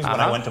for shoes when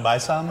I went to buy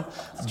some.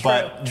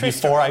 But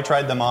before I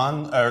tried them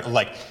on,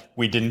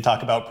 we didn't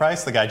talk about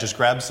price. The guy just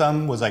grabbed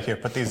some, was like, here,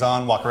 put these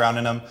on, walk around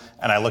in them.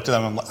 And I looked at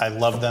them, and I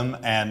loved them,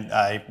 and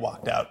I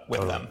walked out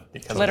with them.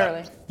 Because literally.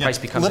 Of that. Yeah, Price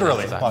becomes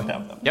literally walked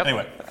out with them. Yep.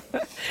 Anyway.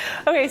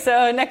 Okay,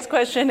 so next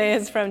question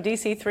is from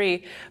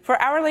DC3.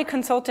 For hourly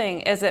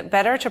consulting, is it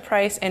better to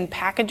price in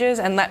packages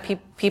and let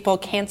people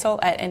cancel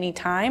at any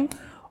time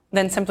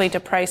than simply to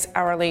price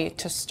hourly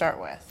to start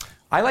with?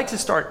 I like to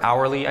start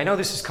hourly. I know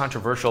this is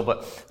controversial,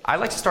 but I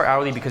like to start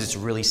hourly because it's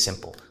really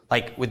simple.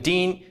 Like with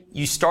Dean,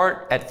 you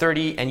start at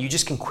 30 and you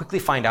just can quickly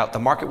find out. The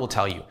market will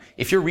tell you.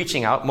 If you're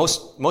reaching out,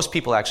 most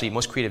people actually,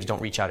 most creatives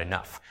don't reach out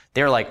enough.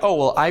 They're like, oh,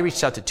 well, I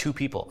reached out to 2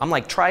 people. I'm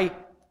like, try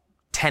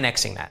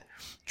 10xing that.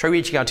 Try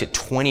reaching out to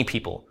 20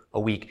 people a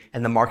week,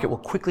 and the market will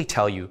quickly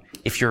tell you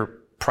if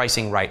you're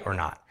pricing right or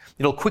not.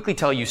 It'll quickly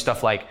tell you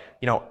stuff like,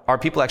 are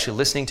people actually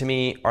listening to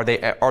me? Are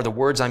the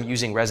words I'm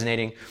using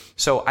resonating?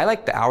 So I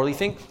like the hourly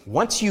thing.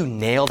 Once you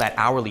nail that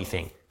hourly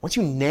thing, once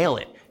you nail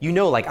it, you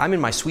know, like I'm in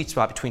my sweet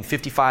spot between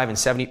 55 and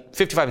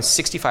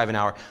 65 an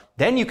hour,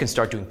 then you can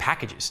start doing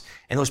packages.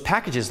 And those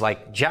packages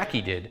like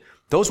Jackie did,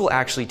 those will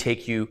actually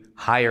take you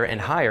higher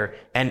and higher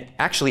and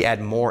actually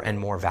add more and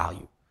more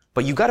value.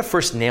 But you got to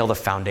first nail the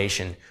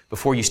foundation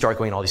before you start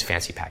going all these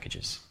fancy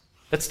packages.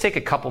 Let's take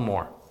a couple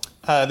more.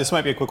 This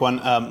might be a quick one.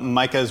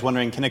 Micah is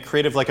wondering, can a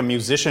creative like a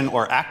musician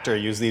or actor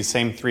use these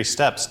same 3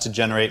 steps to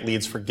generate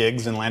leads for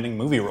gigs and landing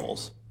movie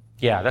roles?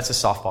 Yeah, that's a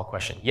softball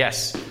question.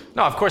 Yes.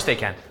 No, of course they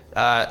can.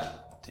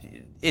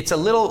 It's a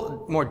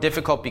little more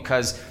difficult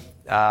because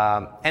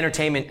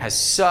entertainment has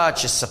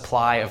such a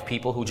supply of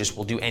people who just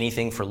will do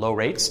anything for low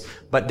rates.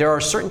 But there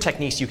are certain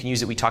techniques you can use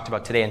that we talked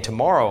about today and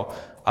tomorrow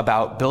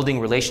about building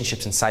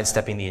relationships and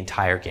sidestepping the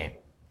entire game.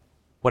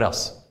 What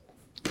else?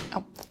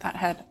 Oh, that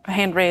had a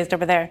hand raised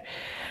over there.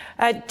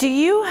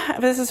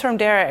 This is from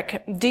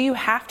Derek, do you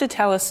have to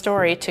tell a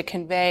story to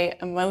convey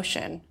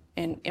emotion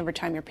every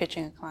time you're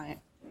pitching a client?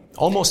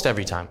 Almost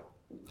every time.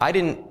 I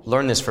didn't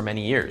learn this for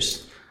many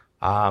years,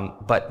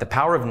 but the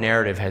power of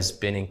narrative has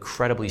been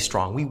incredibly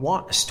strong. We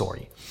want a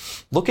story.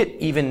 Look at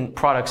even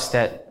products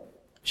that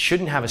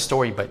shouldn't have a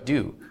story but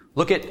do.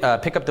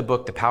 Pick up the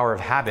book, The Power of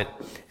Habit,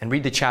 and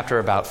read the chapter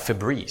about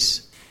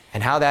Febreze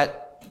and how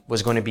that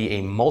was going to be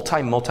a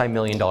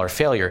multi-million-dollar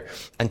failure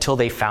until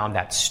they found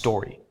that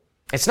story.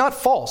 It's not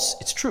false,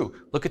 it's true.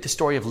 Look at the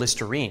story of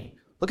Listerine.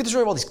 Look at the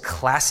story of all these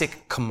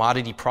classic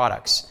commodity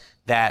products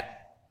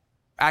that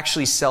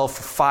actually sell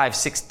for 5,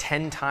 6,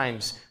 10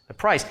 times the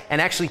price,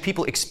 and actually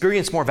people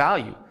experience more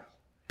value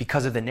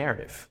because of the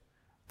narrative.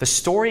 The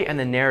story and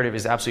the narrative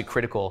is absolutely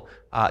critical.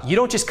 You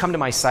don't just come to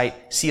my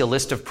site, see a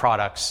list of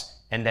products,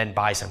 and then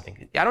buy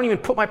something. I don't even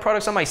put my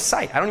products on my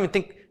site. I don't even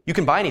think you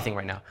can buy anything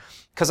right now.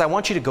 Because I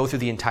want you to go through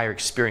the entire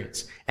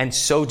experience. And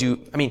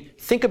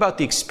think about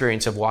the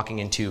experience of walking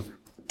into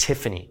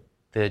Tiffany,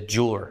 the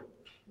jeweler,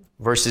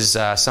 versus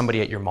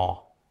somebody at your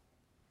mall.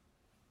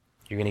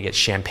 You're going to get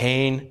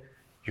champagne.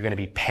 You're going to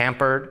be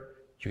pampered.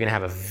 You're going to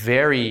have a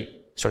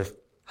very sort of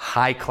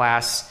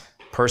high-class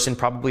person,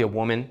 probably a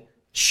woman,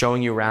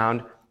 showing you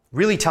around,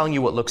 really telling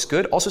you what looks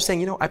good, also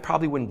saying, I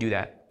probably wouldn't do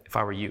that if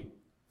I were you.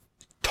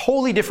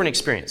 Totally different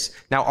experience.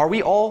 Now, are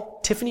we all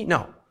Tiffany?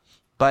 No.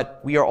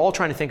 But we are all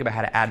trying to think about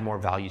how to add more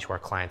value to our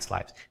clients'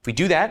 lives. If we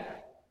do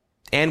that,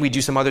 and we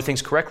do some other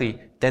things correctly,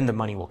 then the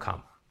money will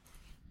come.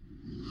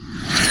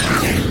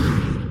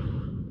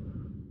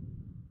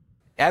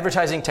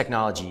 Advertising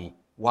technology,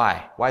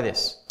 why? Why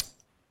this?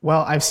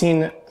 Well, I've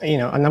seen,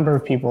 a number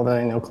of people that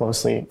I know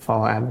closely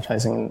follow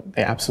advertising, and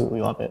they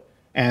absolutely love it.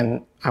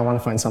 And I want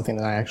to find something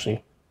that I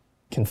actually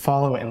can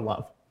follow and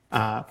love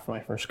for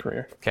my first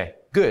career. Okay,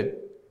 good,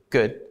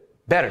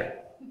 better.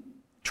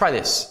 Try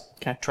this.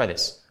 Okay. Try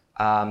this.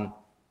 I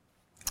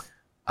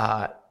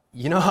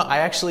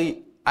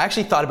actually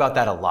thought about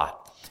that a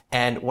lot.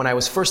 And when I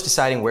was first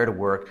deciding where to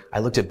work, I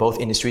looked at both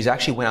industries. I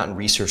actually went out and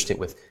researched it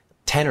with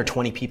 10 or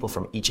 20 people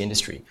from each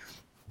industry.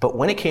 But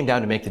when it came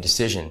down to make the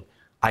decision,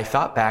 I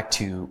thought back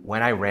to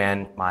when I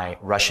ran my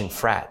Russian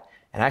frat.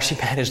 And I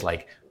actually managed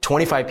like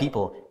 25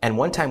 people. And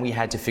one time we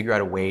had to figure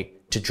out a way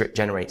to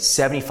generate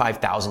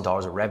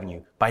 $75,000 of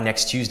revenue by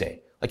next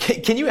Tuesday.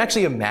 Like, can you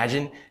actually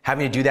imagine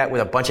having to do that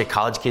with a bunch of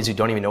college kids who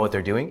don't even know what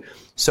they're doing?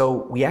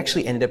 So we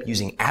actually ended up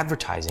using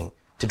advertising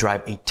to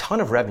drive a ton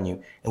of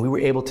revenue, and we were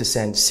able to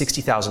send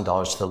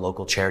 $60,000 to the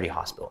local charity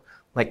hospital.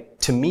 Like,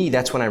 to me,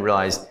 that's when I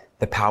realized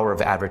the power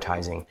of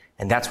advertising,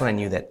 and that's when I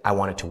knew that I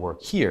wanted to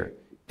work here.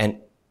 And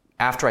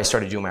after I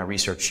started doing my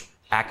research,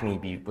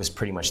 Acme was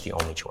pretty much the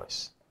only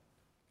choice.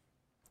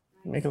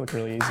 Make it look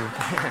really easy.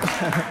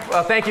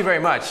 Well, thank you very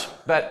much.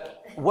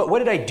 But what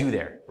did I do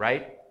there,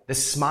 right? The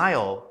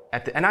smile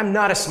and I'm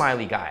not a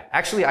smiley guy.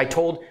 Actually, I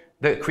told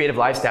the Creative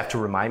Live staff to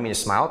remind me to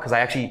smile because I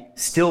actually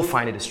still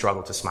find it a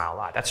struggle to smile a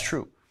lot. That's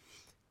true.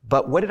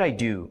 But what did I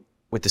do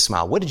with the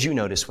smile? What did you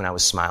notice when I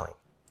was smiling?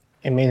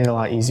 It made it a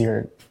lot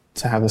easier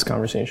to have this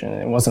conversation.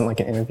 It wasn't like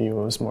an interview.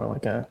 It was more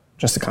like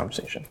just a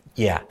conversation.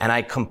 Yeah, and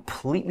I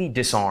completely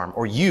disarm,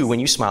 or you, when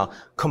you smile,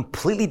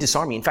 completely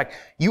disarm me. In fact,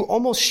 you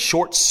almost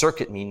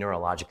short-circuit me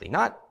neurologically.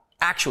 Not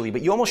actually,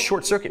 but you almost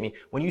short-circuit me.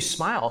 When you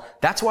smile,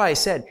 that's why I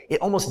said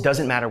it almost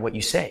doesn't matter what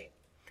you say.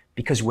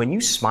 Because when you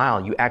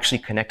smile, you actually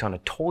connect on a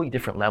totally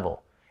different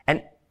level.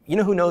 And you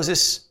know who knows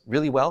this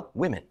really well?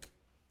 Women.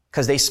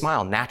 Because they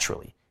smile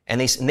naturally. And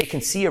they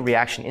can see a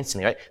reaction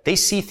instantly, right? They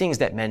see things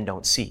that men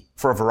don't see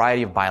for a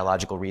variety of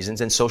biological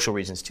reasons and social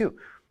reasons too.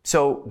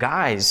 So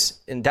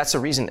guys, and that's the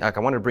reason I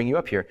wanted to bring you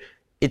up here,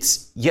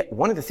 it's yet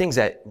one of the things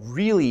that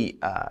really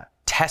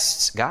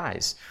tests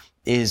guys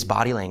is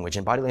body language.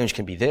 And body language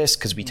can be this,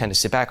 because we tend to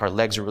sit back, our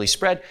legs are really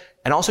spread,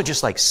 and also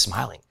just like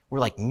smiling. We're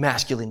like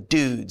masculine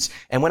dudes.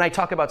 And when I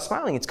talk about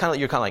smiling, it's kind of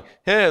like, you're kind of like,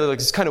 hey, like,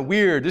 it's kind of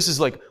weird. This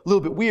is like a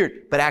little bit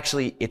weird. But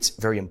actually, it's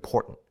very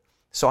important.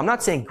 So I'm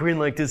not saying grin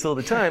like this all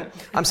the time.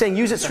 I'm saying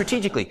use it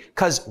strategically.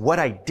 Because what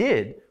I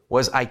did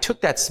was I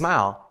took that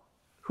smile.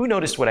 Who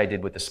noticed what I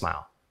did with the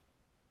smile?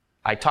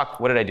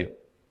 What did I do?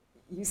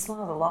 You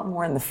smiled a lot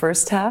more in the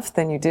first half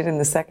than you did in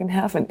the second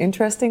half. And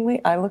interestingly,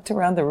 I looked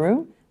around the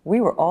room. We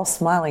were all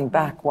smiling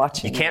back,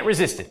 watching. You can't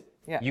resist it.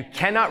 Yeah. You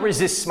cannot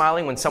resist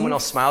smiling when someone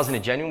else smiles in a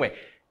genuine way.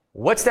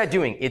 What's that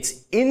doing?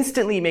 It's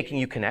instantly making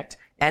you connect.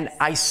 And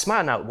I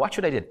smile. Now, watch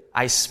what I did.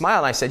 I smiled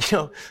and I said,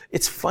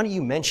 it's funny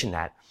you mentioned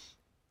that.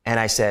 And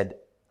I said,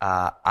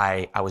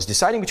 I was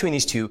deciding between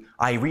these two.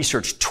 I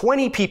researched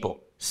 20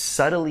 people,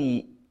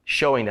 subtly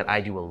showing that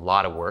I do a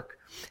lot of work.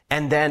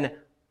 And then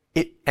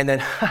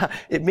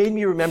it made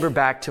me remember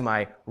back to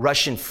my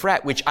Russian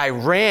frat, which I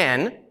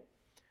ran,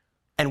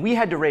 and we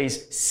had to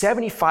raise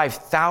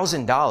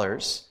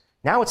 $75,000.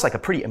 Now it's like a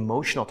pretty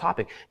emotional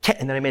topic.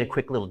 And then I made a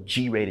quick little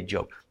G-rated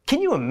joke.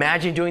 Can you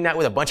imagine doing that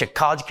with a bunch of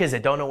college kids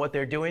that don't know what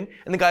they're doing?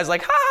 And the guy's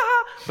like, ha ha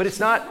ha. But it's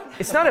not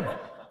a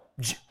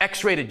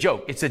X-rated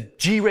joke. It's a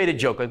G-rated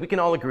joke. Like, we can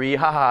all agree,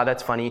 ha ha,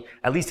 that's funny.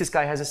 At least this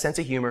guy has a sense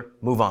of humor.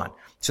 Move on.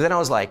 So then I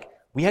was like,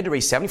 we had to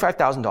raise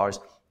 $75,000,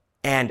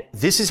 and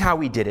this is how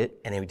we did it.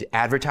 And we did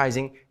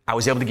advertising. I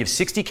was able to give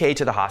 $60K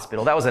to the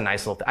hospital. That was a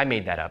nice little thing. I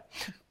made that up.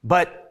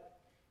 But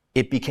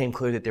it became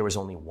clear that there was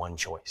only one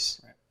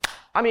choice.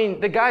 I mean,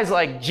 the guy's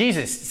like,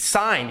 Jesus,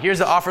 signed. Here's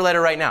the offer letter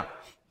right now.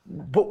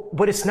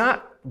 But it's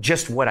not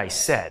just what I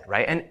said,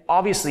 right? And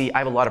obviously, I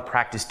have a lot of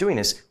practice doing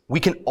this. We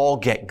can all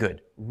get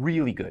good,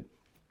 really good.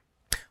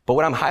 But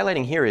what I'm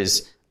highlighting here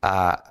is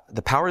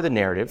the power of the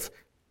narrative.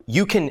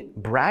 You can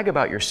brag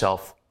about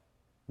yourself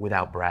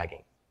without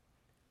bragging.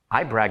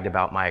 I bragged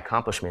about my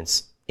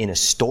accomplishments in a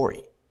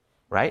story,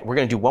 right? We're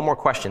going to do one more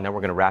question, then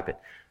we're going to wrap it.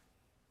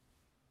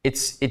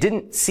 It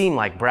didn't seem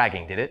like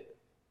bragging, did it?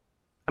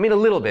 I mean, a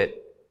little bit.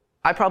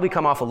 I probably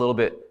come off a little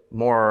bit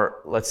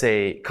more, let's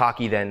say,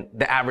 cocky than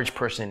the average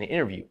person in the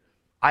interview.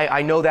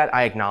 I know that.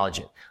 I acknowledge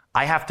it.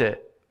 I have to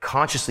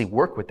consciously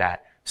work with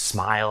that,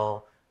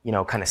 smile,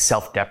 kind of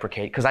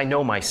self-deprecate, because I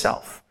know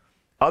myself.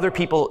 Other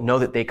people know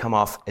that they come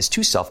off as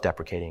too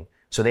self-deprecating,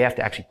 so they have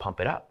to actually pump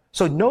it up.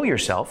 So know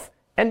yourself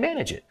and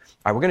manage it.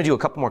 All right, we're going to do a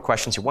couple more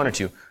questions here, one or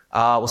two.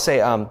 We'll say,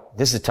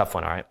 this is a tough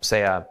one, all right?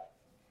 Say,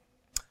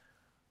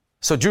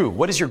 so Drew,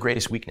 what is your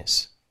greatest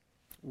weakness?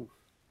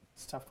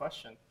 It's a tough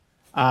question.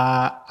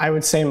 I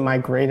would say my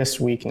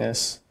greatest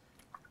weakness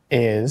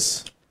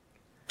is,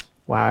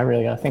 wow, I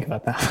really got to think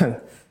about that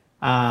one.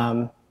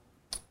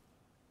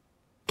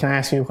 Can I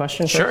ask you a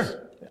question first?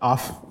 Sure.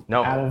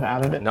 No.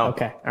 Out of it? No.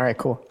 Okay. All right,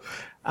 cool.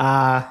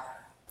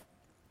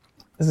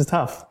 This is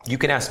tough. You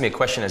can ask me a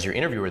question as your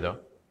interviewer, though.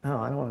 No,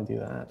 I don't want to do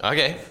that.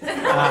 Okay.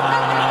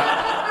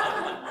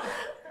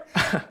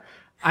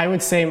 I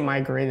would say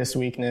my greatest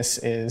weakness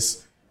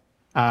is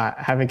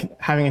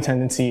having a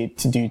tendency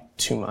to do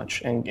too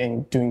much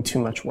and doing too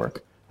much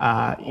work.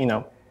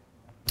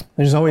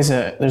 There's always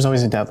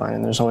a deadline,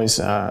 and there's always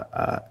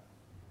an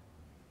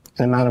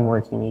amount of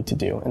work you need to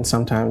do, and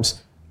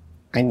sometimes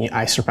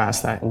I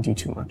surpass that and do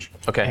too much.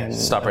 Okay,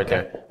 stop right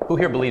there. Who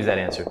here believes that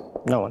answer?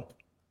 No one.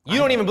 You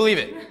don't even believe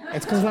it.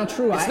 It's because it's not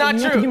true. It's not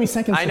true. true. Have to give me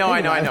seconds. I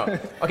know.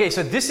 Okay,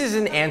 so this is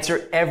an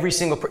answer every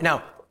single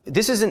now.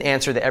 This is an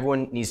answer that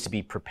everyone needs to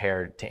be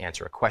prepared to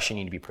answer. A question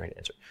you need to be prepared to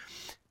answer.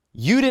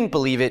 You didn't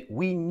believe it.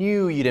 We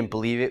knew you didn't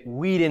believe it.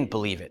 We didn't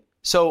believe it.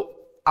 So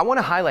I want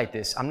to highlight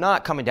this. I'm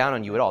not coming down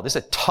on you at all. This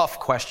is a tough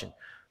question.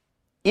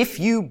 If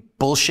you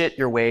bullshit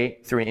your way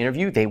through an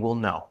interview, they will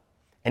know.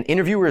 An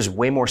interviewer is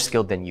way more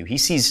skilled than you. He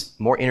sees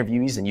more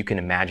interviewees than you can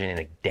imagine in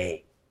a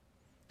day.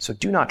 So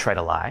do not try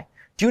to lie.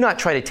 Do not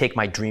try to take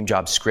my dream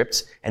job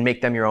scripts and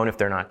make them your own if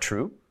they're not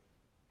true.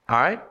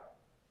 All right?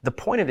 The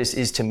point of this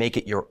is to make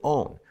it your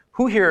own.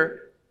 Who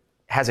here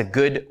has a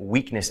good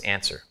weakness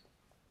answer?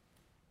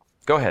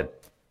 Go ahead.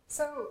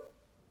 So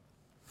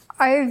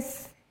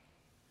I've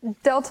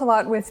dealt a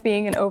lot with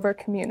being an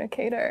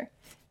over-communicator.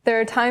 There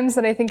are times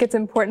that I think it's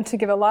important to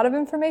give a lot of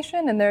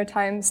information, and there are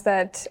times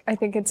that I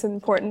think it's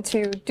important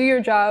to do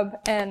your job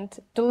and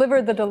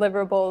deliver the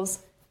deliverables,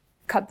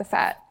 cut the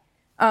fat.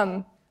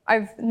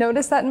 I've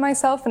noticed that in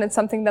myself, and it's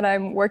something that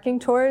I'm working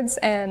towards,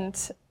 and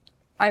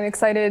I'm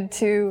excited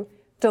to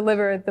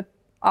deliver the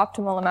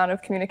optimal amount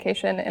of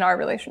communication in our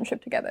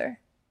relationship together.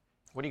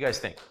 What do you guys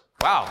think?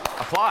 Wow,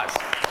 applause.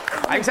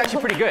 I think it's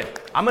actually pretty good.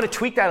 I'm going to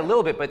tweak that a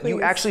little bit, but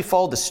you actually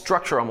followed the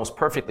structure almost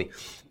perfectly.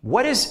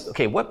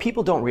 What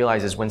people don't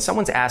realize is when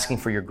someone's asking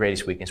for your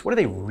greatest weakness, what are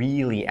they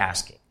really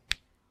asking?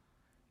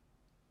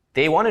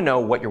 They want to know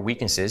what your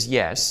weakness is,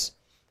 yes.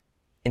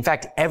 In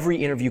fact,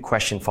 every interview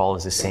question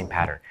follows the same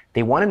pattern.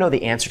 They want to know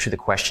the answer to the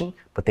question,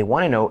 but they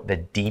want to know the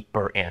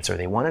deeper answer.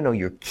 They want to know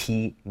your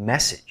key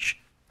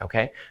message,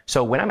 okay?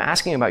 So when I'm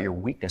asking about your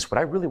weakness, what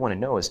I really want to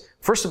know is,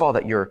 first of all,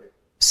 that you're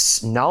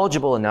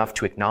knowledgeable enough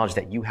to acknowledge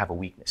that you have a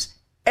weakness.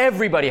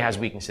 Everybody has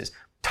weaknesses.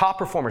 Top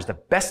performers, the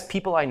best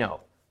people I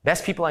know,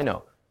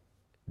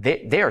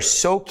 they are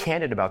so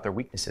candid about their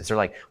weaknesses. They're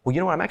like, well,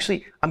 you know what,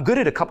 I'm good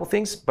at a couple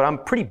things, but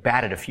I'm pretty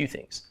bad at a few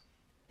things.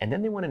 And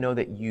then they want to know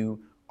that you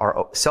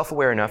are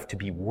self-aware enough to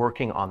be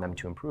working on them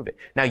to improve it.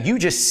 Now, you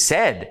just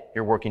said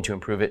you're working to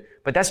improve it,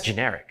 but that's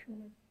generic.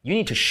 You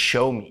need to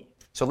show me.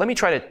 So let me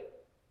try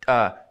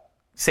to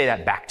say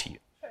that back to you,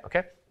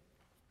 okay?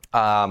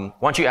 Why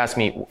don't you ask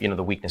me,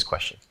 the weakness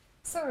question?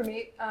 So,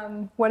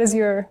 Ramit, what is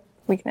your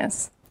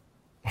weakness?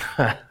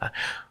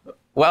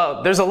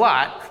 Well, there's a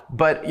lot,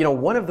 but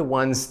one of the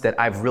ones that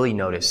I've really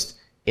noticed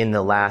in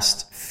the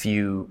last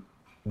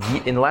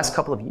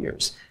couple of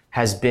years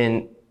has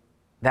been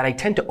that I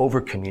tend to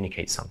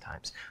over-communicate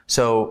sometimes.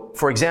 So,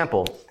 for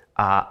example,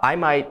 I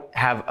might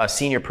have a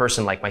senior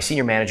person, like my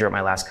senior manager at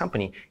my last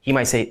company. He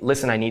might say,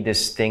 listen, I need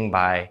this thing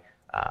by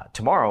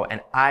tomorrow.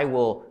 And I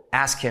will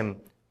ask him,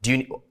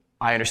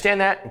 I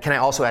understand that. Can I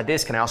also add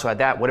this? Can I also add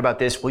that? What about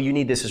this? Will you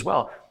need this as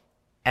well?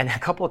 And a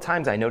couple of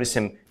times I noticed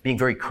him being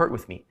very curt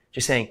with me,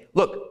 just saying,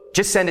 look,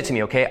 just send it to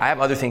me, okay? I have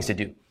other things to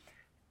do.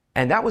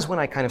 And that was when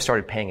I kind of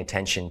started paying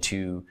attention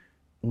to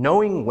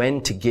knowing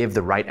when to give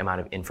the right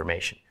amount of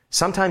information.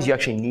 Sometimes you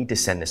actually need to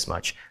send this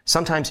much.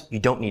 Sometimes you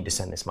don't need to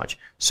send this much.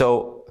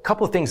 So a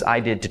couple of things I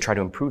did to try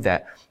to improve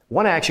that.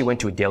 One, I actually went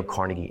to a Dale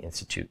Carnegie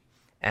Institute,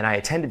 and I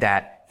attended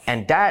that,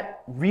 and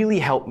that really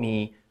helped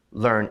me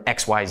learn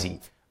X, Y, Z.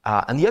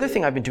 And the other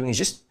thing I've been doing is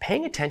just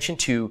paying attention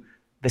to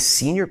the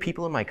senior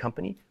people in my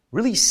company,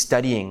 really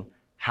studying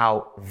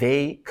how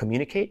they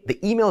communicate. The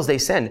emails they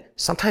send,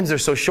 sometimes they're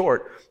so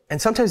short,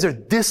 and sometimes they're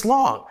this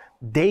long.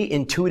 They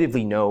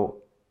intuitively know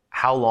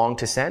how long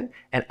to send,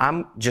 and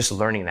I'm just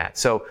learning that.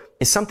 So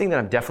it's something that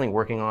I'm definitely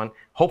working on.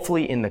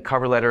 Hopefully in the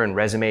cover letter and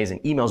resumes and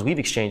emails we've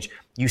exchanged,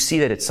 you see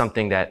that it's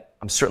something that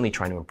I'm certainly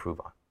trying to improve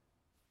on.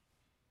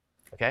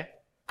 Okay?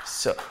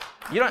 So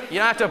you don't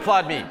have to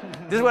applaud me.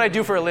 This is what I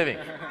do for a living.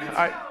 All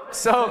right.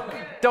 So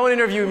don't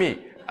interview me.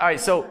 All right.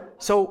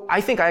 So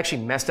I think I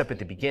actually messed up at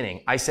the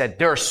beginning. I said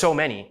there are so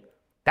many.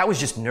 That was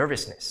just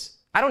nervousness.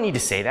 I don't need to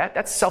say that.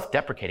 That's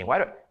self-deprecating.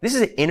 This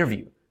is an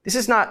interview. This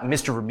is not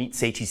Mr. Ramit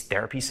Sethi's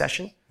therapy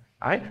session.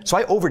 All right. So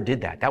I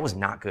overdid that. That was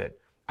not good.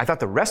 I thought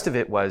the rest of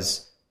it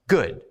was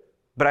good,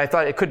 but I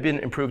thought it could have been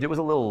improved. It was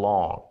a little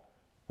long.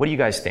 What do you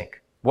guys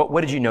think? What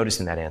did you notice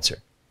in that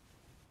answer?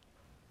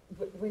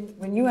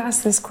 When you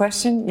ask this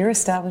question, you're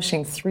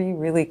establishing three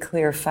really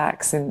clear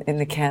facts in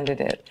the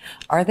candidate.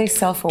 Are they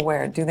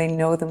self-aware? Do they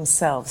know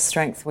themselves,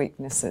 strengths,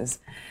 weaknesses?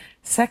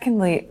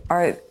 Secondly,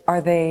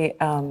 are they,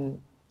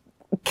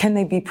 can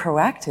they be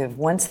proactive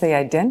once they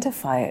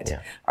identify it?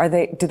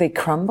 Yeah. Do they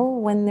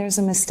crumble when there's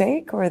a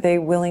mistake, or are they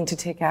willing to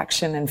take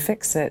action and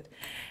fix it?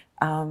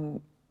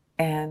 And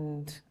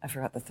I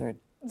forgot the third.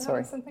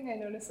 Sorry. Something I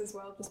noticed as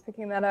well, just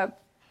picking that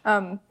up.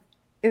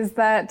 Is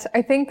that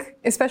I think,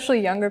 especially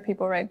younger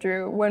people, right,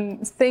 Drew,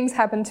 when things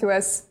happen to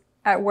us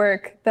at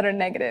work that are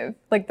negative,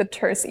 like the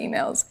terse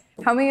emails,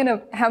 how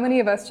many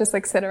of us just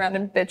like sit around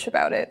and bitch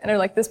about it and are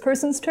like, this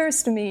person's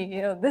terse to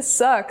me, this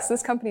sucks,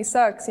 this company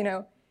sucks,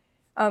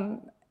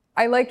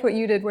 I liked what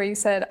you did where you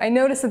said, I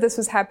noticed that this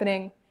was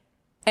happening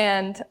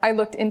and I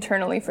looked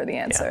internally for the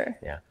answer.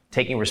 Yeah.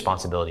 Taking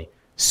responsibility,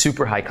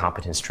 super high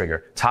competence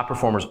trigger. Top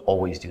performers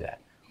always do that.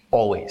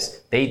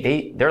 Always.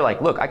 They're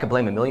like, look, I could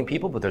blame a million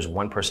people, but there's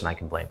one person I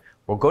can blame.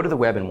 We'll go to the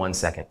web in 1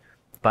 second.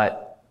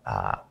 But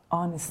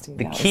honesty.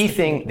 The key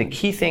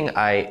thing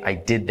I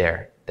did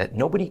there that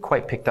nobody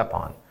quite picked up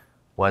on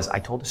was I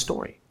told a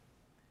story.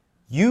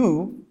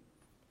 You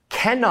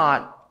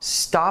cannot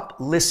stop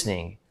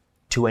listening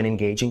to an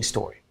engaging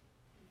story.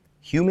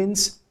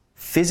 Humans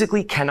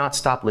physically cannot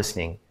stop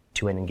listening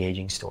to an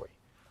engaging story.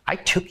 I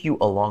took you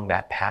along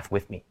that path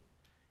with me.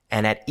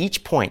 And at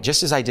each point,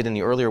 just as I did in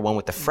the earlier one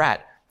with the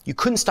frat, you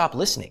couldn't stop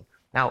listening.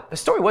 Now, the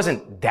story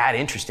wasn't that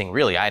interesting,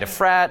 really. I had a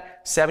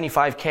frat,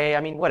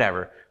 75K,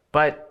 whatever.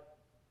 But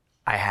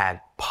I had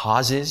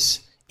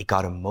pauses. It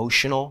got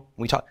emotional.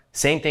 We talked.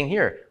 Same thing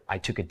here. I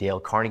took a Dale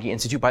Carnegie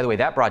Institute. By the way,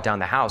 that brought down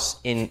the house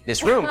in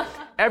this room.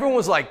 Everyone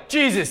was like,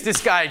 Jesus,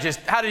 this guy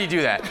how did he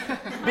do that?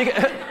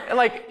 Because,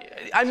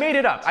 I made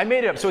it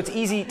up. So it's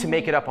easy to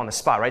make it up on the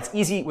spot, right? It's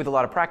easy with a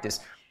lot of practice.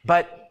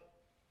 But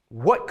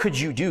what could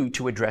you do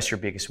to address your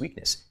biggest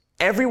weakness?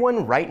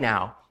 Everyone right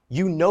now,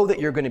 you know that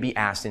you're going to be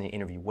asked in an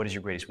interview, what is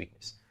your greatest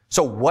weakness?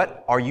 So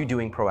what are you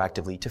doing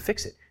proactively to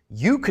fix it?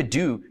 You could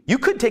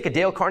take a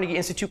Dale Carnegie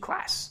Institute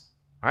class,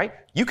 all right?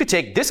 You could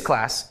take this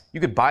class, you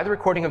could buy the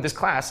recording of this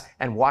class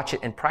and watch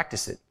it and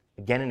practice it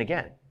again and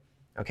again,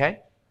 okay?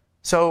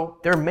 So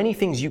there are many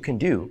things you can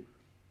do,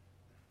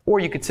 or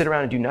you could sit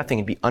around and do nothing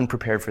and be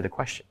unprepared for the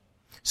question.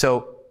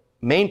 So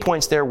main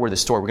points there were the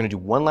story. We're going to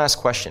do one last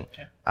question.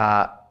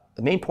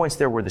 The main points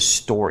there were the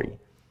story.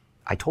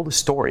 I told a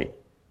story,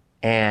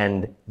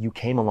 and you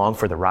came along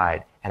for the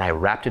ride, and I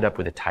wrapped it up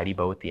with a tidy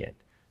bow at the end.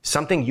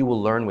 Something you will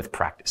learn with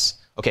practice.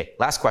 Okay,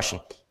 last question.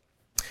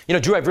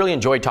 Drew, I've really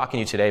enjoyed talking to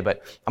you today,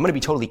 but I'm going to be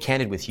totally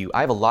candid with you.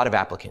 I have a lot of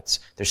applicants.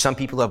 There's some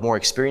people who have more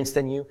experience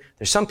than you.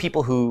 There's some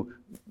people who,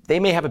 they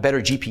may have a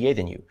better GPA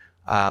than you.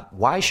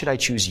 Why should I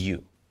choose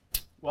you?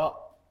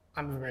 Well,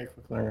 I'm a very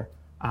quick learner.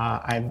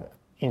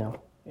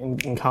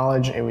 In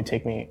college, it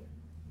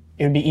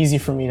would be easy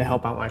for me to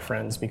help out my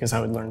friends because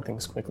I would learn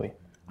things quickly.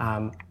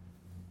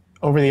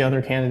 Over the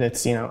other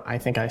candidates, I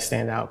think I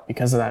stand out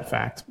because of that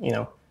fact.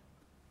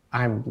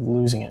 I'm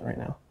losing it right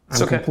now.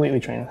 I'm completely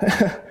trained.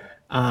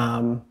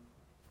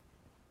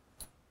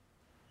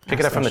 Pick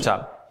it up from the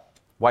top.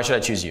 Why should I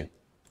choose you?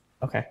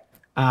 Okay.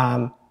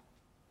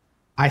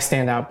 I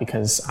stand out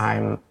because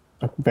I'm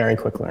a very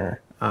quick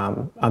learner.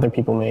 Other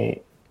people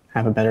may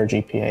have a better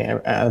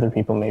GPA. Other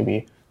people may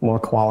be more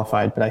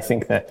qualified, but I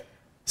think that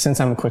since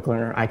I'm a quick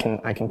learner, I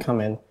can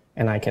come in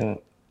and I can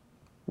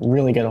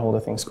really get a hold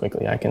of things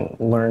quickly. I can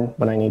learn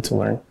what I need to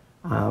learn.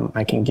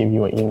 I can give you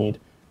what you need.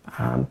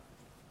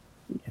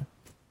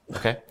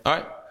 Okay.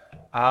 All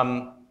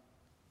right.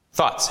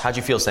 Thoughts? How'd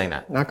you feel saying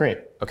that? Not great.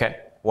 Okay.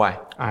 Why?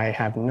 I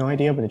have no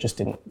idea, but it just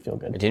didn't feel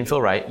good. It didn't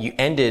feel right. You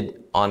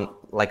ended on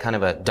like kind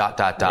of a ...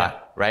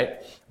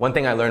 right? One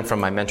thing I learned from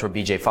my mentor,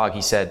 BJ Fogg,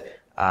 he said,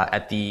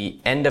 at the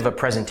end of a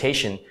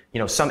presentation,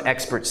 some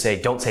experts say,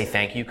 don't say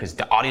thank you because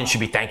the audience should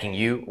be thanking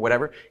you, or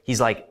whatever. He's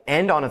like,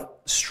 end on a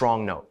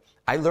strong note.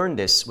 I learned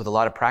this with a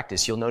lot of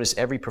practice. You'll notice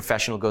every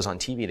professional goes on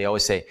TV. They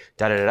always say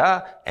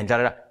da-da-da-da and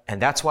da-da-da.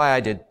 And that's why I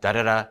did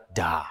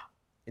da-da-da-da.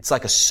 It's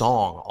like a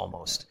song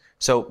almost.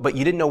 So, but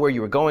you didn't know where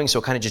you were going, so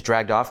it kind of just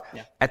dragged off.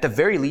 Yeah. At the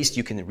very least,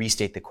 you can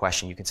restate the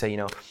question. You can say,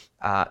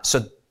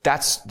 so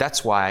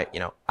that's why,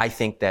 I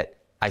think that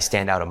I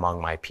stand out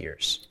among my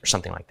peers or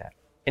something like that.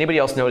 Anybody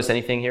else notice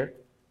anything here?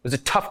 It was a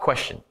tough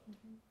question.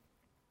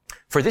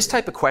 For this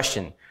type of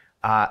question,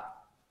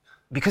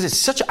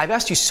 because I've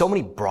asked you so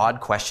many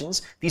broad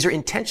questions, these are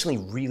intentionally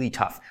really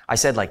tough. I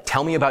said,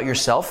 tell me about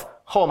yourself.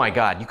 Oh my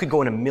God, you could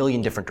go in a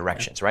million different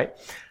directions, right?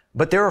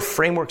 But there are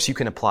frameworks you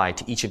can apply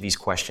to each of these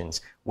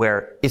questions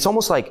where it's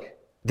almost like,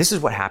 this is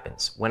what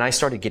happens. When I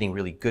started getting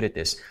really good at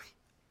this,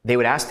 they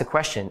would ask the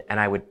question and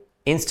I would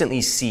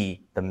instantly see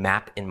the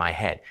map in my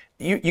head.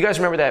 You guys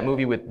remember that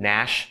movie with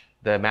Nash,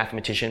 the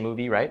mathematician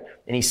movie, right?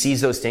 And he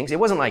sees those things. It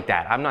wasn't like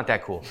that. I'm not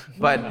that cool.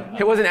 But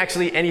it wasn't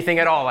actually anything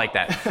at all like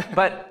that.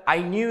 But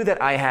I knew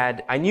that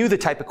I knew the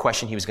type of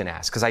question he was going to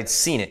ask because I'd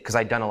seen it, because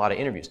I'd done a lot of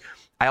interviews.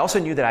 I also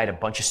knew that I had a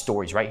bunch of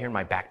stories right here in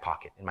my back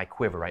pocket, in my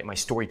quiver, right? My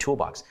story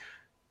toolbox.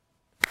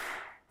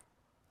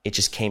 It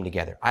just came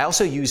together. I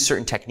also use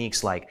certain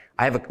techniques like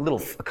I have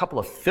a couple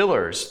of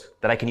fillers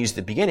that I can use at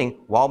the beginning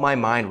while my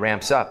mind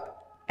ramps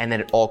up, and then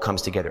it all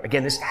comes together.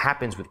 Again, this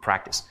happens with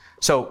practice.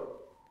 So,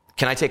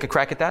 can I take a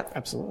crack at that?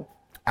 Absolutely.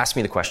 Ask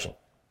me the question.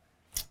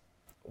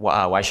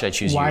 Why should I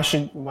choose you?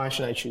 Why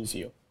should I choose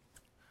you?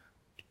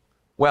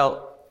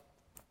 Well,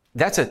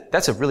 that's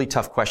a really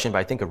tough question, but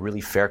I think a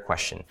really fair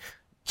question.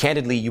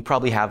 Candidly, you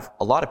probably have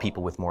a lot of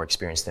people with more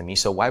experience than me,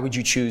 so why would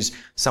you choose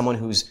someone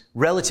who's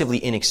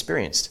relatively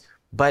inexperienced?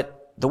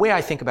 But the way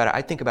I think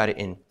about it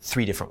in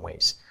 3 different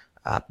ways.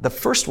 The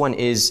first one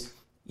is,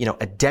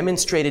 a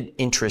demonstrated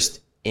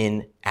interest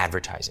in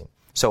advertising.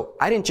 So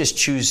I didn't just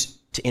choose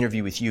to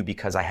interview with you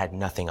because I had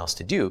nothing else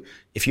to do.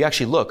 If you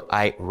actually look,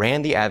 I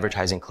ran the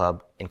advertising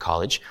club in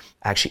college.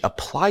 I actually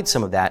applied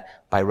some of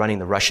that by running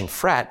the Russian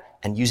frat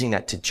and using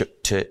that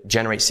to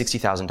generate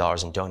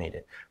 $60,000 and donate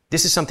it.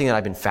 This is something that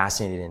I've been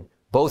fascinated in,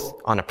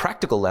 both on a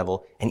practical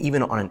level and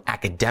even on an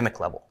academic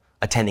level,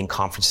 attending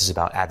conferences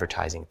about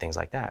advertising, things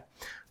like that.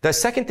 The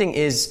second thing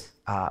is,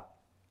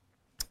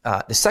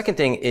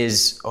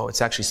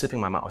 it's actually slipping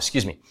my mind.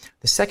 Excuse me.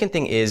 The second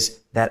thing is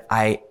that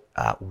I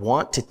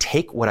want to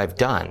take what I've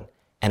done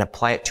and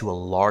apply it to a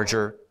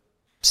larger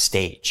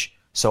stage.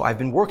 So I've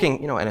been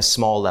working, at a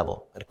small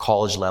level, at a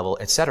college level,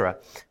 etc.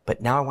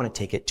 But now I want to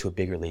take it to a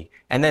bigger league.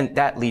 And then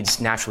that leads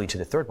naturally to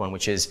the third one,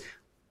 which is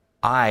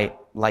I,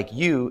 like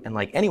you and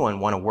like anyone,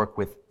 want to work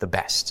with the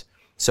best.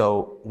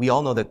 So we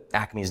all know that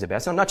Acme is the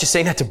best. I'm not just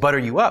saying that to butter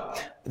you up.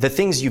 The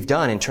things you've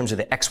done in terms of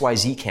the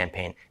XYZ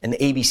campaign and the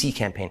ABC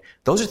campaign,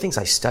 those are things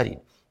I studied.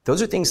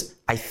 Those are things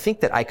I think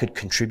that I could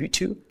contribute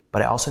to,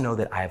 but I also know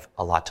that I have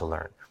a lot to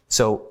learn.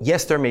 So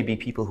yes, there may be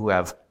people who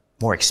have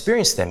more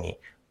experience than me,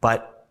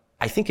 but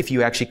I think if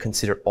you actually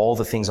consider all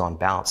the things on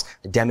balance,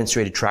 the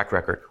demonstrated track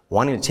record,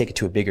 wanting to take it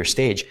to a bigger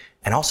stage,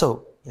 and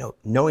also,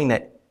 knowing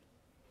that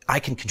I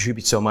can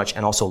contribute so much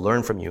and also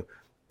learn from you,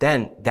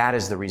 then that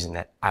is the reason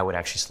that I would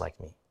actually select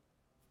me.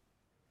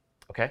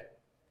 Okay?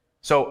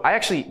 So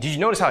did you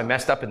notice how I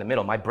messed up in the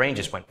middle? My brain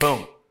just went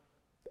boom.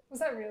 Was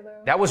that real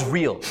though? That was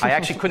real. I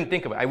actually couldn't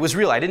think of it. It was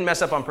real. I didn't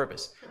mess up on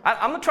purpose.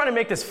 I'm not trying to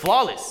make this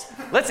flawless.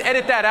 Let's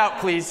edit that out,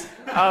 please.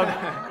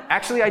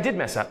 Actually, I did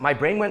mess up. My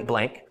brain went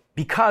blank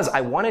because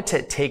I wanted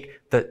to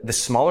take the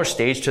smaller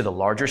stage to the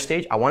larger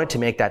stage. I wanted to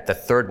make that the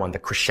third one, the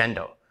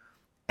crescendo.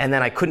 And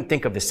then I couldn't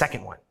think of the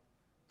second one.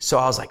 So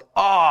I was like,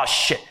 oh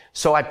shit.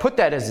 So I put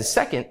that as the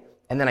second,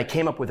 and then I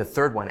came up with a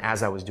third one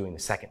as I was doing the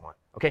second one.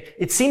 Okay?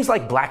 It seems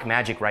like black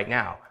magic right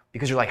now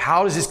because you're like,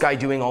 how is this guy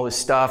doing all this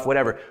stuff,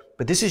 whatever.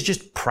 But this is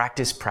just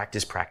practice,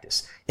 practice,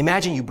 practice.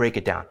 Imagine you break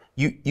it down.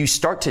 You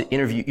start to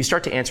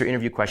answer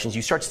interview questions.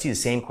 You start to see the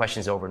same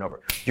questions over and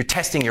over. You're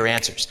testing your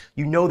answers.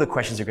 You know the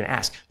questions they're going to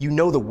ask. You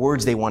know the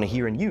words they want to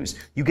hear and use.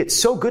 You get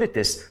so good at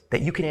this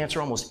that you can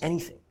answer almost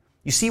anything.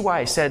 You see why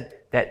I said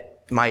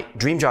that my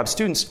dream job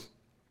students,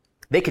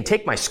 they can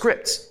take my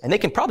scripts and they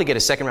can probably get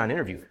a second round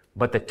interview.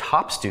 But the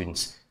top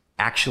students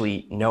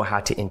actually know how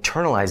to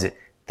internalize it.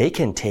 They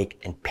can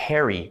take and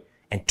parry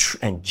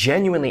and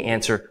genuinely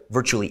answer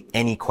virtually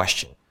any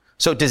question.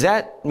 So does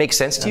that make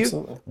sense to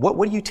Absolutely. you?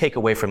 What do you take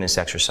away from this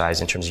exercise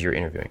in terms of your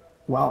interviewing?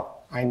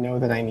 Well, I know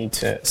that I need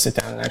to sit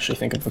down and actually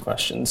think of the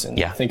questions and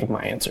think of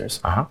my answers.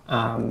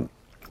 And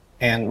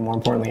more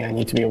importantly, I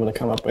need to be able to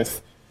come up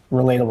with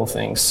relatable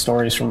things,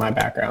 stories from my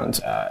background,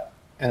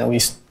 and at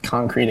least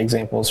concrete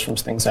examples from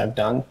things I've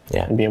done,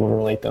 and be able to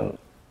relate them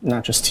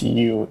not just to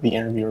you, the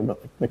interviewer,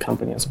 but the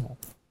company as a whole.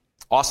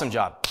 Awesome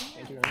job.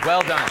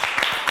 Well done.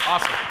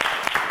 Awesome.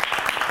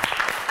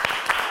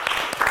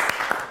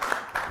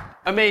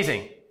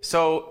 Amazing.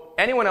 So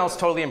anyone else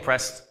totally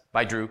impressed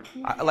by Drew?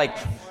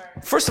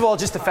 First of all,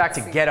 just the fact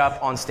to get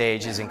up on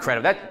stage is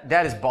incredible.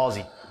 That is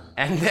ballsy.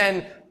 And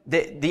then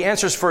the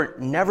answers for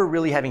never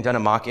really having done a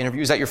mock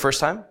interview. Is that your first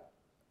time?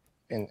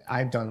 And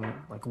I've done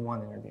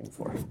one interview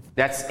before.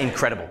 That's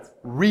incredible.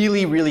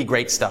 Really, really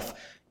great stuff.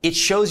 It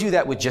shows you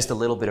that with just a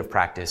little bit of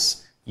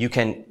practice, you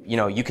can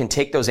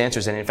take those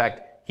answers. And in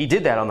fact, he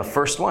did that on the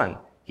first one.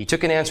 He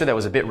took an answer that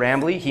was a bit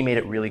rambly. He made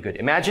it really good.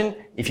 Imagine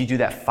if you do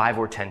that 5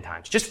 or 10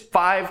 times. Just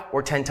 5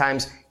 or 10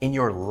 times in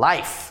your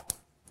life.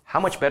 How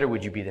much better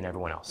would you be than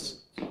everyone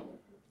else?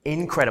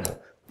 Incredible.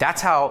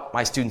 That's how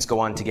my students go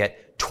on to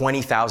get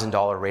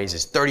 $20,000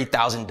 raises,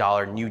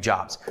 $30,000 new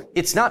jobs.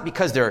 It's not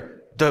because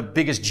they're the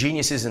biggest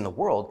geniuses in the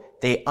world.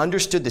 They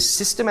understood the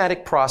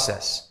systematic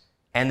process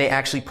and they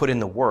actually put in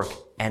the work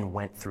and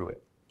went through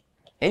it.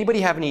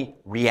 Anybody have any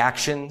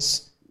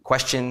reactions,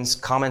 questions,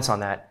 comments on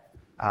that?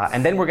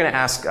 And then we're going to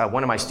ask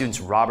one of my students,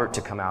 Robert,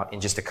 to come out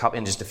in just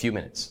a few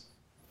minutes.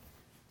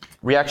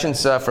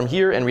 Reactions from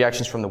here and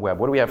reactions from the web.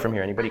 What do we have from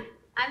here? Anybody?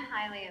 I'm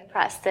highly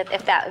impressed that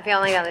if you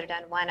only ever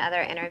done one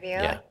other interview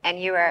and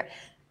you were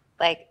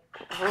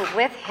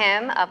with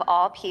him of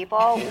all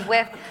people,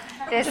 with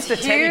this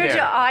huge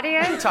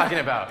audience. What are you talking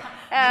about?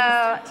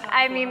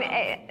 I mean,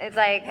 it's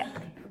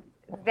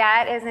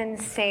that is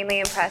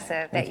insanely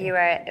impressive that you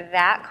are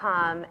that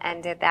calm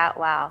and did that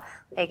well.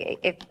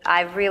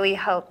 I really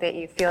hope that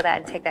you feel that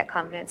and take that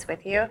confidence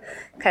with you,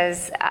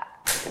 because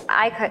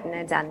I couldn't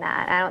have done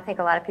that. I don't think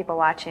a lot of people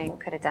watching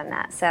could have done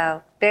that.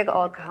 So big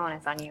old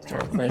cojones on you,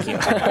 man. Thank you.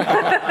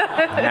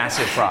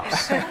 Massive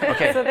props.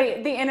 Okay. So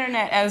the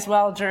internet as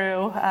well,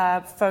 Drew.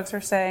 Folks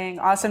are saying,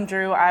 awesome,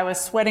 Drew. I was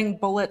sweating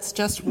bullets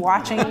just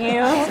watching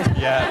you.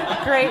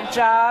 Yeah. Great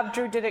job.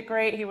 Drew did it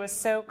great. He was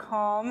so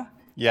calm.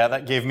 Yeah,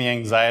 that gave me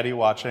anxiety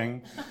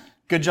watching.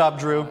 Good job,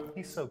 Drew.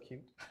 He's so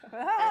cute. Drew!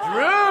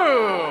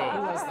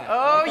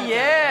 Oh,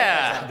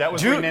 yeah. That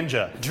was Drew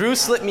Ninja. Drew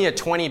slipped me a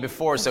 20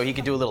 before so he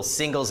could do a little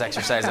singles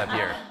exercise up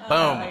here.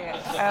 Boom.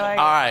 I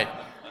like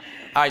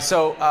All right,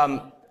 so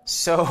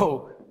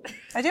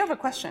I do have a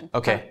question.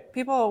 Okay.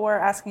 People were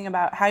asking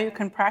about how you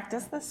can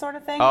practice this sort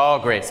of thing. Oh,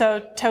 great. So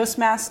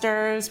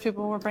Toastmasters,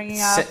 people were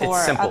bringing up, It's or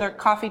simple. other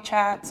coffee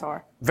chats,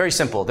 or... Very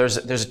simple.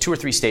 There's 2 or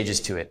 3 stages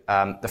to it.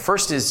 The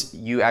first is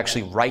you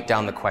actually write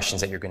down the questions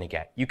that you're going to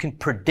get. You can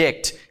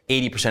predict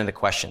 80% of the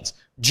questions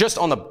just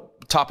on the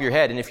top of your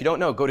head. And if you don't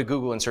know, go to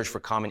Google and search for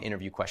common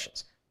interview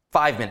questions.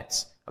 5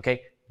 minutes.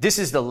 Okay. This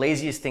is the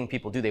laziest thing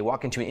people do. They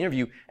walk into an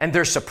interview and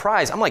they're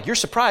surprised. I'm like, you're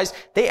surprised?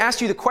 They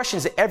asked you the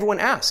questions that everyone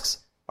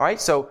asks. All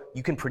right. So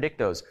you can predict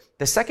those.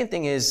 The second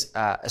thing is,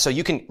 so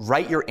you can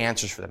write your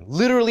answers for them.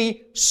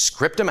 Literally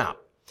script them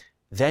out.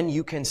 Then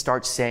you can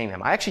start saying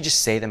them. I actually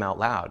just say them out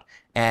loud.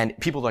 And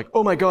people are like,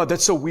 oh my God,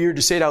 that's so weird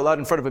to say it out loud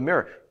in front of a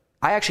mirror.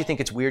 I actually think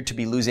it's weird to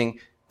be losing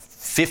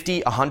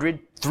 $50,000, $100,000,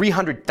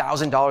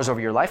 $300,000 over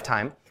your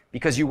lifetime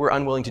because you were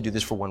unwilling to do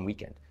this for one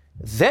weekend.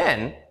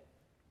 Then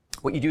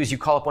what you do is you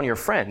call up one of your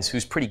friends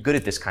who's pretty good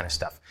at this kind of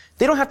stuff.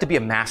 They don't have to be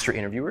a master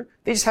interviewer.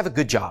 They just have a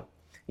good job.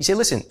 You say,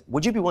 listen,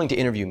 would you be willing to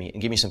interview me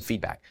and give me some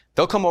feedback?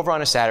 They'll come over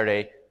on a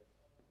Saturday.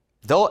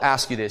 They'll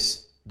ask you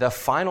this. The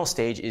final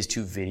stage is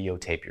to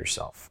videotape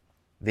yourself.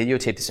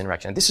 Videotape this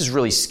interaction. And this is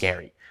really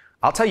scary.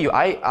 I'll tell you,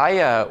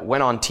 I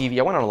went on TV.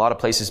 I went on a lot of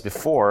places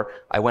before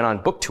I went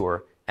on book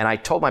tour, and I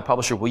told my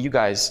publisher, will you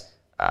guys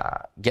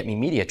get me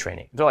media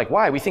training? They're like,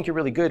 why? We think you're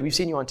really good. We've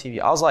seen you on TV.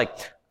 I was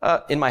like,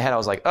 in my head, I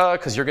was like,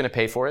 because you're going to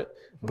pay for it.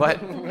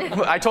 But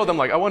I told them,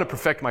 I want to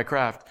perfect my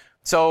craft.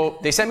 So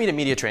they sent me to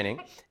media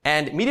training,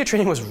 and media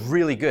training was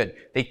really good.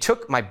 They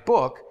took my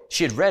book.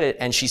 She had read it,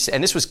 and she said,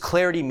 and this was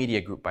Clarity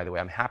Media Group, by the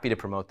way. I'm happy to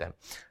promote them.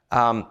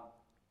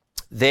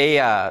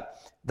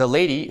 The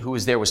lady who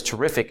was there was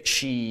terrific.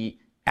 She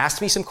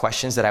asked me some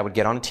questions that I would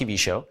get on a TV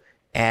show,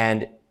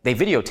 and they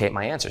videotaped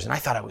my answers. And I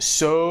thought I was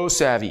so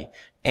savvy.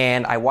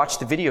 And I watched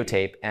the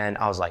videotape, and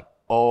I was like,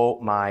 oh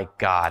my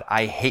God,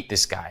 I hate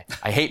this guy.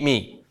 I hate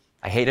me.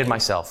 I hated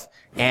myself.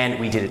 And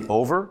we did it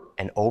over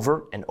and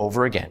over and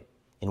over again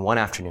in one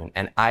afternoon.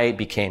 And I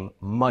became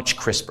much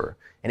crisper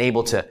and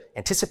able to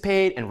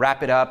anticipate and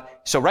wrap it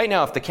up. So right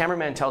now, if the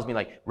cameraman tells me,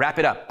 wrap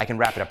it up, I can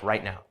wrap it up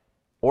right now.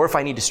 Or if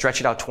I need to stretch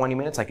it out 20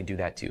 minutes, I could do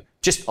that too.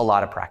 Just a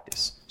lot of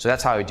practice. So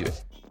that's how I do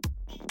it.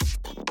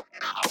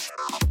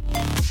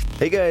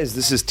 Hey guys,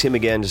 this is Tim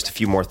again. Just a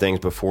few more things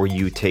before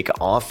you take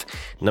off.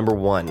 Number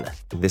 1,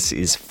 this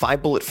is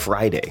 5 Bullet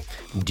Friday.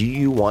 Do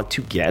you want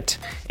to get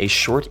a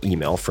short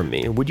email from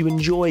me? Would you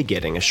enjoy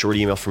getting a short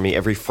email from me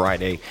every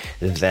Friday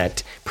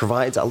that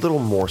provides a little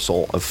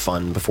morsel of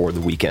fun before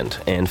the weekend?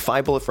 And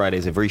 5 Bullet Friday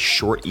is a very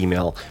short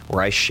email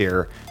where I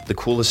share the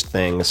coolest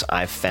things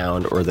I've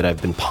found or that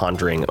I've been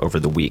pondering over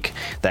the week.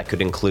 That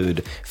could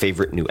include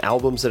favorite new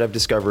albums that I've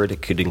discovered.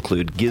 It could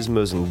include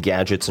gizmos and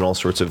gadgets and all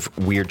sorts of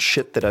weird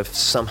shit that I've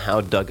somehow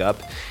somehow dug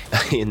up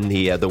in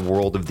the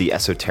world of the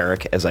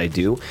esoteric as I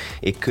do,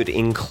 it could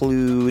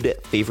include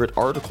favorite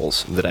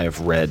articles that I've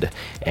read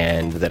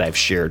and that I've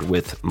shared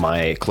with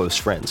my close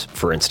friends,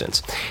 for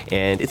instance.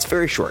 And it's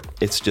very short.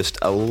 It's just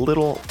a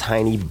little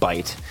tiny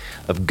bite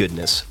of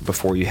goodness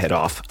before you head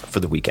off for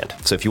the weekend.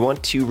 So if you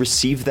want to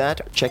receive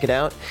that, check it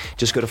out.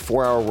 Just go to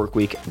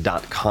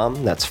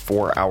 4hourworkweek.com. That's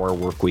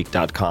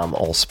 4hourworkweek.com,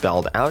 all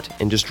spelled out,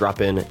 and just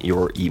drop in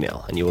your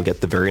email and you will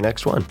get the very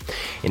next one.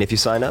 And if you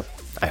sign up,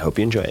 I hope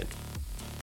you enjoy it.